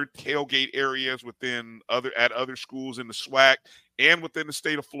other tailgate areas at other schools in the SWAC and within the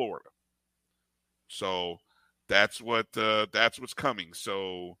state of Florida. So that's what's coming.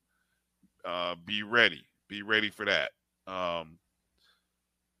 So be ready for that.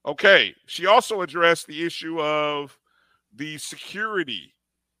 Okay. She also addressed the issue of the security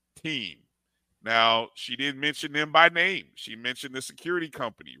team. Now, she didn't mention them by name. She mentioned the security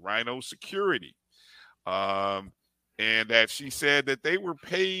company, Rhino Security. And that she said that they were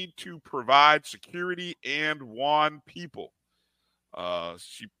paid to provide security and warn people.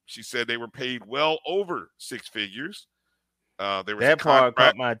 She said they were paid well over six figures. That part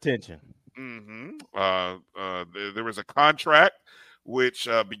caught my attention. There was a contract which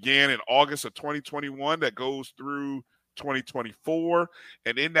began in August of 2021 that goes through 2024.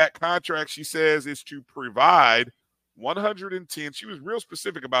 And in that contract, she says is to provide 110. She was real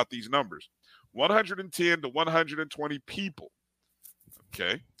specific about these numbers. 110 to 120 people.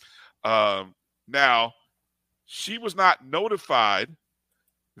 Okay. Now, she was not notified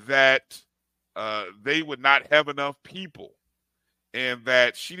that they would not have enough people, and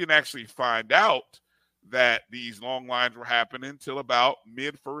that she didn't actually find out that these long lines were happening until about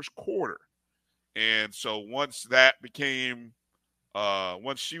mid-first quarter. And so once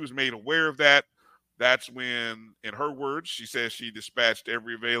she was made aware of that, that's when, in her words, she says she dispatched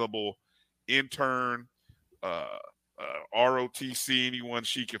every available intern, ROTC, anyone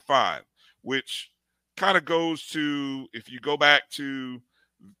she could find, which kind of goes to, if you go back to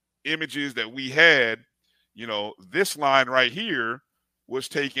images that we had, this line right here was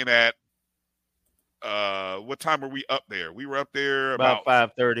taken at, what time were we up there? We were up there about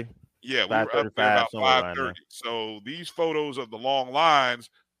 5:30. Yeah, we were up there about 5:30. So these photos of the long lines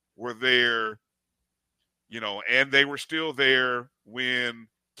were there, and they were still there when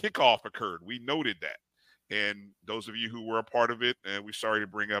kickoff occurred. We noted that. And those of you who were a part of it, and we're sorry to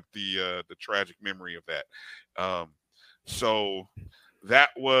bring up the tragic memory of that. So that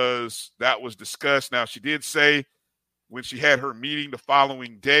was discussed. Now, she did say when she had her meeting the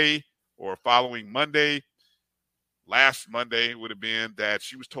following day or following Monday, last Monday would have been, that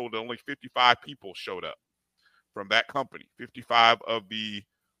she was told that only 55 people showed up from that company, 55 of the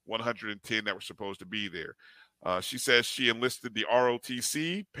 110 that were supposed to be there. She says she enlisted the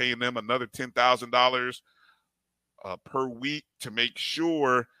ROTC, paying them another $10,000 per week to make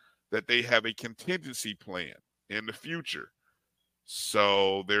sure that they have a contingency plan in the future.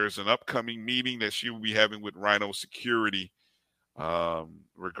 So there's an upcoming meeting that she will be having with Rhino Security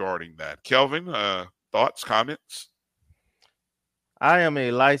regarding that. Kelvin, thoughts, comments? I am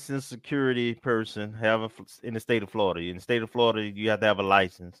a licensed security person, in the state of Florida. In the state of Florida, you have to have a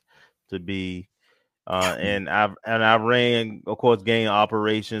license to be. And I ran, of course, game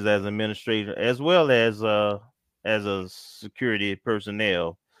operations as administrator, as well as a security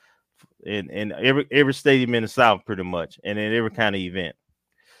personnel in every stadium in the South, pretty much, and in every kind of event.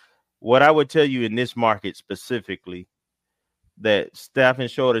 What I would tell you in this market specifically, that staffing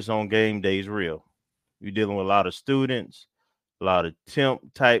shortage on game day is real. You're dealing with a lot of students, a lot of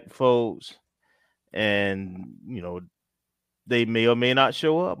temp type folks, and they may or may not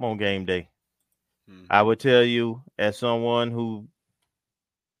show up on game day. I would tell you, as someone who,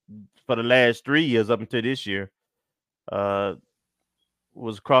 for the last 3 years up until this year,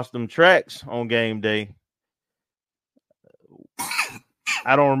 was across them tracks on game day.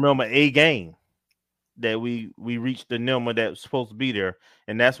 I don't remember a game that we reached the number that was supposed to be there,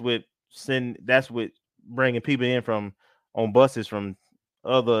 and that's with bringing people in from on buses from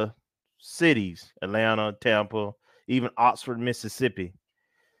other cities, Atlanta, Tampa, even Oxford, Mississippi.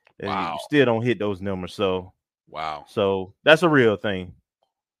 Wow. You still don't hit those numbers. So wow. So that's a real thing.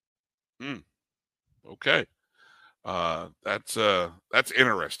 Okay. That's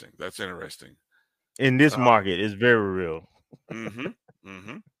interesting. That's interesting. In this market, it's very real.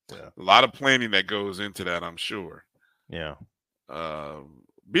 Yeah. A lot of planning that goes into that, I'm sure. Yeah.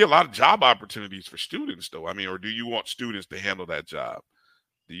 Be a lot of job opportunities for students, though. I mean, or do you want students to handle that job?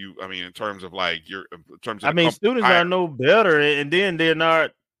 Do you? I mean, in terms of like students are no better, and then they're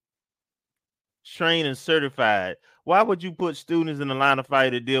not trained and certified. Why would you put students in the line of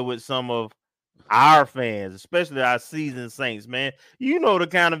fire to deal with some of our fans, especially our seasoned Saints, man? You know the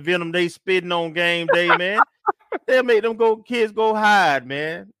kind of venom they spitting on game day, man. They'll make them kids go hide,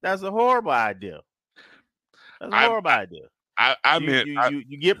 man. That's a horrible idea. That's a horrible idea.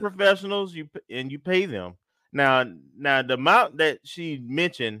 You get professionals, you pay them. Now the amount that she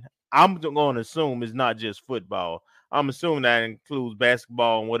mentioned, I'm going to assume is not just football. I'm assuming that includes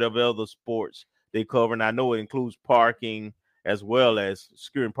basketball and whatever other sports they cover. And I know it includes parking as well as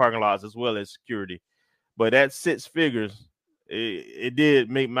securing parking lots as well as security. But that 6 figures, it did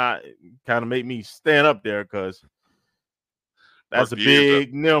make me stand up there because that's a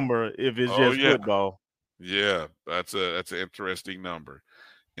big number if it's just football. Yeah, that's an interesting number.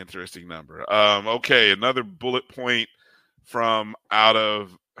 Interesting number. Okay, another bullet point from out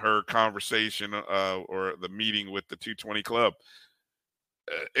of her conversation or the meeting with the 220 Club.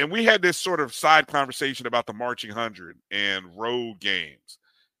 And we had this sort of side conversation about the Marching 100 and road games.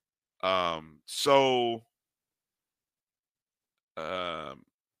 So the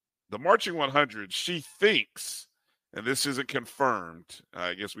Marching 100, she thinks, and this isn't confirmed,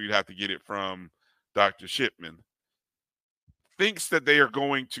 I guess we'd have to get it from Dr. Shipman, thinks that they are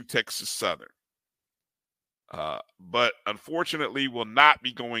going to Texas Southern. But unfortunately will not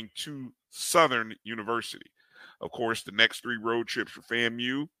be going to Southern University. Of course, the next 3 road trips for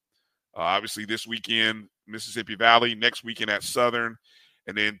FAMU, obviously this weekend, Mississippi Valley, next weekend at Southern,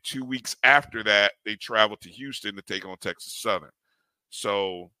 and then 2 weeks after that, they travel to Houston to take on Texas Southern.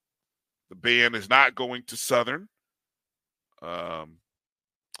 So the band is not going to Southern. And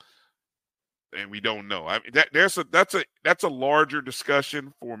we don't know. I mean, that's a larger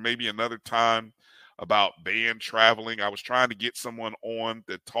discussion for maybe another time about band traveling. I was trying to get someone on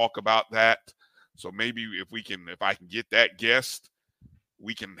to talk about that. So maybe if I can get that guest,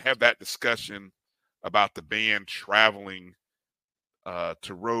 we can have that discussion about the band traveling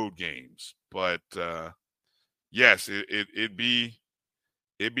to road games. But yes, it'd be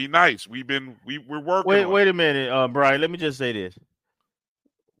nice. We're working. Wait a minute, Brian. Let me just say this.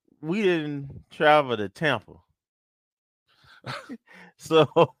 We didn't travel to Tampa.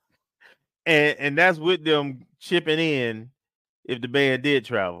 So and that's with them chipping in if the band did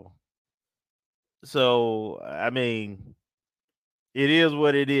travel. So I mean, it is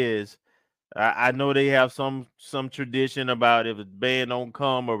what it is. I know they have some tradition about if the band don't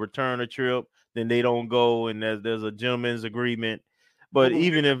come or return a trip, then they don't go, and there's a gentleman's agreement. But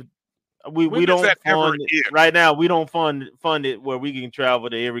even if we don't fund it right now, we don't fund it where we can travel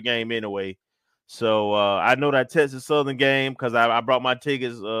to every game anyway. So I know that Texas Southern game because I brought my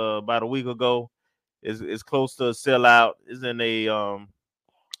tickets about a week ago. It's close to a sellout.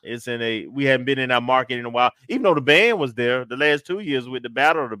 We haven't been in that market in a while. Even though the band was there the last 2 years with the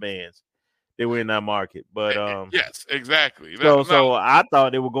Battle of the Bands, they were in that market. But yes, exactly. So I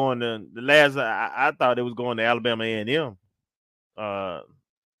thought they were going to I thought it was going to Alabama A&M.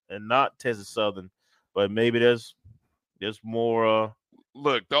 And not Texas Southern, but maybe there's more.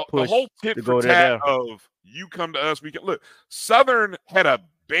 Look, the whole tit for tat of you come to us, we can look. Southern had a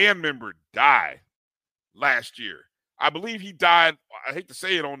band member die last year. I believe he died. I hate to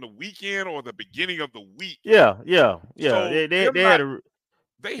say it, on the weekend or the beginning of the week. Yeah. So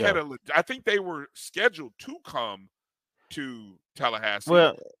they had I think they were scheduled to come to Tallahassee.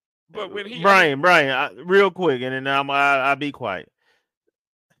 Well, but when Brian, real quick, and then I'll be quiet.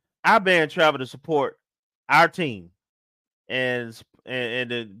 Our band traveled to support our team and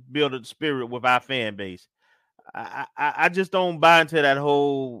to build a spirit with our fan base. I just don't buy into that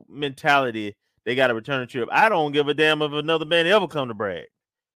whole mentality. They got to return a trip. I don't give a damn if another band ever come to brag.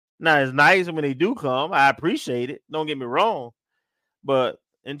 Now, it's nice when they do come. I appreciate it. Don't get me wrong. But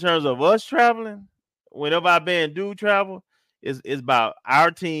in terms of us traveling, whenever our band do travel, It's about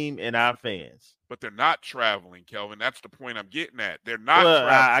our team and our fans. But they're not traveling, Kelvin. That's the point I'm getting at. They're not Well,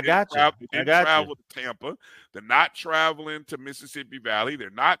 traveling. I got you. They I didn't got travel you. to Tampa. They're not traveling to Mississippi Valley. They're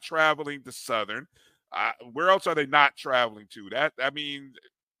not traveling to Southern. Where else are they not traveling to? That's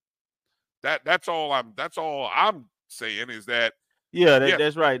all I'm saying is that. Yeah, Yeah.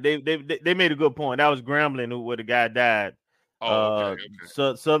 that's right. They made a good point. That was Grambling where the guy died. Oh,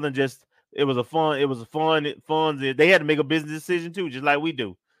 okay. Southern just it was a fun. They had to make a business decision too, just like we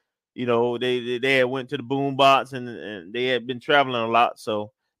do. You know, they had went to the boom box and they had been traveling a lot,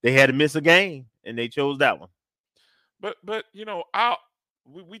 so they had to miss a game and they chose that one. But you know,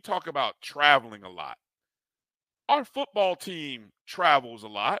 we talk about traveling a lot. Our football team travels a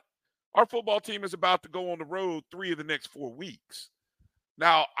lot. Our football team is about to go on the road 3 of the next 4 weeks.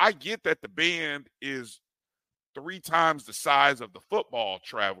 Now, I get that the band is 3 times the size of the football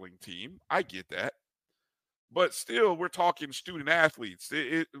traveling team. I get that. But still, we're talking student athletes.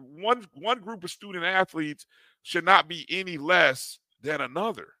 One group of student athletes should not be any less than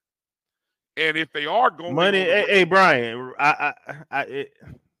another. And if they are going money, hey Brian,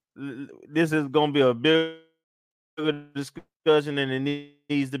 this is going to be a bigger discussion than it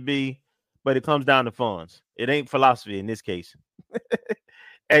needs to be, but it comes down to funds. It ain't philosophy in this case.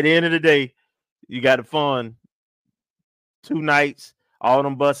 At the end of the day, you got to fund 2 nights, all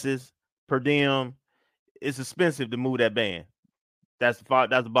them buses per diem. It's expensive to move that band. That's the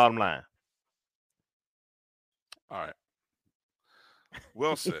bottom line. All right.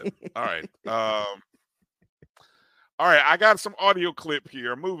 Well said. All right. All right. I got some audio clip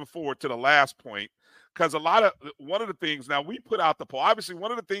here. Moving forward to the last point, because one of the things now we put out the poll. Obviously, one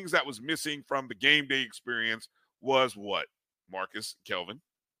of the things that was missing from the game day experience was what, Marcus, Kelvin?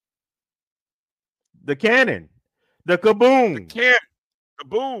 The cannon, the kaboom, the cannon. The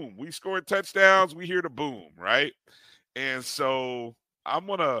boom. We scored touchdowns. We hear the boom, right? And so I'm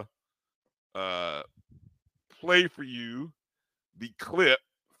gonna play for you the clip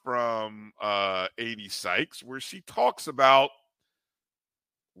from A.D. Sykes where she talks about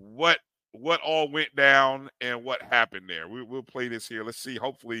what all went down and what happened there. We'll play this here. Let's see.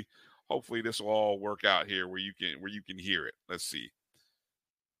 Hopefully this will all work out here where you can hear it. Let's see.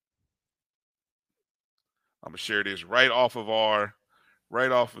 I'm gonna share this right off of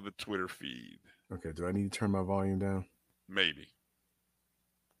the Twitter feed. Okay, do I need to turn my volume down? Maybe.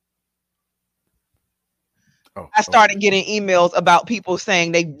 I started getting emails about people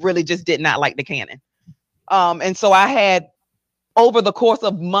saying they really just did not like the cannon. And so I had, over the course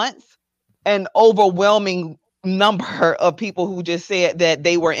of months, an overwhelming number of people who just said that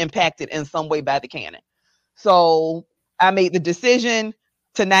they were impacted in some way by the cannon. So I made the decision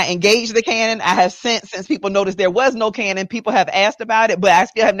to not engage the cannon. I have since people noticed there was no cannon, people have asked about it, but I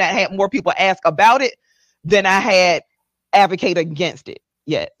still have not had more people ask about it than I had advocate against it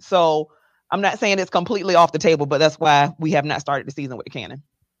yet. So I'm not saying it's completely off the table, but that's why we have not started the season with the cannon.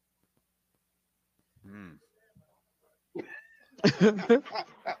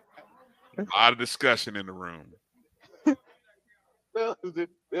 A lot of discussion in the room. They'll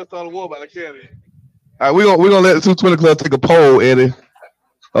start a war about the cannon. All right, we're gonna let the 220 Club take a poll, Eddie,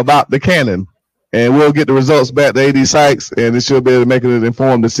 about the cannon, and we'll get the results back to AD Sykes, and it should be able to make an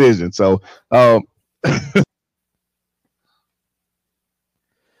informed decision. So, All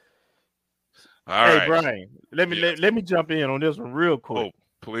right. Brian, let me jump in on this one real quick. Oh,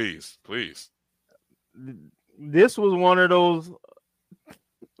 please. This was one of those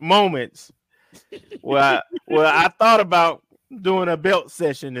moments where I thought about doing a belt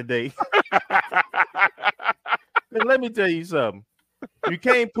session today. Let me tell you something. You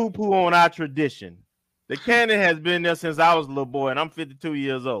can't poo-poo on our tradition. The cannon has been there since I was a little boy, and I'm 52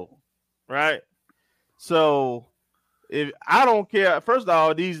 years old, right? So if I don't care, first of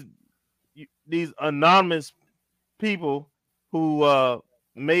all, these anonymous people who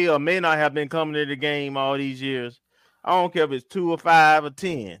may or may not have been coming to the game all these years, I don't care if it's 2 or 5 or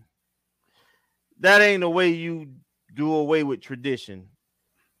 10. That ain't the way you do away with tradition.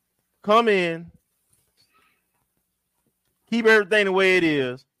 Come in, keep everything the way it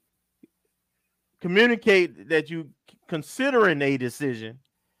is, communicate that you considering a decision,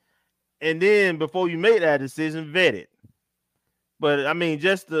 and then before you make that decision, vet it. But I mean,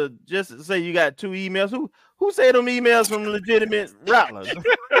 just to say you got 2 emails. Who say them emails from legitimate rattlers?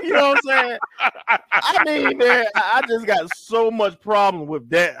 You know what I'm saying? I mean, man, I just got so much problem with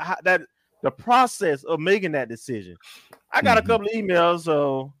that the process of making that decision. I got a couple of emails,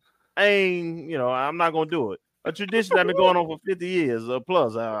 so I'm not gonna do it. A tradition that's been going on for 50 years or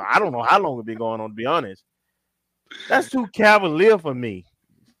plus. I don't know how long it's been going on, to be honest. That's too cavalier for me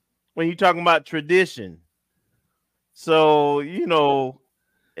when you're talking about tradition. So you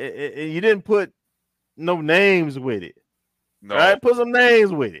didn't put no names with it. No. All right, put some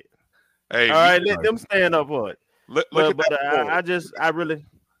names with it. Hey, all right, let them stand up for it. Look But at that I really,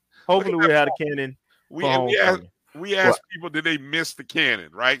 hopefully we had a cannon for homecoming. We asked people, did they miss the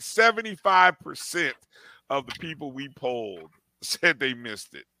cannon? Right, 75% of the people we polled said they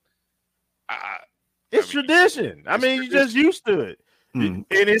missed it. It's tradition. I mean, you're just used to it, Mm.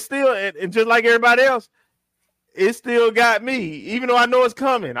 and it's still, and just like everybody else, it still got me. Even though I know it's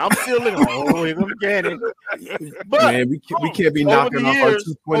coming, I'm still looking like, oh, here comes cannon. But man, we can't be knocking off our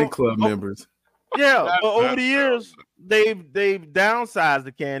 220 club members. Yeah, but over the years, they've downsized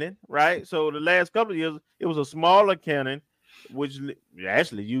the cannon, right? So the last couple of years, it was a smaller cannon, which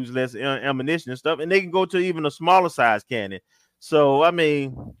actually used less ammunition and stuff, and they can go to even a smaller size cannon. So I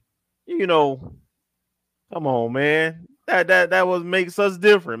mean, come on, man. That was makes us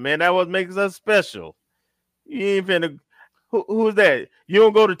different, man. That was makes us special. You ain't finna. Who's that? You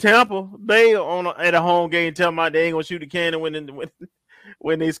don't go to Tampa Bay at a home game and tell them they ain't gonna shoot a cannon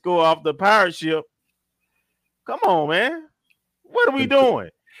when they score off the pirate ship. Come on, man. What are we doing?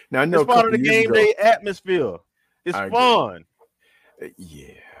 Now I know it's part of the game day atmosphere. It's fun.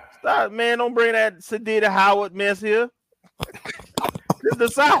 Yeah. Stop, man. Don't bring that Sadida Howard mess here. This is the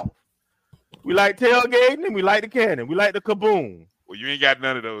South. We like tailgating and we like the cannon. We like the kaboom. Well, you ain't got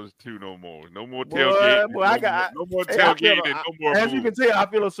none of those two no more. No more tailgating. No more tailgating and no more. As you can tell, I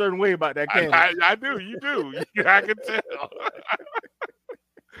feel a certain way about that cannon. I do. You do. I can tell.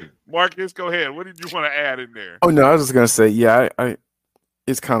 Marcus, go ahead. What did you want to add in there? Oh no, I was just gonna say, yeah, I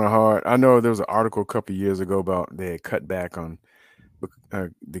it's kind of hard. I know there was an article a couple of years ago about they had cut back on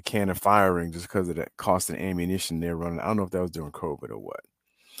the cannon firing just because of that cost and ammunition they're running. I don't know if that was during COVID or what.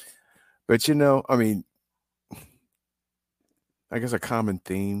 But I mean, I guess a common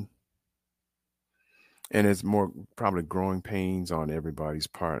theme, and it's more probably growing pains on everybody's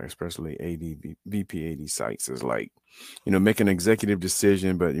part, especially VP AD sites, is like, making an executive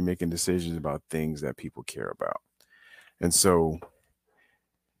decision, but you're making decisions about things that people care about. And so,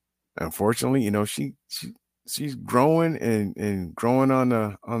 unfortunately, she's growing and growing on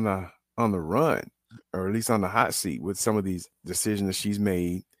the run, or at least on the hot seat with some of these decisions that she's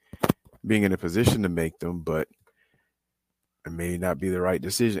made, being in a position to make them, but it may not be the right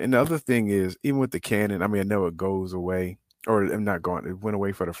decision. And the other thing is, even with the cannon, I mean, I know it goes away, or I'm not going. It went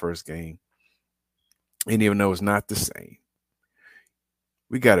away for the first game, and even though it's not the same,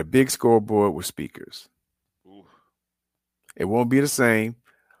 we got a big scoreboard with speakers. Ooh. It won't be the same,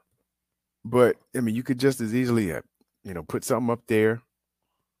 but I mean, you could just as easily, put something up there,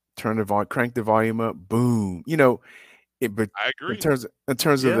 crank the volume up, boom, But I agree. In terms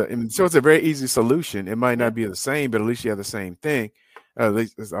of so it's a very easy solution. It might not be the same, but at least you have the same thing. At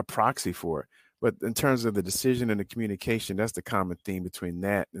least it's a proxy for it. But in terms of the decision and the communication, that's the common theme between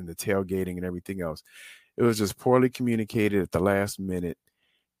that and the tailgating and everything else. It was just poorly communicated at the last minute.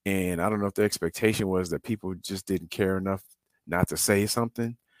 And I don't know if the expectation was that people just didn't care enough not to say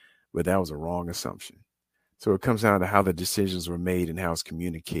something, but that was a wrong assumption. So it comes down to how the decisions were made and how it's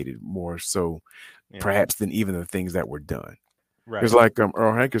communicated more so perhaps than even the things that were done. Right. It's like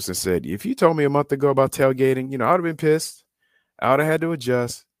Earl Hankerson said, if you told me a month ago about tailgating, I would have been pissed. I would have had to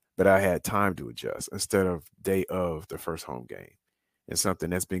adjust, but I had time to adjust instead of day of the first home game. It's something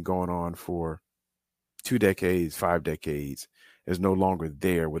that's been going on for 2 decades, 5 decades, is no longer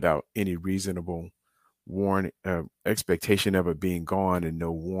there without any reasonable warning, expectation of it being gone and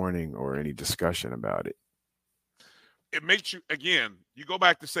no warning or any discussion about it. It makes you, again, you go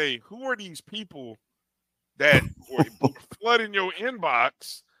back to say, who are these people that were flooding your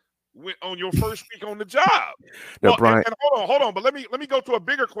inbox on your first week on the job? Now, Brian, and hold on, but let me go to a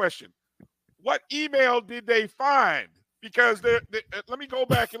bigger question. What email did they find? Because let me go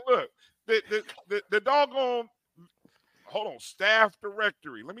back and look. The doggone, hold on, staff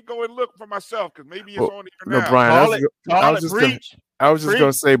directory. Let me go and look for myself because maybe it's on here now. No, Brian, I was just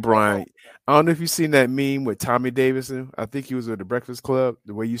going to say, Brian, I don't know if you've seen that meme with Tommy Davidson. I think he was with the Breakfast Club.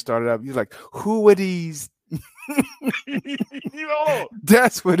 The way you started out, he's like, who are these?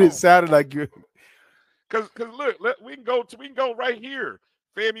 That's what it sounded like. Because look, we can go right here.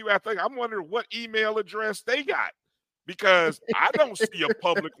 FAMU Athletic. I'm wondering what email address they got because I don't see a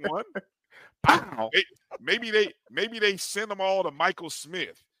public one. Maybe they send them all to Michael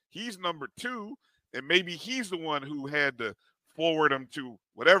Smith. He's number 2, and maybe he's the one who had to forward them to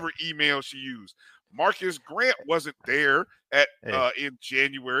whatever email she used. Marcus Grant wasn't there in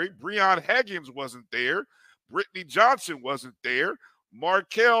January. Breon Higgins wasn't there. Brittany Johnson wasn't there.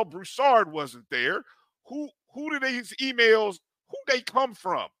 Markel Broussard wasn't there. Who did these emails? Who they come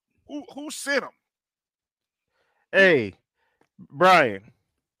from? Who sent them? Hey, Brian.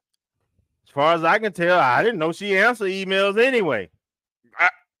 As far as I can tell, I didn't know she answered emails anyway.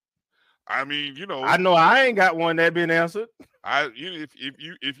 I mean, you know, I know I ain't got one that been answered. If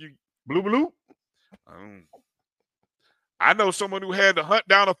you bloop. I know someone who had to hunt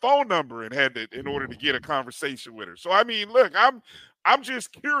down a phone number and had to in order to get a conversation with her. So I mean, look, I'm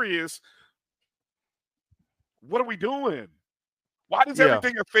just curious. What are we doing? Why does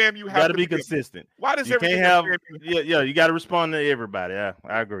everything at FAMU have to be consistent? Why does you everything can't at have? FAMU, You got to respond to everybody. Yeah,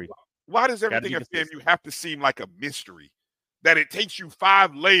 I agree. Why does everything at FAMU have to seem like a mystery? That it takes you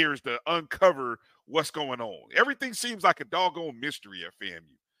 5 layers to uncover what's going on. Everything seems like a doggone mystery at FAMU.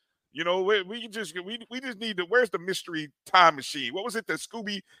 You know, we just need to. Where's the mystery time machine? What was it that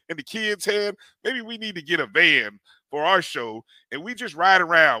Scooby and the kids had? Maybe we need to get a van for our show, and we just ride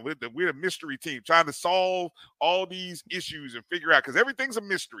around with we're a mystery team trying to solve all these issues and figure out, because everything's a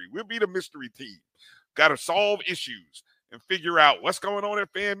mystery. We'll be the mystery team. Got to solve issues and figure out what's going on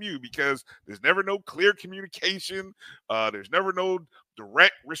at FAMU, because there's never no clear communication. There's never no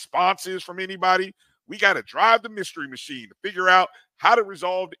direct responses from anybody. We got to drive the mystery machine to figure out how to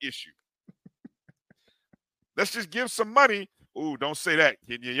resolve the issue. Let's just give some money. Ooh, don't say that,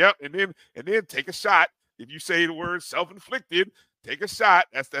 can you? Yep. And then take a shot. If you say the word self-inflicted, take a shot.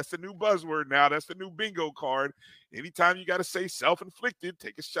 That's the new buzzword now. That's the new bingo card. Anytime you got to say self-inflicted,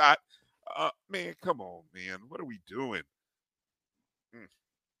 take a shot. Man, come on, man. What are we doing?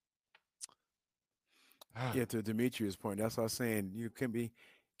 Yeah, to Demetrius' point, that's what I was saying. You can't be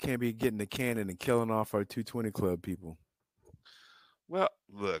getting the cannon and killing off our 220 Club people. Well,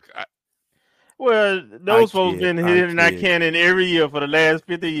 look. Those folks been hitting that cannon every year for the last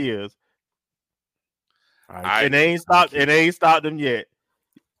 50 years. And they ain't stopped. And they ain't stopped them yet.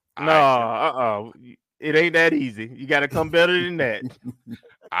 No, it ain't that easy. You got to come better than that.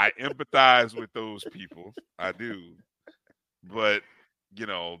 I empathize with those people. I do, but you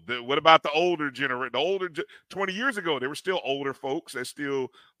know, what about the older generation? The older 20 years ago, there were still older folks that still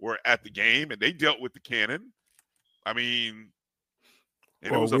were at the game, and they dealt with the cannon. I mean,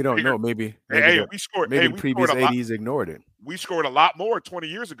 well, we don't know. Maybe we scored. Maybe we previous scored a lot. ADs ignored it. We scored a lot more 20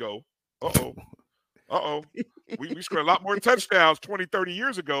 years ago. We scored a lot more touchdowns 20, 30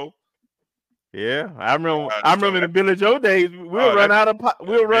 years ago. Yeah, I remember in the Billy Joe days, we'll run out of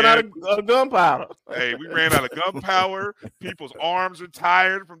gunpowder. Hey, we ran out of gunpowder. People's arms are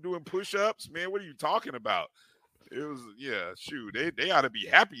tired from doing push-ups. Man, what are you talking about? It was, shoot. They ought to be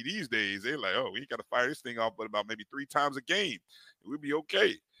happy these days. They're like, oh, we got to fire this thing off, but about maybe 3 times a game, we'll be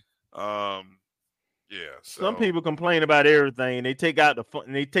okay. So. Some people complain about everything. They take out the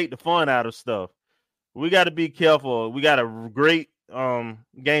fun. They take the fun out of stuff. We got to be careful. We got a great game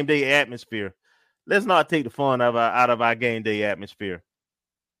day atmosphere. Let's not take the fun out of our game day atmosphere.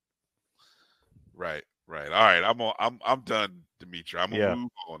 Right. All right. I'm done, Dimitri. I'm gonna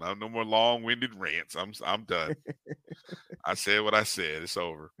move on. I'm no more long-winded rants. I'm done. I said what I said. It's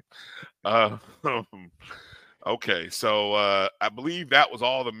over. Okay. So I believe that was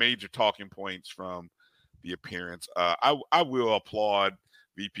all the major talking points from the appearance. I will applaud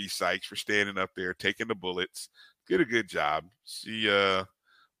VP Sykes for standing up there, taking the bullets. Did a good job. She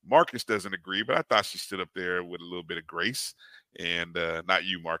Marcus doesn't agree, but I thought she stood up there with a little bit of grace. And not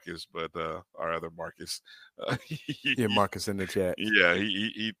you, Marcus, but our other Marcus. Marcus in the chat.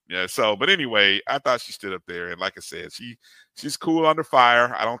 Yeah, So, but anyway, I thought she stood up there, and like I said, she's cool under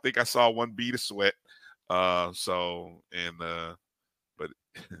fire. I don't think I saw one bead of sweat. But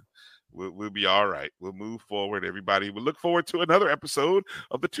we'll be all right. We'll move forward. Everybody, we'll look forward to another episode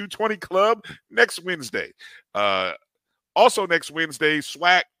of the 220 Club next Wednesday. Also next Wednesday,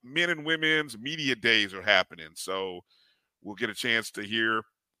 SWAC Men and Women's Media Days are happening. So we'll get a chance to hear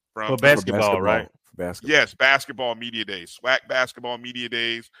from basketball, right? For basketball. Yes, basketball media days. SWAC basketball media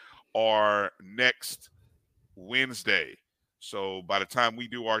days are next Wednesday. So by the time we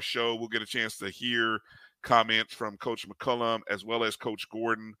do our show, we'll get a chance to hear comments from Coach McCullum as well as Coach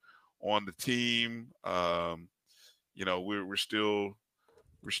Gordon on the team.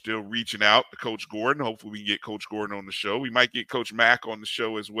 We're still reaching out to Coach Gordon. Hopefully we can get Coach Gordon on the show. We might get Coach Mack on the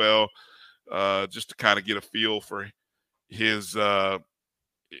show as well, just to kind of get a feel for his thoughts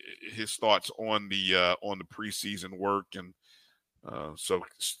on the preseason work. And so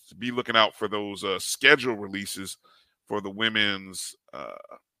be looking out for those schedule releases for the women's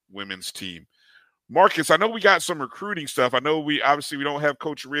team. Marcus, I know we got some recruiting stuff. I know we don't have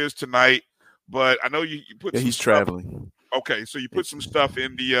Coach Riz tonight, but I know you put some he's stuff. Traveling. Okay, so you put some stuff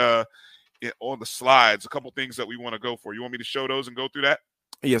in on the slides, a couple things that we want to go for. You want me to show those and go through that?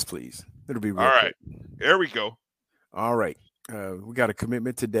 Yes, please. It'll be real all right. quick. There we go. All right. We got a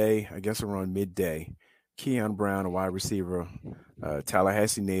commitment today, I guess around midday, Keon Brown, a wide receiver,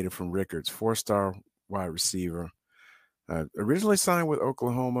 Tallahassee native from Rickards, 4-star wide receiver. Originally signed with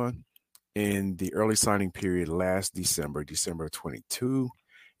Oklahoma in the early signing period last December of 22.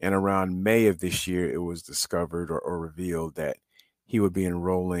 And around May of this year, it was discovered or revealed that he would be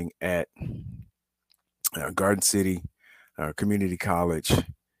enrolling at Garden City Community College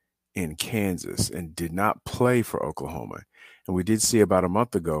in Kansas and did not play for Oklahoma. And we did see about a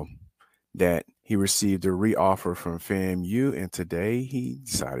month ago that he received a re-offer from FAMU, and today he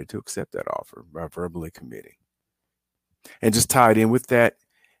decided to accept that offer by verbally committing. And just tied in with that,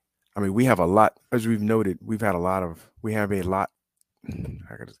 I mean, we have a lot, as we've noted, we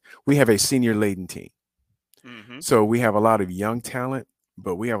have a senior laden team. Mm-hmm. So we have a lot of young talent,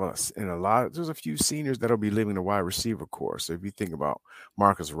 but we have there's a few seniors that'll be leaving the wide receiver corps. So if you think about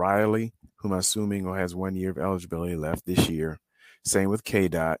Marcus Riley, whom I'm assuming has 1 year of eligibility left this year. Same with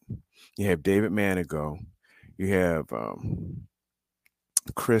K-Dot. You have David Manigo. You have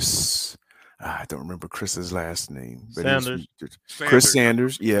Chris. I don't remember Chris's last name, but Sanders. Chris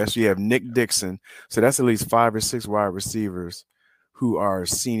Sanders. Yes, you have Nick Dixon. So that's at least 5 or 6 wide receivers who are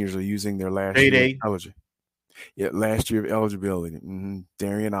seniors or using their last year of eligibility. Yeah, last year of eligibility.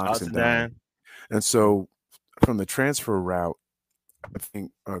 Darian Oxendine. And so from the transfer route, I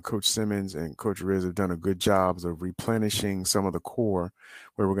think Coach Simmons and Coach Riz have done a good job of replenishing some of the core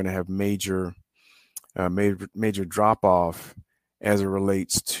where we're going to have major drop off as it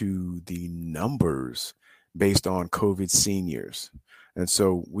relates to the numbers based on COVID seniors. And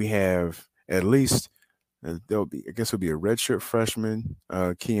so we have at least there'll be a redshirt freshman,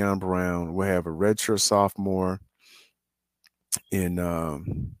 Keon Brown. We'll have a redshirt sophomore in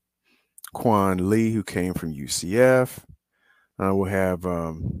Quan Lee, who came from UCF. We'll have,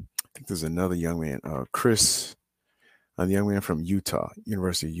 I think there's another young man, Chris, the young man from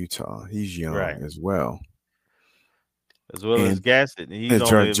University of Utah. He's young as well. As well as Gassett. He's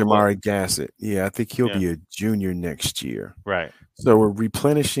Jamari Gassett. Yeah, I think he'll be a junior next year. Right. So we're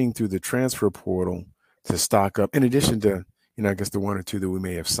replenishing through the transfer portal to stock up, in addition to, I guess the 1 or 2 that we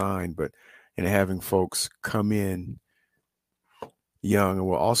may have signed, but having folks come in young. And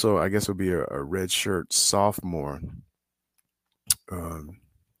we'll also, I guess, will be a redshirt sophomore.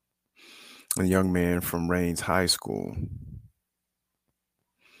 A young man from Raines High School.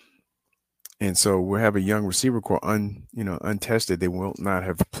 And so we'll have a young receiver core untested. They will not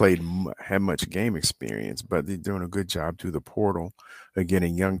have had much game experience, but they're doing a good job through the portal of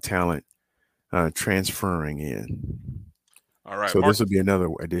getting young talent transferring in. All right. So this will be another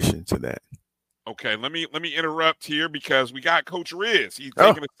addition to that. Okay, let me interrupt here because we got Coach Riz. He's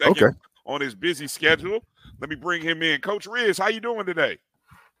taking a second on his busy schedule. Let me bring him in. Coach Riz, how you doing tonight?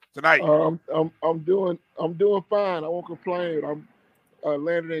 I'm doing fine. I won't complain. I'm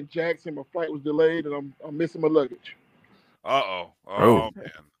landed in Jackson. My flight was delayed, and I'm missing my luggage. Oh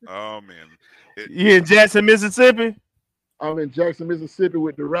man. You in Jackson, Mississippi? I'm in Jackson, Mississippi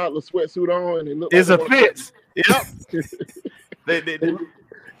with the Rattler sweatsuit on, and it looks it's like a fits. Yep.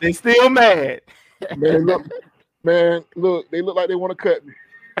 they still mad. Man, look, they look like they want to cut me.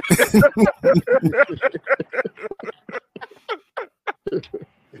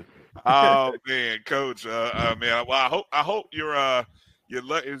 Oh man, Coach. Man. Well, I hope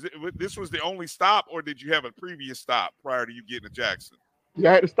this was the only stop, or did you have a previous stop prior to you getting to Jackson?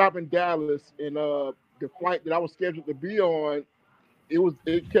 Yeah, I had to stop in Dallas, and the flight that I was scheduled to be on,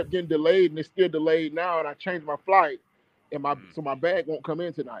 it kept getting delayed, and it's still delayed now. And I changed my flight, and so my bag won't come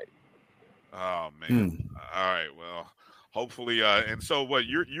in tonight. Oh man. All right. Well, hopefully. And so what?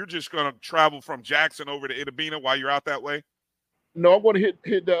 You're just gonna travel from Jackson over to Itabena while you're out that way? No, I'm going to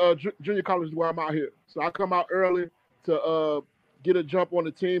hit the junior college while I'm out here. So I come out early to get a jump on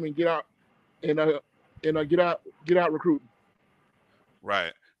the team and get out and get out recruiting.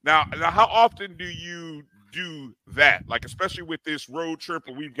 Right. Now, how often do you do that? Like, especially with this road trip,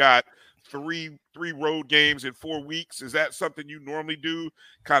 and we've got three road games in 4 weeks. Is that something you normally do?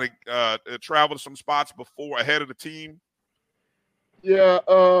 Kind of travel to some spots ahead of the team? Yeah.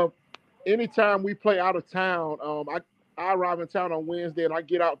 Anytime we play out of town, I arrive in town on Wednesday, and I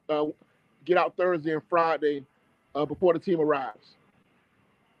get out Thursday and Friday before the team arrives.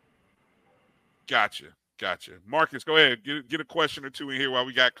 Gotcha. Marcus, go ahead. Get a question or two in here while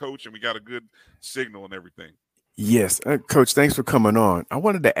we got Coach and we got a good signal and everything. Yes, Coach, thanks for coming on. I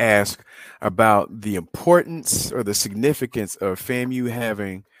wanted to ask about the importance or the significance of FAMU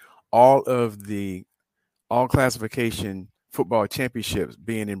having all classification football championships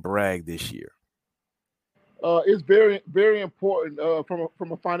being in Bragg this year. It's very, very important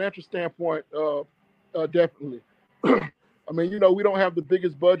from a financial standpoint. Definitely. I mean, we don't have the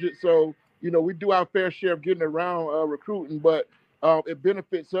biggest budget, so we do our fair share of getting around recruiting, but it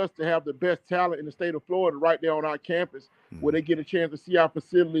benefits us to have the best talent in the state of Florida right there on our campus, where they get a chance to see our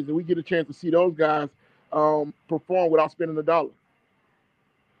facilities, and we get a chance to see those guys perform without spending a dollar.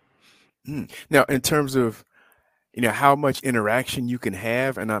 Now, in terms of how much interaction you can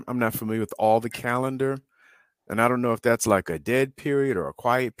have, and I'm not familiar with all the calendar, and I don't know if that's like a dead period or a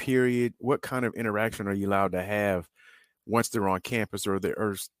quiet period. What kind of interaction are you allowed to have once they're on campus, or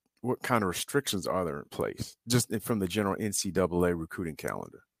what kind of restrictions are there in place, just from the general NCAA recruiting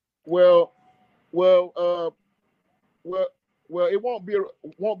calendar? Well, it won't be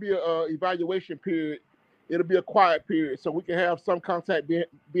a evaluation period. It'll be a quiet period, so we can have some contact being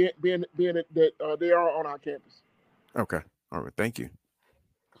that they are on our campus. Okay, all right, thank you.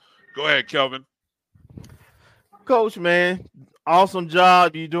 Go ahead, Kelvin. Coach, man, awesome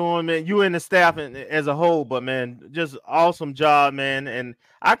job you doing, man. You and the staff as a whole, but man, just awesome job, man. And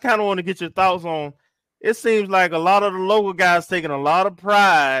I kind of want to get your thoughts on. It seems like a lot of the local guys taking a lot of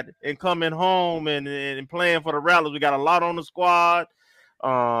pride in coming home and playing for the Rattlers. We got a lot on the squad.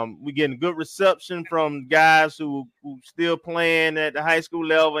 We getting good reception from guys who still playing at the high school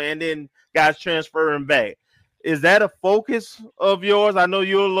level, and then guys transferring back. Is that a focus of yours? I know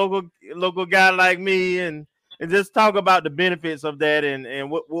you're a local guy like me, and just talk about the benefits of that and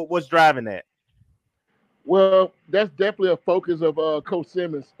what's driving that. Well, that's definitely a focus of Coach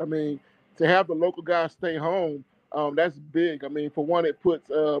Simmons. I mean, to have the local guys stay home, that's big. I mean, for one, it puts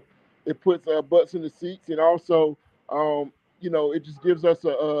butts in the seats, and also, it just gives us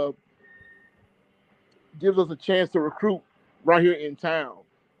a chance to recruit right here in town.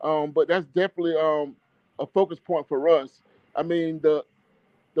 But that's definitely a focus point for us. I mean, the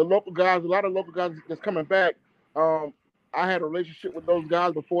local guys, a lot of local guys that's coming back. I had a relationship with those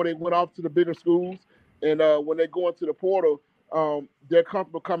guys before they went off to the bigger schools, and when they go into the portal, they're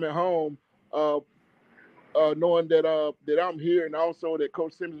comfortable coming home, knowing that I'm here, and also that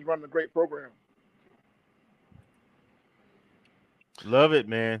Coach Simmons is running a great program. Love it,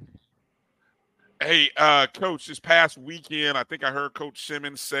 man. Hey, Coach, this past weekend, I think I heard Coach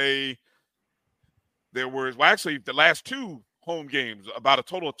Simmons say there was, well, actually, the last two home games, about a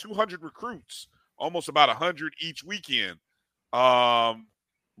total of 200 recruits, almost about 100 each weekend.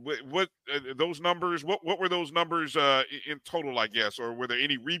 What those numbers? What were those numbers in total? I guess, or were there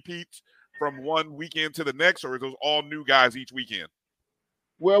any repeats from one weekend to the next, or are those all new guys each weekend?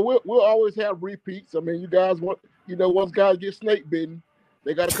 Well, we'll always have repeats. I mean, you guys once guys get snake bitten,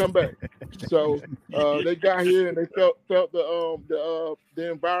 they got to come back. So they got here and they felt the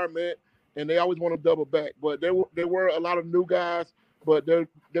environment, and they always want to double back. But there were a lot of new guys, but there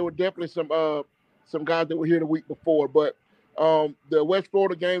were definitely some guys that were here the week before. But the West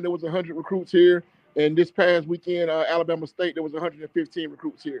Florida game, there was 100 recruits here, and this past weekend, Alabama State, there was 115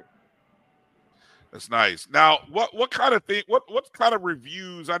 recruits here. That's nice. Now, what kind of thing? What kind of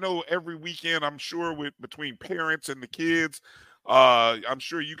reviews? I know every weekend, I'm sure between parents and the kids, I'm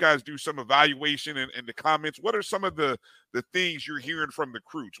sure you guys do some evaluation and the comments. What are some of the things you're hearing from the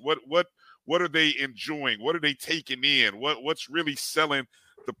recruits? What are they enjoying? What are they taking in? What's really selling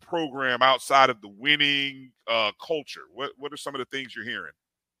the program outside of the winning culture? What are some of the things you're hearing?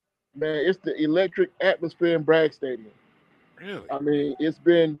 Man, it's the electric atmosphere in Bragg Stadium. Really? I mean, it's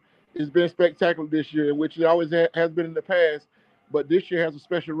been spectacular this year, which it always has been in the past, but this year has a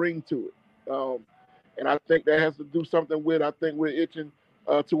special ring to it. And I think that has to do something with, I think we're itching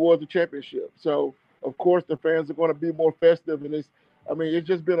towards the championship. So, of course, the fans are going to be more festive, and it's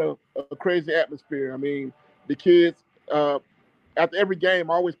just been a crazy atmosphere. I mean, the kids, after every game,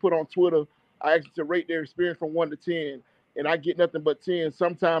 I always put on Twitter, I ask them to rate their experience from 1 to 10, and I get nothing but 10,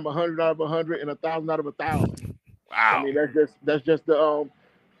 sometimes 100 out of 100 and 1,000 out of 1,000. Wow. I mean, that's just the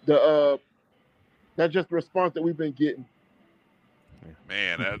response that we've been getting.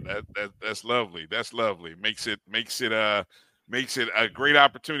 Man, that's lovely. That's lovely. Makes it a great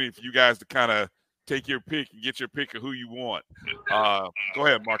opportunity for you guys to kind of take your pick and get your pick of who you want. Go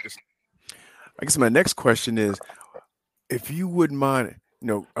ahead, Marcus. I guess my next question is, if you wouldn't mind,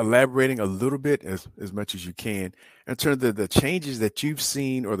 elaborating a little bit as much as you can in terms of the changes that you've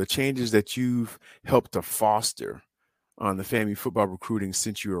seen or the changes that you've helped to foster on the FAMU football recruiting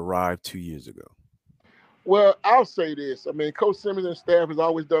since you arrived 2 years ago. Well, I'll say this. I mean, Coach Simmons and staff has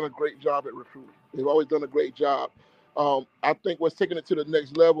always done a great job at recruiting. They've always done a great job. I think what's taking it to the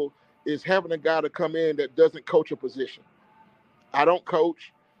next level is having a guy to come in that doesn't coach a position. I don't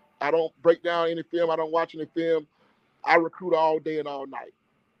coach. I don't break down any film. I don't watch any film. I recruit all day and all night.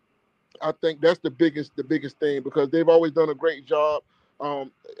 I think that's the biggest thing, because they've always done a great job.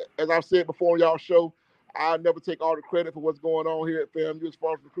 As I've said before on y'all show, I never take all the credit for what's going on here at FAMU as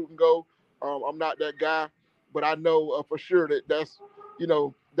far as recruiting go. I'm not that guy, but I know for sure that's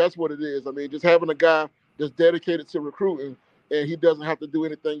that's what it is. I mean, just having a guy that's dedicated to recruiting, and he doesn't have to do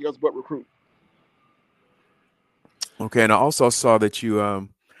anything else but recruit. Okay, and I also saw that you,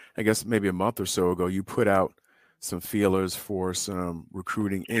 I guess maybe a month or so ago, you put out some feelers for some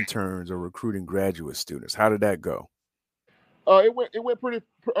recruiting interns or recruiting graduate students. How did that go? It went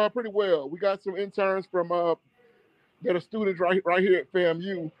pretty well. We got some interns from that are students right here at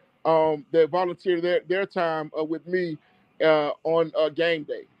FAMU that volunteered their time with me on game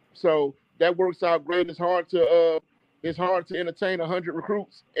day. So that works out great. It's hard to entertain 100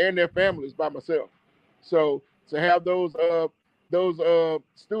 recruits and their families by myself. So to have those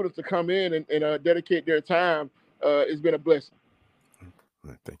students to come in and dedicate their time has been a blessing.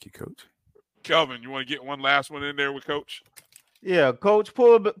 Thank you, Coach. Kelvin, you want to get one last one in there with Coach? Yeah, Coach,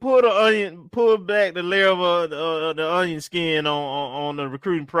 pull back the layer of the onion skin on the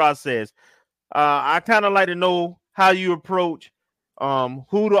recruiting process. I kind of like to know how you approach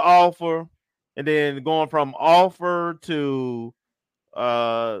who to offer, and then going from offer to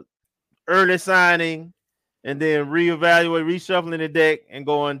early signing, and then reevaluate, reshuffling the deck, and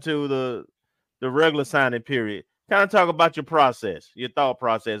going to the regular signing period. Kind of talk about your process, your thought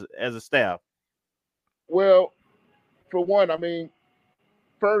process as a staff. Well, for one, I mean,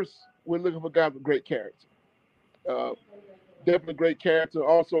 first, we're looking for guys with great character. Definitely great character,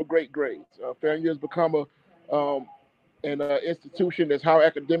 also great grades. FAMU has become an institution that's how in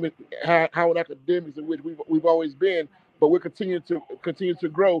academics in which we've always been, but we're continuing to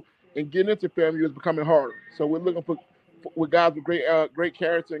grow, and getting into FAMU is becoming harder. So we're looking for guys with great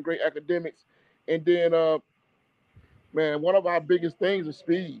character and great academics, and then man, one of our biggest things is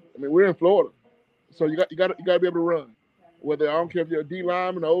speed. I mean, we're in Florida, so you got to be able to run. Whether I don't care if you're a D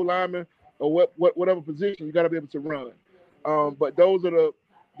lineman, or O lineman, or whatever position, you got to be able to run. But those are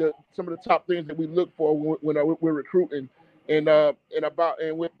some of the top things that we look for when we're recruiting. And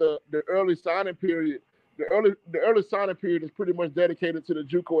with the early signing period, the early signing period is pretty much dedicated to the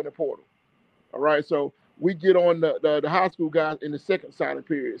JUCO and the portal. All right, so we get on the high school guys in the second signing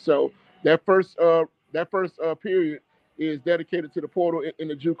period. So that first period is dedicated to the portal in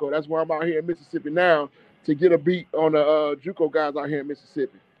the JUCO. That's why I'm out here in Mississippi now, to get a beat on the JUCO guys out here in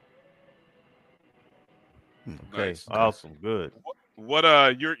Mississippi. Okay, Nice. awesome, good. What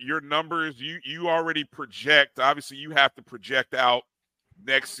your numbers? You already project. Obviously, you have to project out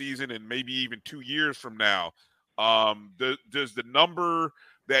next season and maybe even 2 years from now. Does the number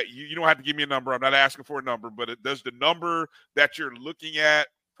that you don't have to give me a number? I'm not asking for a number, but does the number that you're looking at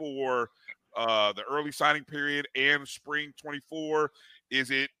for the early signing period and spring 24, is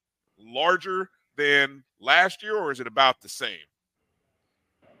it larger than last year, or is it about the same?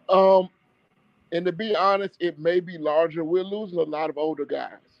 And to be honest, it may be larger. We're losing a lot of older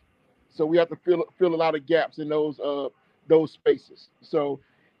guys, so we have to fill a lot of gaps in those spaces. So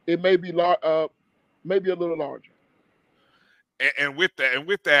it may be maybe a little larger. And with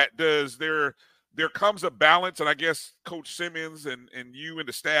that, does there comes a balance, and I guess Coach Simmons and you and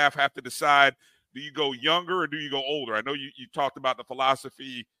the staff have to decide: do you go younger or do you go older? I know you talked about the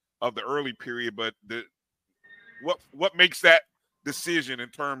philosophy of the early period, but what makes that decision in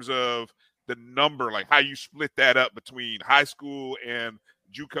terms of the number, like how you split that up between high school and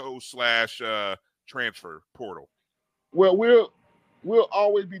JUCO / transfer portal? Well, we'll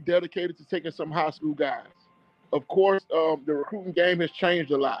always be dedicated to taking some high school guys. Of course, the recruiting game has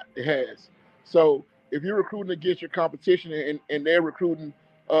changed a lot. It has. So if you're recruiting against your competition and they're recruiting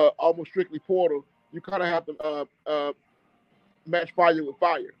almost strictly portal, you kind of have to match fire with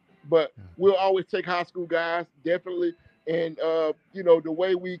fire. But we'll always take high school guys, definitely. And, the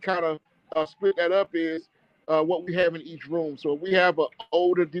way we kind of split that up is what we have in each room. So if we have an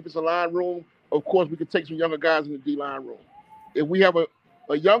older defensive line room, of course, we can take some younger guys in the D-line room. If we have a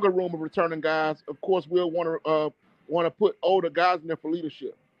younger room of returning guys, of course, we'll want to put older guys in there for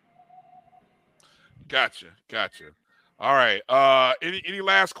leadership. Gotcha. All right. Any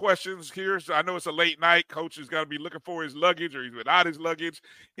last questions here? So I know it's a late night. Coach is going to be looking for his luggage, or he's without his luggage.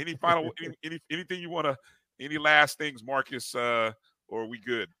 Any final anything you want to? Any last things, Marcus? Or are we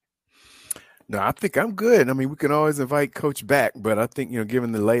good? No, I think I'm good. I mean, we can always invite Coach back, but I think,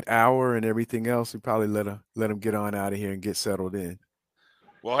 given the late hour and everything else, we probably let him get on out of here and get settled in.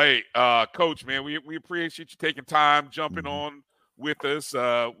 Well, hey, Coach, man, we appreciate you taking time, jumping on with us.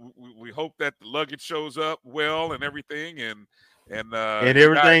 We hope that the luggage shows up well and everything, and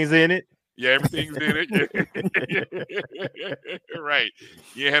everything's in it. Yeah, everything's in it. Right.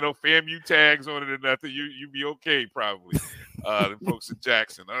 You ain't had no FAMU tags on it or nothing. You be okay probably. The folks in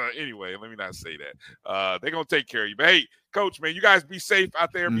Jackson. Anyway, let me not say that. They're gonna take care of you. But hey, Coach, man, you guys be safe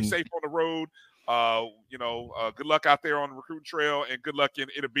out there. Be safe on the road. Good luck out there on the recruiting trail, and good luck in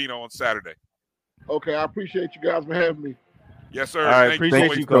Itabino on Saturday. Okay, I appreciate you guys for having me. Yes, sir. All right,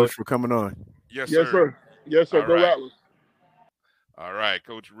 Thank you, Coach, for coming on. Yes, Yes, sir. Yes, sir. All Go right. Rattlers. All right,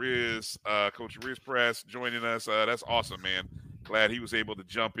 Coach Riz Press joining us. That's awesome, man. Glad he was able to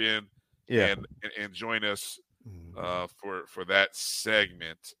jump in and join us for that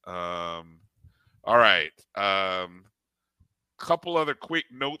segment. All right. Couple other quick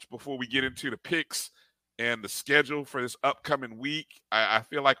notes before we get into the picks and the schedule for this upcoming week. I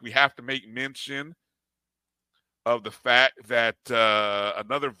feel like we have to make mention of the fact that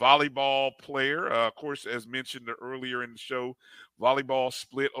another volleyball player, of course, as mentioned earlier in the show, volleyball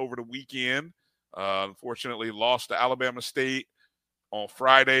split over the weekend. Unfortunately, lost to Alabama State on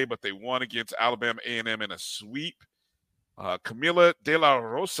Friday, but they won against Alabama A&M in a sweep. Camila De La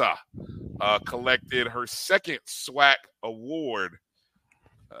Rosa collected her second SWAC award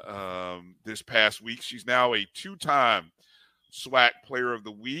this past week. She's now a two-time SWAC Player of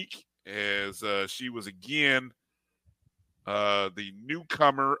the Week, as she was again the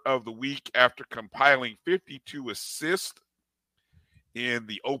newcomer of the week after compiling 52 assists in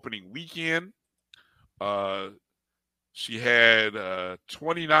the opening weekend. She had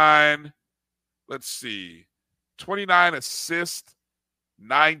 29 assists,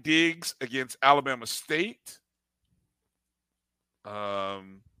 9 digs against Alabama State,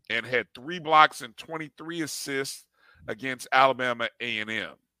 and had 3 blocks and 23 assists against Alabama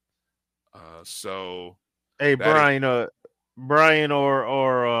A&M. Hey, Brian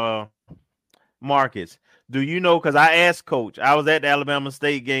or Marcus, do you know? Because I asked Coach. I was at the Alabama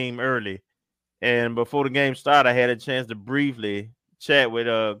State game early, and before the game started, I had a chance to briefly chat with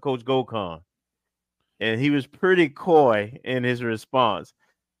Coach Gokon, and he was pretty coy in his response.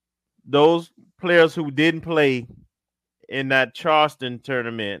 Those players who didn't play in that Charleston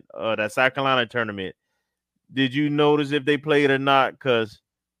tournament, that South Carolina tournament, did you notice if they played or not? Because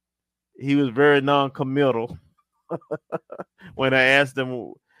he was very non-committal. When I asked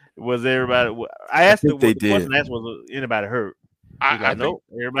him, was everybody? I asked him. They the did. question I asked was anybody hurt? I Like, nope.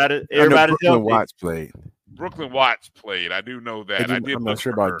 Everybody's Brooklyn healthy. Watts played. Brooklyn Watts played. I do know that. I'm not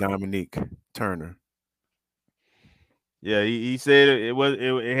sure about Dominique Turner. Yeah, he said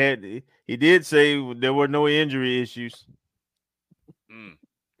it had. He did say there were no injury issues.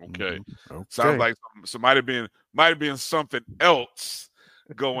 Okay. Okay. Sounds like might have been something else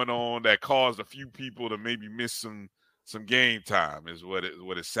going on that caused a few people to maybe miss some game time, is what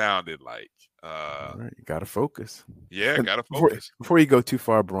it sounded like. All right, you gotta focus. Yeah, gotta focus. Before you go too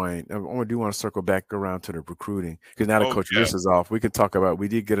far, Brian, I do want to circle back around to the recruiting, because now that Coach Riss is off, we could talk about. We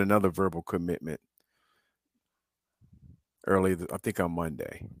did get another verbal commitment early, I think on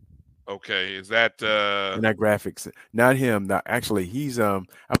Monday. Okay, is that in that graphics? Not him. Not actually. He's I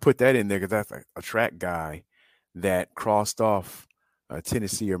put that in there because that's a track guy that crossed off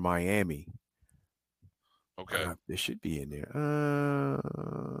Tennessee or Miami. Okay, it should be in there.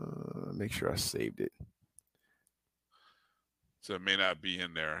 Make sure I saved it. So it may not be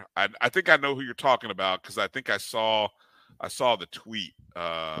in there. I think I know who you're talking about, because I think I saw the tweet.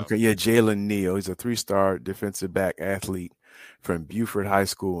 Okay, yeah, Jalen Neal. He's a 3-star defensive back athlete from Buford High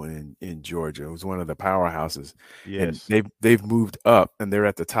School in Georgia. It was one of the powerhouses. Yes, and they've moved up, and they're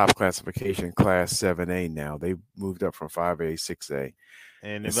at the top classification, Class 7A now. They've moved up from 5A, 6A,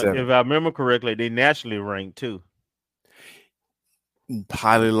 and if I remember correctly, they nationally ranked too.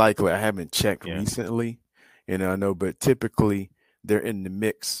 Highly likely. I haven't checked recently, I know, but typically they're in the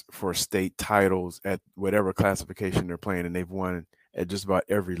mix for state titles at whatever classification they're playing, and they've won at just about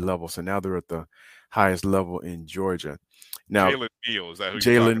every level. So now they're at the highest level in Georgia. Now, Jalen Neal, is that who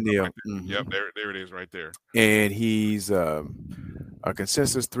Jalen Neal? Right Yep, there it is, right there. And he's a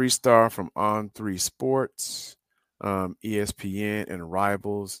consensus 3-star from On3 Sports, ESPN, and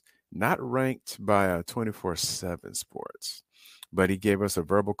Rivals. Not ranked by 24/7 Sports. But he gave us a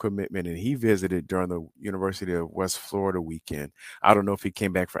verbal commitment, and he visited during the University of West Florida weekend. I don't know if he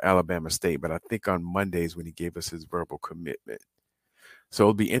came back for Alabama State, but I think on Mondays when he gave us his verbal commitment. So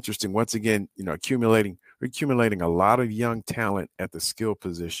it'll be interesting. Once again, accumulating a lot of young talent at the skill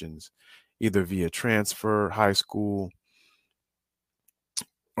positions, either via transfer, high school,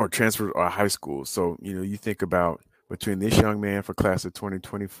 or transfer or high school. So, you think about between this young man for class of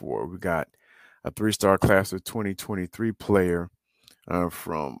 2024, we got a 3-star class of 2023 player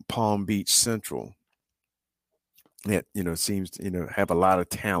from Palm Beach Central that seems to have a lot of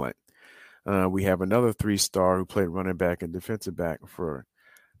talent. We have another 3-star who played running back and defensive back for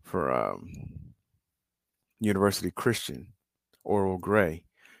University Christian, Oral Gray.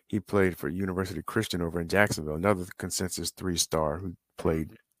 He played for University Christian over in Jacksonville, another consensus 3-star who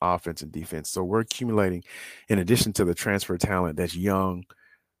played offense and defense. So we're accumulating, in addition to the transfer talent, that's young,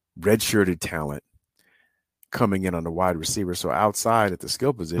 redshirted talent coming in on the wide receiver. So outside at the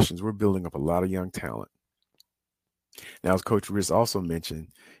skill positions, we're building up a lot of young talent. Now, as Coach Riss also mentioned,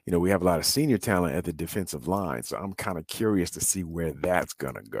 we have a lot of senior talent at the defensive line. So I'm kind of curious to see where that's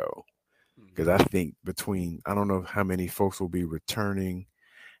going to go. Because I think I don't know how many folks will be returning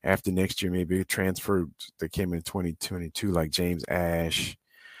after next year, maybe a transfer that came in 2022, like James Ash.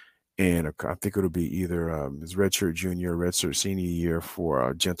 And I think it'll be either his redshirt junior or redshirt senior year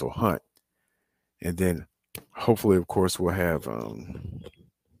for Gentle Hunt. And then hopefully, of course, we'll have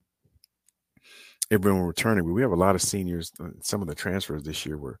everyone returning. But we have a lot of seniors. Some of the transfers this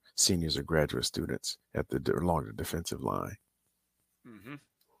year were seniors or graduate students along the defensive line. Mm-hmm.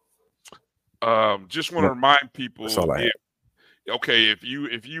 Just want to remind people. That's all I have. If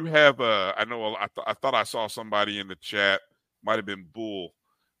you have I know I thought I saw somebody in the chat, might have been Bull,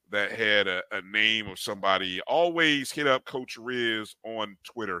 that had a name of somebody. Always hit up Coach Riz on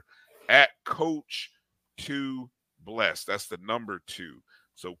Twitter at Coach2Bless. That's the number 2.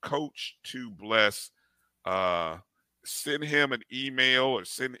 So Coach2Bless. Send him an email or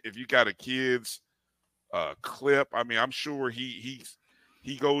if you got a kid's clip. I mean, I'm sure he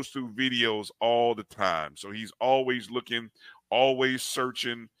goes through videos all the time. So he's always looking, always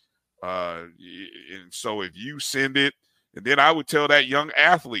searching. And so if you send it, and then I would tell that young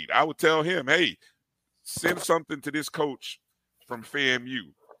athlete, I would tell him, hey, send something to this coach from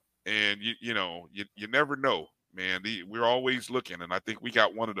FAMU. And, you never know, man. We're always looking. And I think we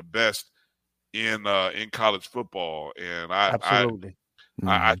got one of the best in college football. And Absolutely.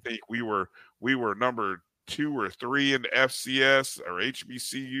 I think we were number 2 or 3 in the FCS or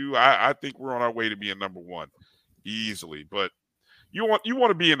HBCU. I think we're on our way to being number 1 easily. But you want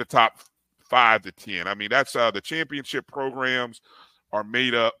to be in the top 5 to 10. I mean, that's the championship programs are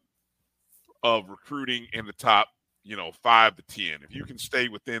made up of recruiting in the top, 5 to 10. If you can stay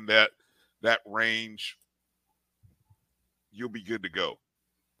within that range, you'll be good to go.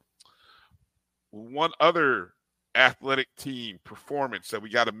 One other athletic team performance that we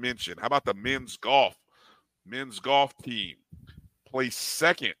got to mention. How about the men's golf? Men's golf team placed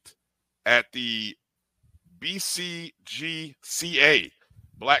second at the BCGCA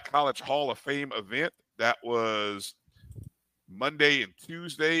Black College Hall of Fame event. That was Monday and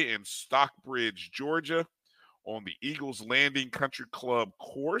Tuesday in Stockbridge, Georgia, on the Eagles Landing Country Club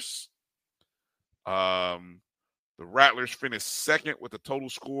course. The Rattlers finished second with a total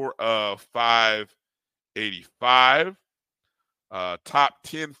score of 585. Top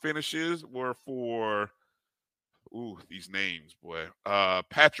 10 finishes were for these names, boy.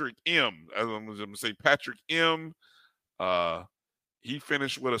 Patrick M. As I'm going to say, Patrick M. He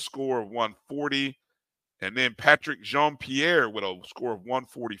finished with a score of 140. And then Patrick Jean-Pierre with a score of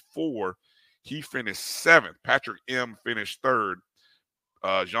 144. He finished 7th. Patrick M. finished 3rd.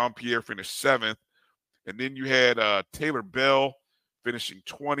 Jean-Pierre finished 7th. And then you had Taylor Bell finishing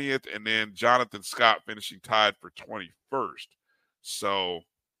 20th. And then Jonathan Scott finishing tied for 21st. So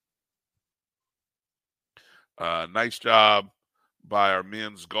nice job by our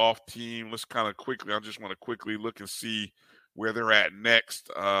men's golf team. Let's kind of quickly, I just want to quickly look and see where they're at next.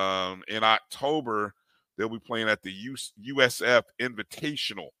 In October, they'll be playing at the USF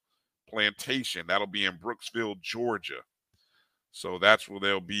Invitational Plantation. That'll be in Brooksville, Georgia. So that's where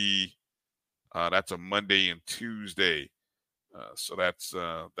they'll be. That's a Monday and Tuesday. So that's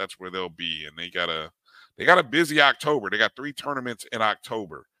where they'll be. And they got a busy October. They got 3 tournaments in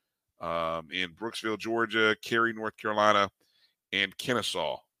October. In Brooksville, Georgia, Cary, North Carolina, and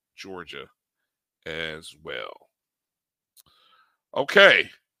Kennesaw, Georgia as well. Okay.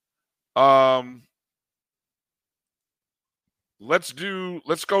 Let's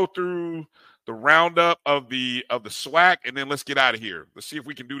go through the roundup of the SWAC, and then let's get out of here. Let's see if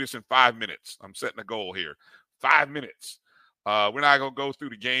we can do this in 5 minutes. I'm setting a goal here. 5 minutes. We're not going to go through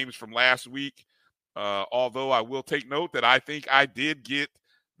the games from last week, although I will take note that I think I did get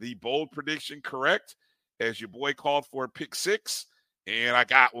the bold prediction correct, as your boy called for a pick 6, and I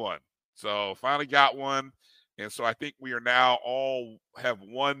got one. So finally got one. And so I think we are now all have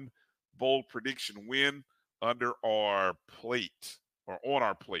one bold prediction win under our plate, or on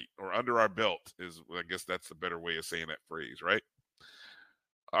our plate, or under our belt I guess that's the better way of saying that phrase, right?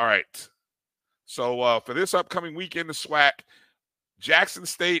 All right. So for this upcoming weekend, the SWAC, Jackson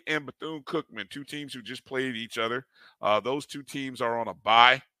State and Bethune-Cookman, 2 teams who just played each other. Those 2 teams are on a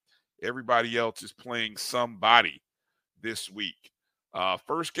bye. Everybody else is playing somebody this week.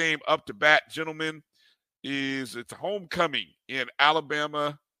 First game up to bat, gentlemen, it's homecoming in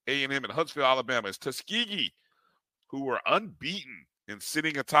Alabama A&M in Huntsville, Alabama. It's Tuskegee, who are unbeaten and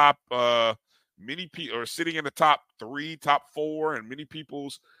sitting atop sitting in the top 3, top 4 in many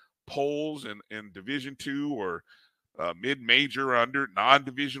people's polls in Division II or mid-major under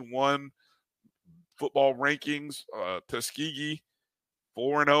non-Division I football rankings. Tuskegee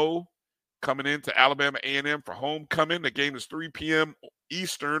 4-0 coming into Alabama A&M for homecoming. The game is 3 p.m.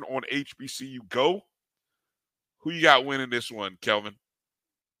 Eastern on HBCU Go. Who you got winning this one, Kelvin?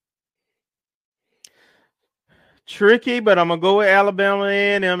 Tricky, but I'm gonna go with Alabama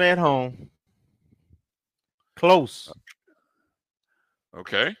A&M at home. Close.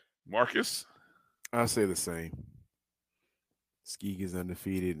 Okay, Marcus. I'll say the same. Skeegee's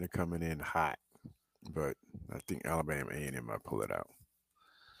undefeated and they're coming in hot, but I think Alabama A&M might pull it out.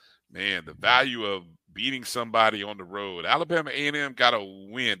 Man, the value of beating somebody on the road. Alabama A&M got a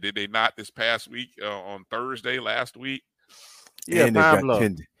win, did they not, this past week on Thursday last week? Yeah, and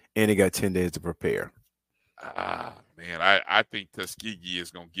they got 10 days to prepare. Man, I think Tuskegee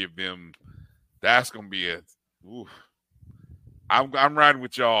is going to give them. That's going to be a. Oof. I'm riding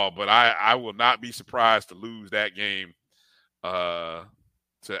with y'all, but I will not be surprised to lose that game to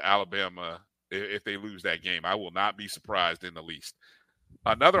Alabama if they lose that game. I will not be surprised in the least.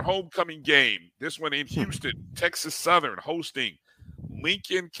 Another homecoming game. This one in Houston, Texas Southern hosting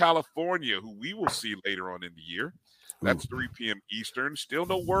Lincoln, California, who we will see later on in the year. That's 3 p.m. Eastern. Still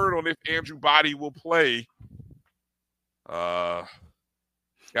no word on if Andrew Body will play.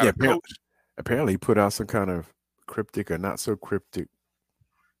 Apparently he put out some kind of cryptic or not so cryptic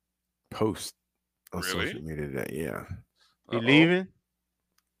post on social media today. Yeah. He leaving?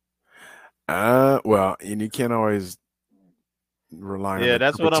 Well, and you can't always rely on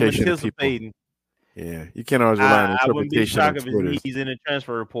that's what I'm anticipating. Yeah, you can't always rely on interpretation. I wouldn't be shocked if he's in the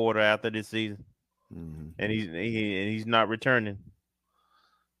transfer reporter after this season, and he's not returning.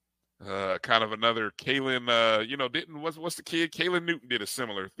 Kind of another Kalen. What's the kid? Kalen Newton did a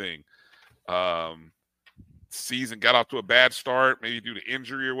similar thing. Season got off to a bad start, maybe due to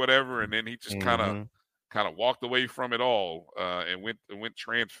injury or whatever, and then he just kind of walked away from it all and went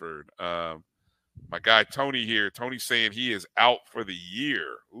transferred. My guy Tony here. Tony's saying he is out for the year.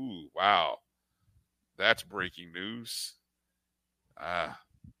 Ooh, wow. That's breaking news.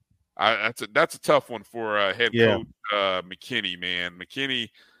 That's a tough one for head coach McKinney, man. McKinney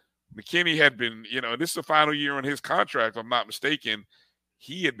had been, this is the final year on his contract, if I'm not mistaken.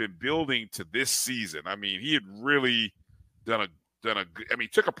 He had been building to this season. I mean, he had really done a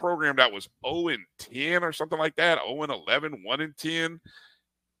took a program that was 0-10 or something like that, 0-11, 1-10.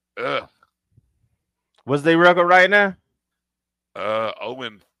 What's their record right now?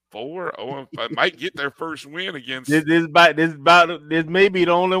 0-4, 0-5. Might get their first win against. This may be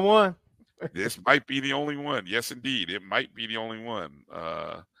the only one. This might be the only one. Yes, indeed, it might be the only one.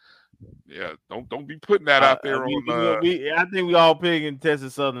 Yeah, don't be putting that out there I think we all picking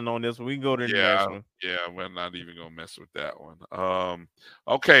Texas Southern on this one. We can go to the next one. Yeah, we're not even gonna mess with that one.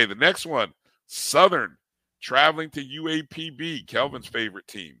 Okay, the next one, Southern traveling to UAPB, Kelvin's favorite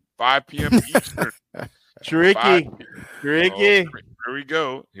team, 5 p.m. Eastern. Tricky. Here we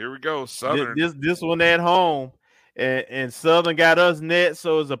go. Southern. This one at home, and Southern got us net,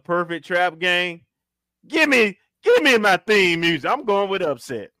 so it's a perfect trap game. Give me my theme music. I'm going with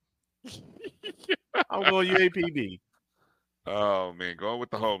upset. I'm going UAPB. Oh man, going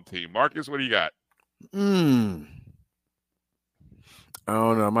with the home team. Marcus, what do you got? I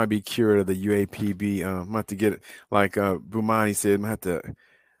don't know. I might be cured of the UAPB. I might have to get it, like Bumani said. I might have to.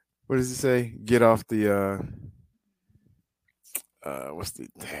 What does he say? Get off the. I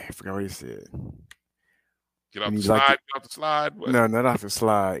forgot what he said. Get off the slide. Get off the slide. What? No, not off the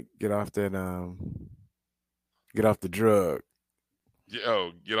slide. Get off that. Get off the drug. Get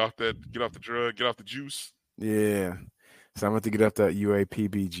off the drug, get off the juice. Yeah. So I'm going to get off that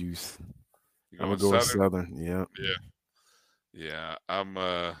UAPB juice. I'm going to go with Southern. Yeah. Yeah. I'm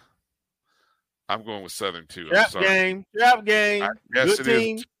going with Southern too. Trap game. Good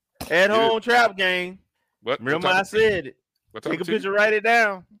team. At home trap game. Remember I said it. Take a picture, write it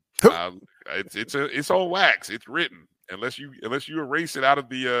down. It's on wax. It's written. Unless you erase it out of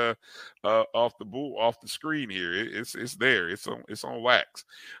the off the screen here, it's there. It's on wax.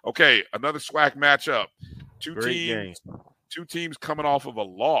 Okay, another SWAC matchup. Two teams coming off of a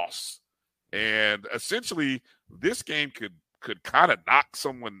loss, and essentially this game could kind of knock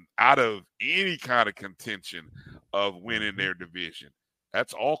someone out of any kind of contention of winning their division.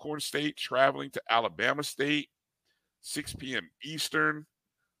 That's Alcorn State traveling to Alabama State, 6 p.m. Eastern.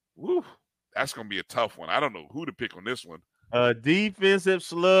 Woo, that's gonna be a tough one. I don't know who to pick on this one. Defensive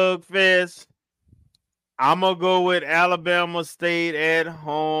slugfest. I'm gonna go with Alabama State at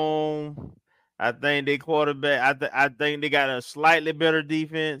home. I think they quarterback. I think they got a slightly better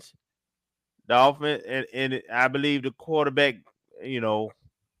defense. The offense, and I believe the quarterback,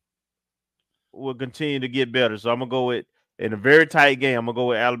 will continue to get better. So I'm gonna go with, in a very tight game, I'm gonna go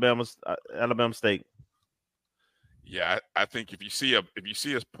with Alabama State. Yeah, I think if you see a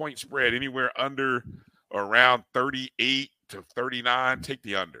point spread anywhere under or around 38 to 39, take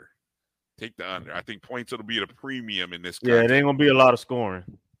the under. Take the under. I think points will be at a premium in this Yeah, contest. it ain't gonna be a lot of scoring.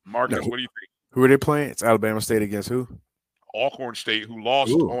 Marcus, what do you think? Who are they playing? It's Alabama State against who? Alcorn State, who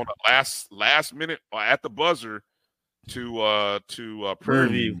lost on the last minute at the buzzer to Prairie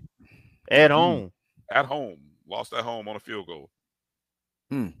View at home. At home, lost at home on a field goal.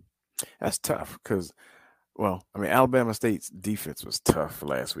 That's tough because, Alabama State's defense was tough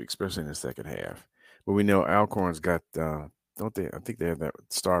last week, especially in the second half. But we know Alcorn's got, don't they? I think they have that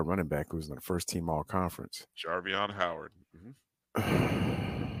star running back who's in the first team all conference. Jarvion Howard.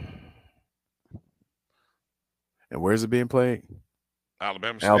 And where's it being played?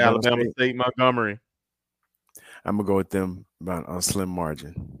 Alabama State, Montgomery. I'm gonna go with them on a slim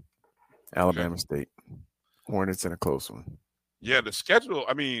margin. Alabama State. Hornets in a close one. Yeah, the schedule.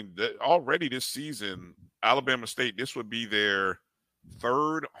 I mean, already this season, Alabama State. This would be their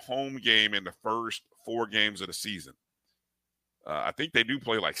third home game in the first 4 games of the season. I think they do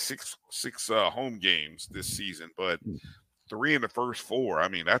play like six home games this season, but 3 in the first 4. I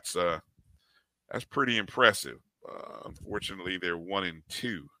mean, that's pretty impressive. Unfortunately, they're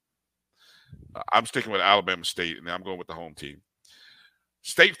 1-2. I'm sticking with Alabama State, and I'm going with the home team.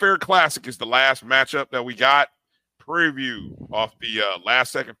 State Fair Classic is the last matchup that we got. Prairie View off the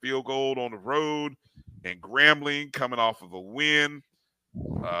last-second field goal on the road, and Grambling coming off of a win.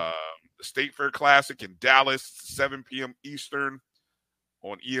 The State Fair Classic in Dallas, 7 p.m. Eastern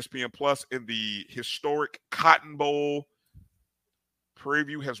on ESPN Plus in the historic Cotton Bowl. Prairie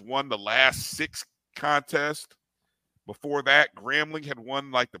View has won the last 6 contests. Before that, Grambling had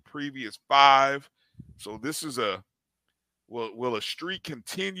won like the previous 5. So this is will a streak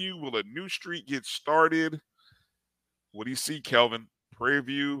continue? Will a new streak get started? What do you see, Kelvin? Prairie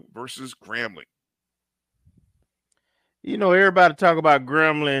View versus Grambling. Everybody talk about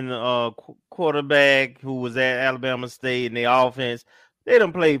Grambling quarterback who was at Alabama State and the offense. They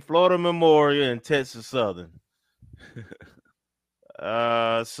done played Florida Memorial and Texas Southern.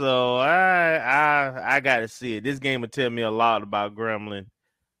 So I got to see it. This game will tell me a lot about Grambling.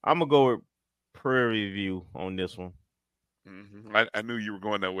 I'm gonna go with Prairie View on this one. I knew you were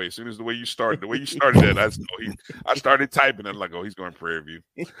going that way. As soon as the way you started that, I started typing and like, oh, he's going Prairie View.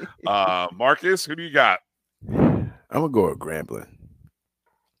 Marcus, who do you got? I'm gonna go with Grambling.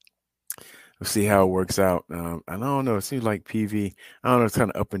 We'll see how it works out. I don't know. It seems like PV. I don't know. It's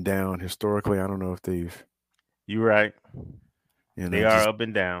kind of up and down historically. I don't know if they've. You're right. They are up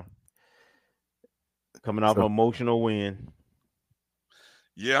and down. Coming off an emotional win.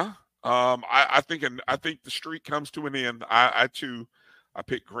 Yeah. I think the streak comes to an end. I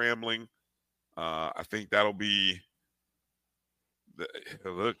pick Grambling. I think that'll be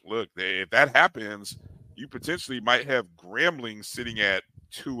look. If that happens, you potentially might have Grambling sitting at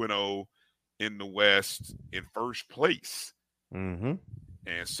 2-0 in the West in first place. Mm-hmm.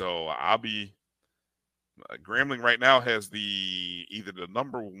 And so I'll be. Grambling right now has either the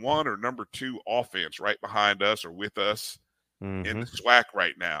number 1 or number 2 offense right behind us or with us in the SWAC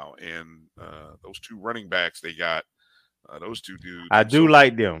right now. And those 2 running backs they got, those 2 dudes. I do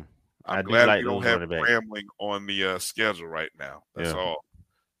like them. I'm glad we don't have Grambling on the schedule right now. That's all,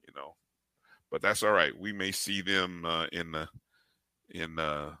 But that's all right. We may see them in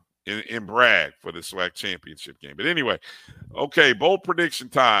Bragg for the SWAC championship game. But anyway, okay, bold prediction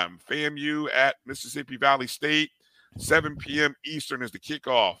time. FAMU at Mississippi Valley State, 7 p.m. Eastern is the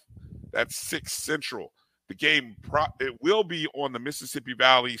kickoff. That's 6 Central. The game, it will be on the Mississippi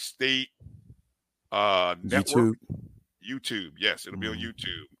Valley State network. YouTube. Yes, it'll be on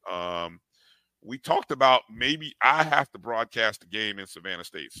YouTube. We talked about maybe I have to broadcast the game in Savannah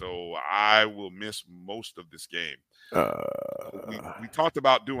State, so I will miss most of this game. We talked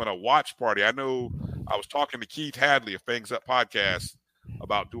about doing a watch party. I know I was talking to Keith Hadley of Fangs Up Podcast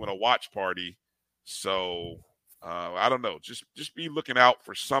about doing a watch party. So I don't know. Just be looking out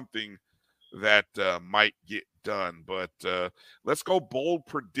for something that might get done. But let's go bold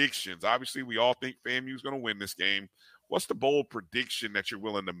predictions. Obviously, we all think FAMU is going to win this game. What's the bold prediction that you're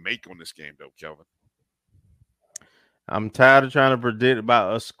willing to make on this game, though, Kelvin? I'm tired of trying to predict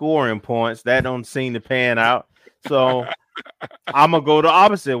about scoring points. That don't seem to pan out. So I'm gonna go the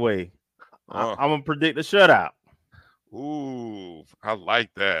opposite way. Oh. I'm gonna predict a shutout. Ooh, I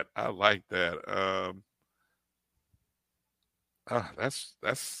like that. I like that.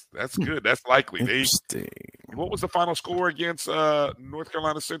 That's good. That's likely. Interesting. What was the final score against North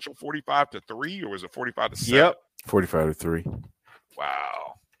Carolina Central? 45-3, or was it 45-7? Yep. 45-3.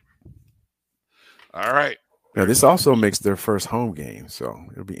 Wow. All right. Now this also makes their first home game, so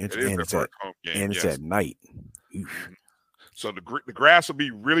it'll be interesting. It is their first home game, and it's yes. at night. Oof. So the grass will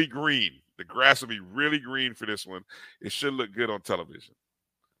be really green. The grass will be really green for this one. It should look good on television,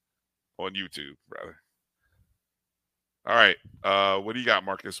 on YouTube, rather. All right. What do you got,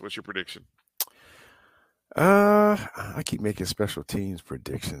 Marcus? What's your prediction? I keep making special teams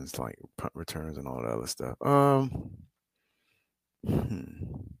predictions like punt returns and all that other stuff.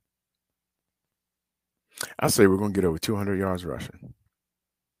 I say we're gonna get over 200 yards rushing.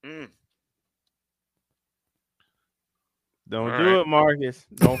 Don't do it, Marcus.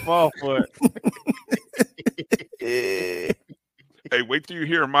 Don't fall for it. Hey, wait till you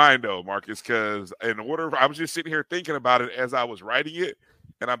hear mine though, Marcus, because I was just sitting here thinking about it as I was writing it,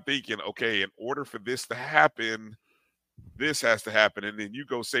 and I'm thinking, okay, in order for this to happen, this has to happen, and then you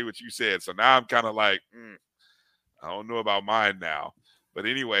go say what you said. So now I'm kind of like, I don't know about mine now. But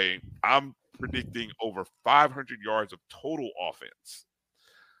anyway, I'm predicting over 500 yards of total offense.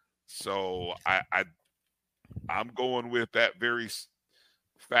 So I'm going with that very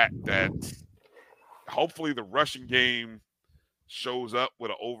fact that hopefully the rushing game shows up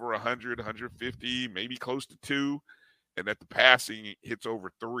with over 100, 150, maybe close to 2, and that the passing hits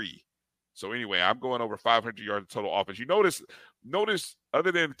over 3. So anyway, I'm going over 500 yards of total offense. You notice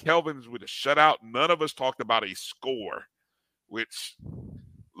other than Kelvin's with a shutout, none of us talked about a score, which,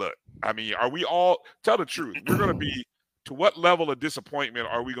 look, I mean, are we all, tell the truth, we're going to be, to what level of disappointment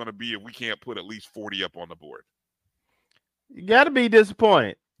are we going to be if we can't put at least 40 up on the board? You got to be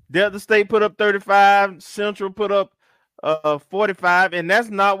disappointed. Delta State put up 35, Central put up 45, and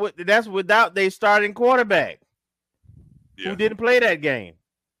that's without their starting quarterback who didn't play that game.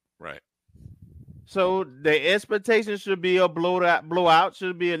 Right. So the expectation should be a blowout,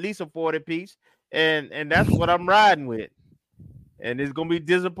 should be at least a 40 piece, and that's what I'm riding with. And it's gonna be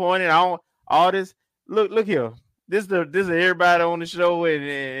disappointing. All this. Look here. This is everybody on the show,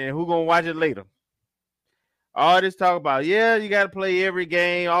 and who gonna watch it later. All this talk about, you got to play every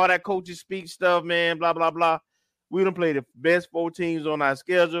game, all that coaches speak stuff, man, blah, blah, blah. We done play the best 4 teams on our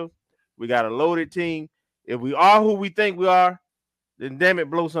schedule. We got a loaded team. If we are who we think we are, then damn it,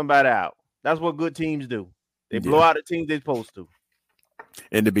 blow somebody out. That's what good teams do. They blow out the teams they're supposed to.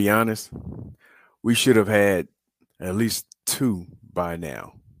 And to be honest, we should have had at least 2 by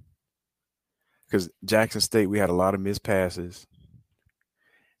now. Because Jackson State, we had a lot of missed passes.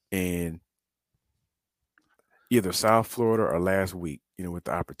 And either South Florida or last week, with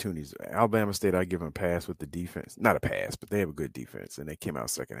the opportunities. Alabama State, I give them a pass with the defense. Not a pass, but they have a good defense, and they came out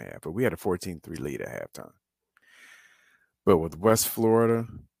second half. But we had a 14-3 lead at halftime. But with West Florida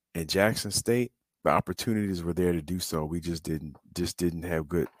and Jackson State, the opportunities were there to do so. We just didn't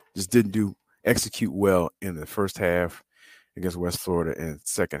execute well in the first half against West Florida and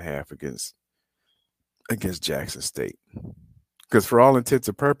second half against Jackson State. Because for all intents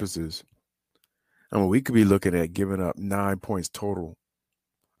and purposes, I mean, we could be looking at giving up 9 points total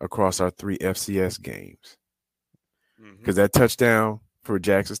across our 3 FCS games. Because that touchdown for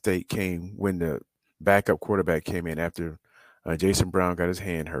Jackson State came when the backup quarterback came in after Jason Brown got his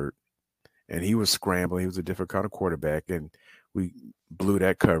hand hurt. And he was scrambling. He was a different kind of quarterback. And we blew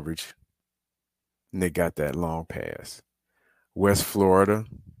that coverage. And they got that long pass. West Florida,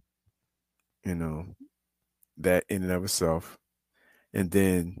 that in and of itself. And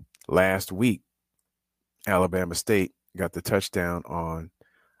then last week, Alabama State got the touchdown on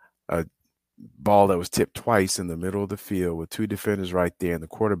a ball that was tipped twice in the middle of the field with 2 defenders right there, and the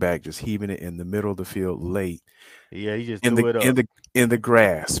quarterback just heaving it in the middle of the field late. Yeah, he just threw it up. in the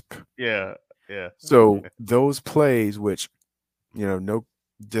grasp. Yeah. So those plays, which no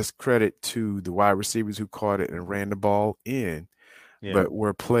discredit to the wide receivers who caught it and ran the ball in, but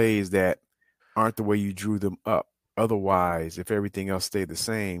were plays that aren't the way you drew them up. Otherwise, if everything else stayed the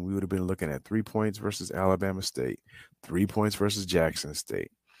same, we would have been looking at 3 points versus Alabama State, 3 points versus Jackson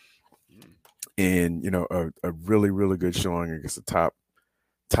State, and a really, really good showing against the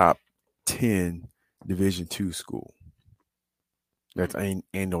top 10 Division II school that's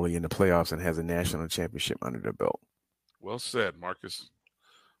annually in the playoffs and has a national championship under their belt. Well said, Marcus.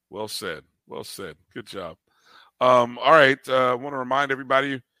 Well said. Good job. All right. I want to remind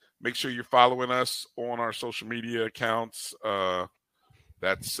everybody. Make sure you're following us on our social media accounts.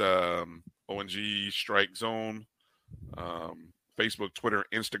 That's ONG StrikeZone Facebook, Twitter,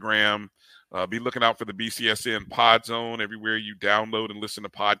 Instagram. Be looking out for the BCSN Pod Zone everywhere you download and listen to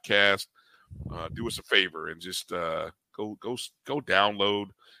podcasts. Do us a favor and just go download,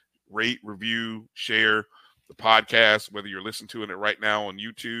 rate, review, share the podcast, whether you're listening to it right now on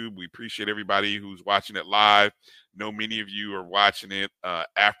YouTube. We appreciate everybody who's watching it live. Know many of you are watching it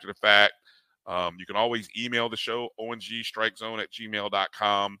after the fact. You can always email the show,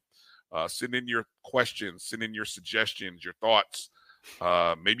 ongstrikezone@gmail.com. Send in your questions, send in your suggestions, your thoughts,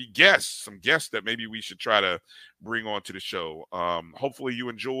 maybe some guests that maybe we should try to bring onto the show. Hopefully you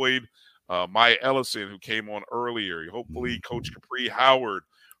enjoyed Maya Ellison, who came on earlier. Hopefully Coach Capri Howard,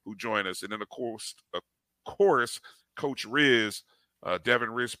 who joined us. And then, of course, Coach Riz, Devin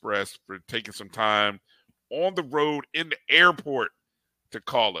Rizpress, for taking some time on the road in the airport to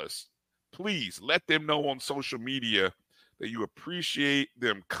call us. Please let them know on social media that you appreciate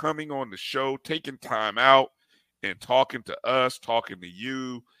them coming on the show, taking time out and talking to us, talking to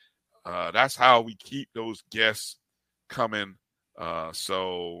you. That's how we keep those guests coming.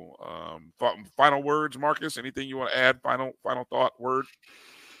 Final words, Marcus, anything you want to add? Final thought, word?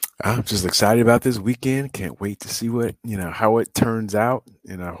 I'm just excited about this weekend. Can't wait to see how it turns out.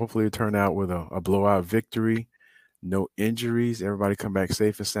 Hopefully it turn out with a blowout victory. No injuries. Everybody come back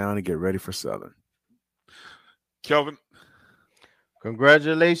safe and sound and get ready for Southern. Kelvin.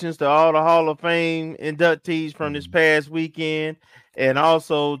 Congratulations to all the Hall of Fame inductees from this past weekend, and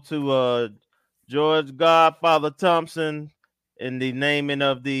also to George Godfather Thompson in the naming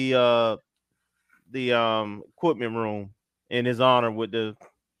of the equipment room in his honor with the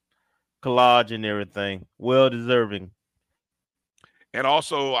collage and everything. Well deserving. And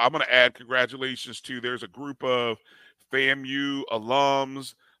also, I'm going to add congratulations to, there's a group of FAMU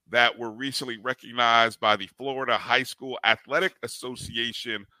alums that were recently recognized by the Florida High School Athletic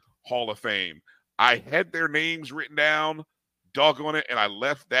Association Hall of Fame. I had their names written down, doggone it, and I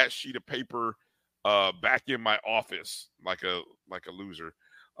left that sheet of paper back in my office like a loser.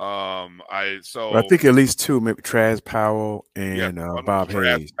 I think at least two, maybe Traz Powell and Bob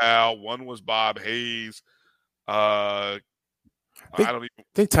Hayes. One was Bob Hayes. I don't even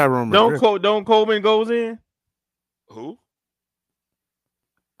think Tyrone. Don't Coleman goes in? Who?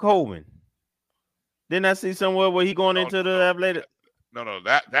 Coleman. Didn't I see somewhere where he going into the athletic? No,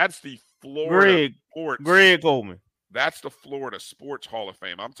 that's the Florida Sports. Greg Coleman. That's the Florida Sports Hall of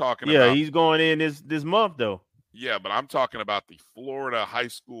Fame. I'm talking about. Yeah, he's going in this month though. Yeah, but I'm talking about the Florida High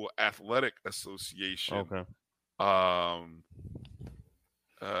School Athletic Association. Okay.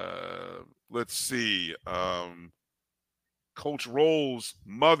 Let's see. Coach Roll's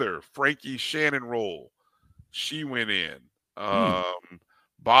mother, Frankie Shannon Roll, she went in.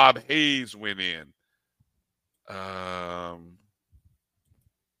 Bob Hayes went in.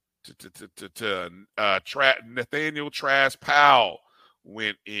 Nathaniel Trask Powell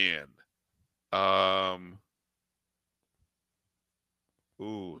went in.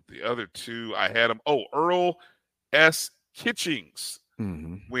 The other two I had them. Earl S. Kitchings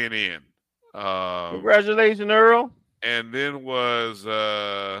went in. Congratulations, Earl. And then was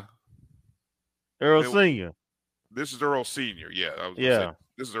Earl Senior. This is Earl Senior. Yeah. Say,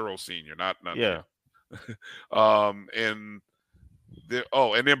 this is Earl Senior, not yeah. And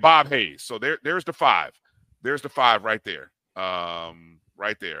then Bob Hayes. So there's the five. There's the five right there.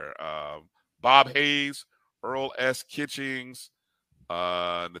 Right there. Bob Hayes, Earl S. Kitchings,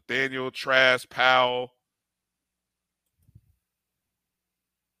 Nathaniel Trask Powell,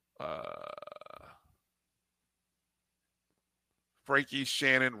 Frankie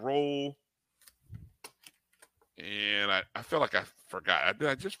Shannon Roll, and I feel like I forgot. Did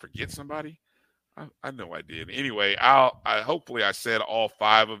I just forget somebody? I know I did. Anyway, hopefully I said all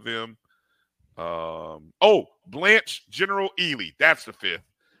five of them. Blanche General Ely. That's the fifth.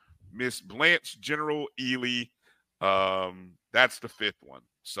 Miss Blanche General Ely. That's the fifth one.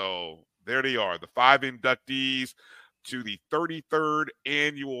 So there they are, the five inductees to the 33rd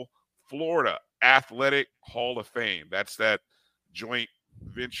annual Florida Athletic Hall of Fame. That's that joint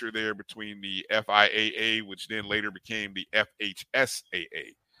venture there between the FIAA, which then later became the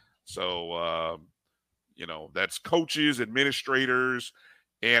FHSAA. So, that's coaches, administrators,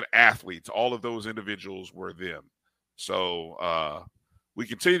 and athletes. All of those individuals were them. So we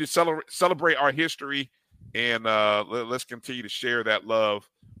continue to celebrate our history, and let's continue to share that love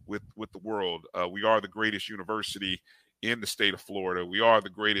with the world. We are the greatest university in the state of Florida. We are the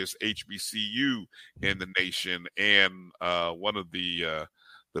greatest HBCU in the nation, and one of the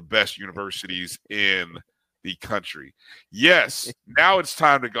best universities in the country. Yes, now it's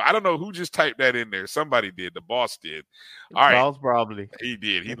time to go. I don't know who just typed that in there. Somebody did. The boss did. All right. Boss probably. He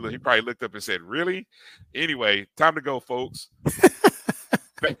did. He probably looked up and said, really? Anyway, time to go, folks.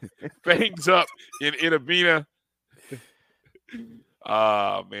 Fangs up in Itabena.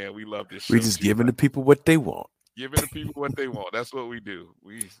 Man, we love this show. We just giving the people what they want. Giving the people what they want. That's what we do.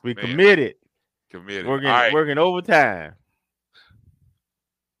 We committed. Committed. Working overtime.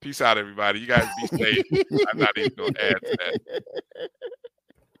 Peace out, everybody. You guys be safe. I'm not even going to add to that.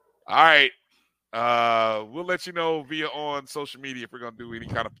 All right. We'll let you know via on social media if we're going to do any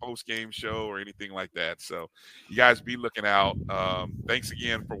kind of post-game show or anything like that. So you guys be looking out. Thanks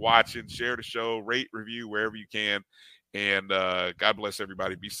again for watching. Share the show. Rate, review wherever you can. And God bless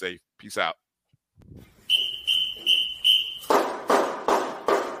everybody. Be safe. Peace out.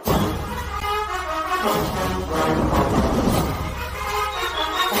 Thank you.